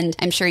 20s. And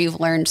I'm sure you've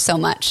learned so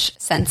much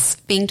since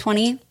being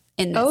 20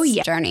 in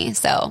this journey.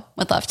 So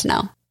would love to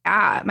know.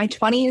 Yeah, my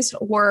 20s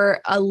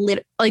were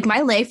like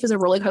my life was a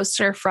roller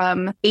coaster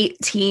from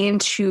 18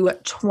 to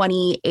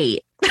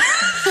 28.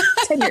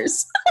 10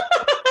 years.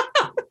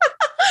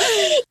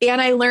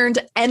 And I learned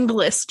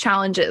endless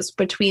challenges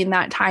between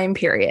that time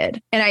period.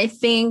 And I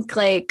think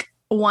like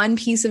one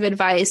piece of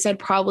advice I'd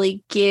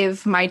probably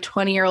give my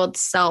 20-year-old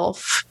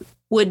self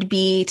would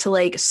be to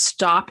like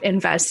stop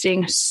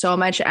investing so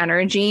much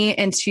energy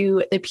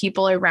into the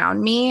people around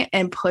me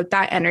and put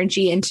that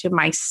energy into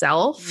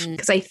myself.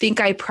 Because I think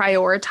I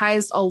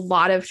prioritized a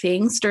lot of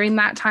things during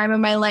that time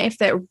of my life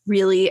that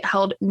really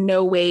held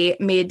no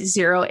weight, made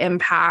zero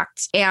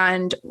impact,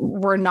 and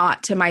were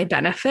not to my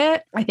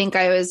benefit. I think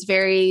I was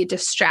very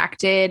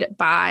distracted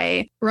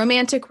by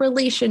romantic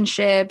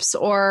relationships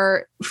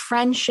or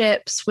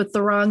friendships with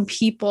the wrong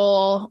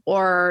people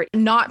or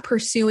not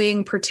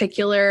pursuing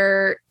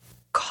particular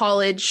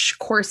college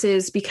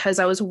courses because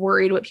I was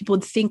worried what people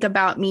would think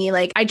about me.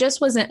 Like I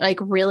just wasn't like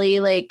really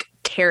like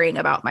caring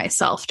about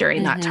myself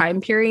during that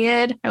time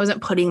period. I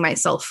wasn't putting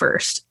myself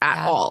first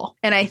at all.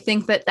 And I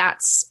think that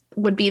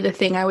would be the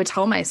thing I would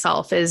tell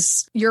myself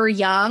is you're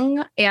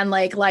young and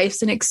like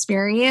life's an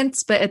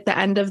experience, but at the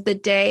end of the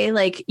day,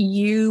 like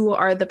you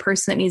are the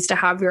person that needs to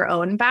have your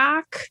own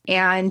back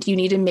and you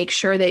need to make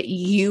sure that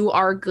you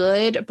are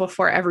good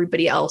before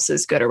everybody else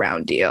is good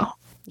around you.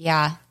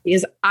 Yeah.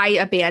 Because I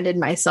abandoned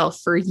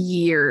myself for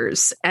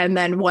years. And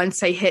then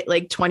once I hit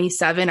like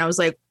 27, I was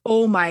like,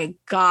 oh my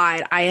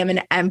God, I am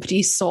an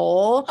empty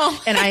soul.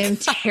 And I am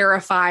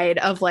terrified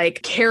of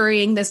like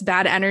carrying this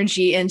bad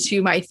energy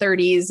into my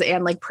 30s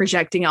and like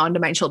projecting onto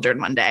my children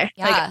one day.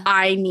 Yeah. Like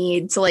I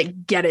need to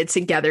like get it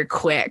together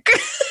quick.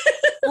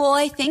 Well,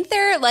 I think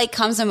there like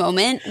comes a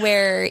moment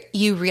where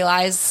you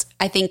realize,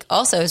 I think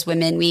also as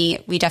women, we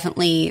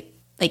definitely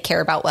like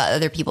care about what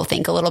other people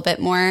think a little bit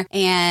more.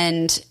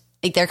 And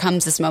like there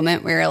comes this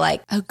moment where you're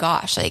like, oh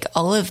gosh, like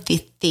all of the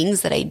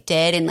things that I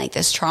did and like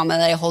this trauma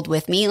that I hold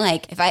with me,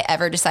 like if I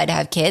ever decide to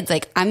have kids,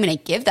 like I'm going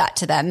to give that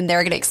to them and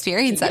they're going to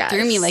experience that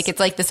through me. Like it's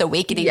like this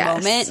awakening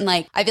moment. And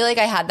like, I feel like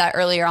I had that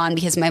earlier on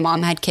because my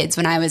mom had kids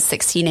when I was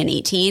 16 and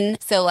 18.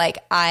 So like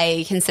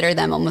I consider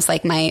them almost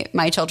like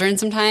my children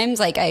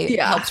sometimes. Like I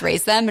helped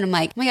raise them and I'm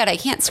like, oh my God, I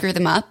can't screw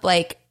them up.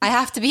 Like I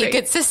have to be a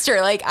good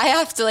sister. Like I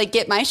have to like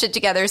get my shit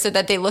together so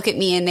that they look at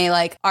me and they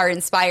like are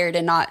inspired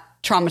and not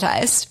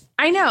traumatized.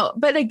 I know.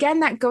 But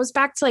again, that goes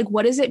back to like,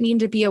 what does it mean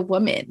to be a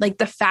woman? Like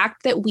the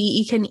fact that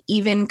we can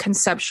even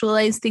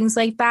conceptualize things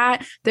like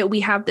that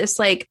we have this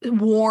like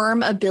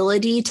warm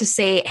ability to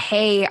say,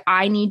 hey,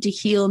 I need to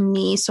heal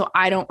me so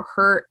I don't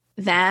hurt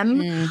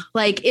them.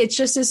 Like it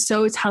just is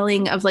so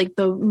telling of like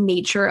the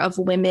nature of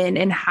women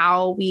and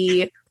how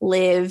we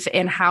live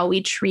and how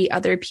we treat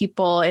other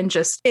people. And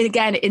just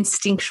again,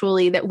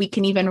 instinctually that we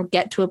can even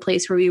get to a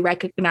place where we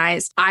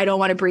recognize, I don't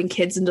want to bring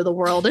kids into the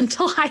world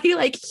until I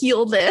like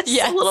heal this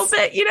a little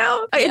bit, you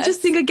know? I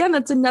just think again,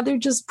 that's another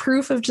just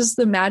proof of just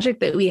the magic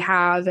that we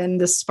have and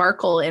the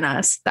sparkle in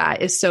us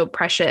that is so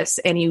precious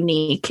and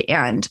unique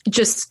and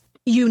just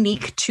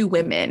unique to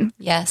women.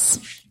 Yes.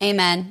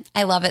 Amen.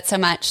 I love it so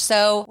much.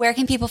 So where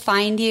can people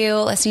find you,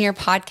 listen to your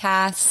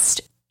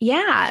podcast?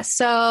 Yeah.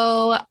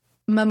 So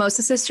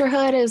Mimosa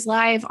Sisterhood is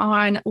live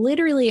on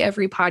literally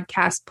every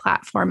podcast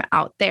platform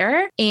out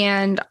there.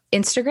 And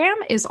Instagram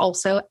is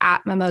also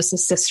at Mimosa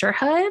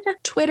Sisterhood.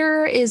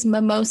 Twitter is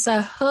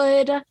Mimosa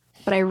Hood,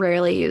 but I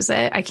rarely use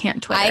it. I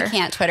can't Twitter. I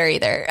can't Twitter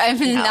either.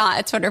 I'm not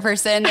a Twitter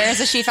person. There's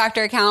a She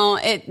Factor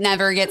account. It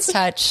never gets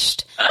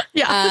touched.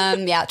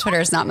 Twitter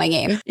is not my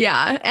game.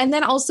 Yeah. And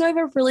then also I have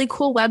a really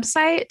cool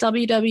website,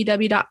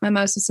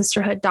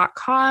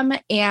 www.mimosasisterhood.com,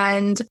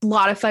 and a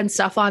lot of fun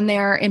stuff on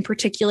there. In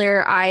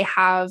particular, I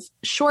have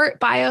short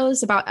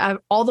bios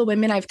about all the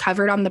women I've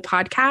covered on the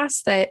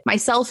podcast that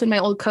myself and my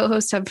old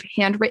co-host have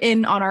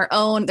handwritten on our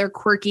own. They're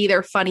quirky,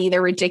 they're funny,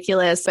 they're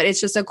ridiculous, but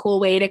it's just a cool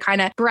way to kind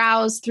of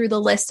browse through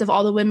the list of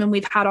all the women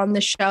we've had on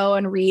the show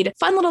and read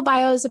fun little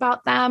bios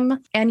about them.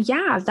 And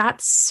yeah,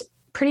 that's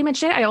pretty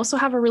much it. I also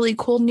have a really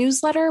cool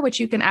newsletter, which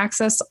you can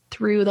access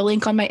through the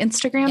link on my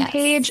Instagram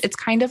page. It's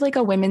kind of like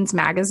a women's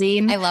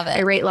magazine. I love it.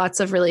 I write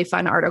lots of really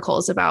fun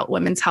articles about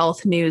women's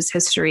health, news,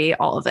 history,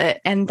 all of it.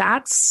 And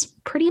that's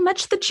pretty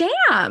much the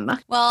jam.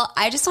 Well,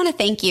 I just want to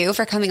thank you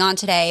for coming on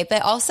today,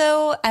 but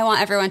also I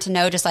want everyone to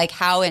know just like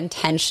how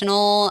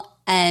intentional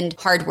and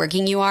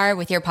hardworking you are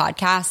with your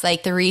podcast.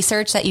 Like the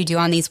research that you do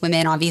on these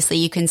women, obviously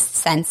you can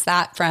sense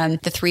that from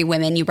the 3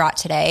 women you brought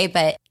today,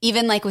 but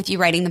even like with you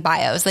writing the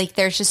bios, like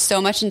there's just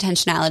so much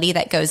intentionality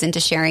that goes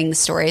into sharing the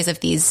stories of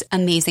these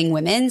amazing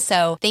women.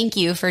 So thank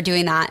you for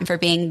doing that and for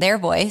being their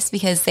voice,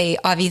 because they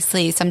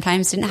obviously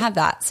sometimes didn't have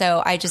that.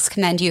 So I just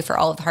commend you for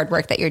all of the hard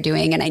work that you're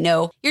doing. And I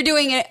know you're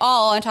doing it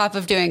all on top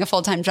of doing a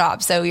full-time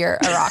job. So you're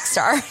a rock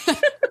star.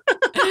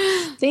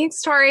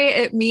 Thanks, Tori.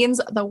 It means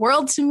the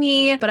world to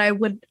me, but I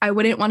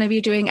wouldn't want to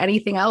be doing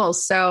anything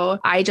else. So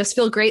I just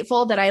feel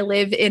grateful that I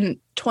live in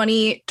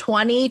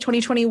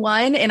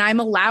 2021 and I'm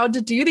allowed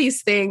to do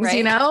these things, right?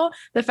 You know,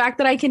 the fact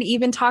that I can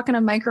even talk in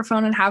a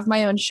microphone and have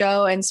my own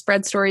show and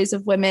spread stories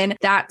of women,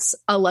 that's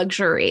a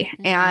luxury.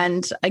 Mm-hmm.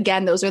 And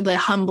again, those are the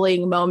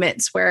humbling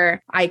moments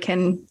where I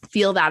can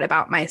feel that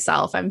about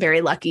myself. I'm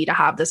very lucky to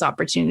have this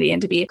opportunity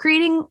and to be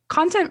creating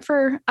content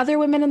for other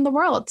women in the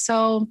world.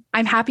 So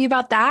I'm happy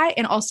about that.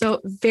 And also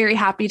very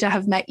happy to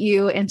have met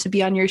you and to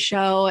be on your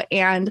show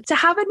and to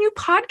have a new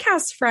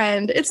podcast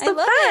friend. It's the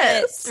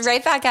best. It.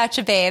 Right back at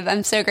you, babe.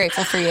 I'm so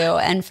grateful for you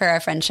and for our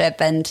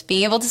friendship and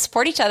being able to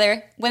support each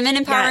other. Women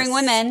empowering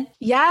women.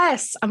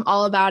 Yes, I'm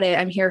all about it.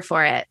 I'm here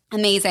for it.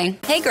 Amazing.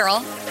 Hey, girl,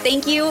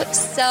 thank you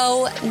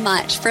so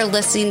much for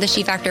listening to the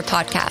She Factor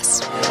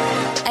podcast.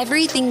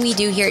 Everything we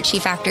do here at She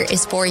Factor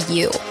is for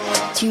you,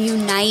 to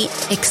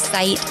unite,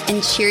 excite,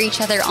 and cheer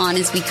each other on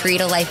as we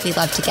create a life we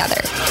love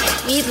together.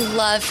 We'd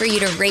love for you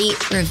to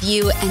rate,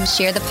 review, and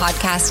share the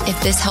podcast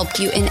if this helped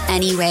you in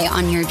any way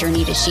on your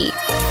journey to She.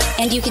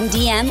 And you can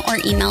DM or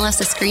email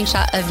us a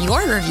screenshot of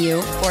your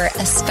review for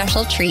a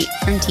special treat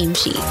from Team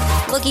She.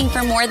 Looking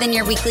for more than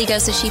your weekly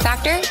dose of She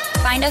Factor?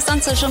 Find us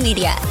on social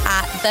media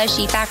at The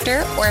She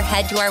Factor or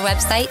head to our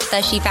website,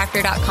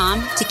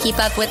 theshefactor.com, to keep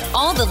up with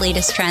all the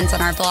latest trends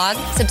on our blog,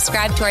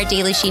 subscribe to our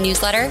daily She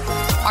newsletter,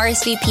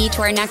 RSVP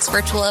to our next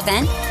virtual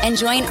event, and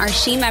join our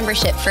She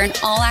membership for an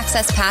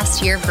all-access pass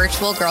to your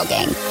virtual girl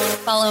gang.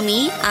 Follow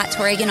me at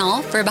Tori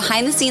Ganal for a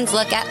behind-the-scenes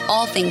look at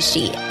all things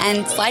She,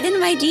 and slide into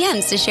my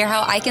DMs to share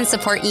how I can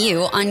support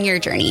you on your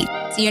journey.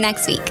 See you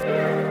next week.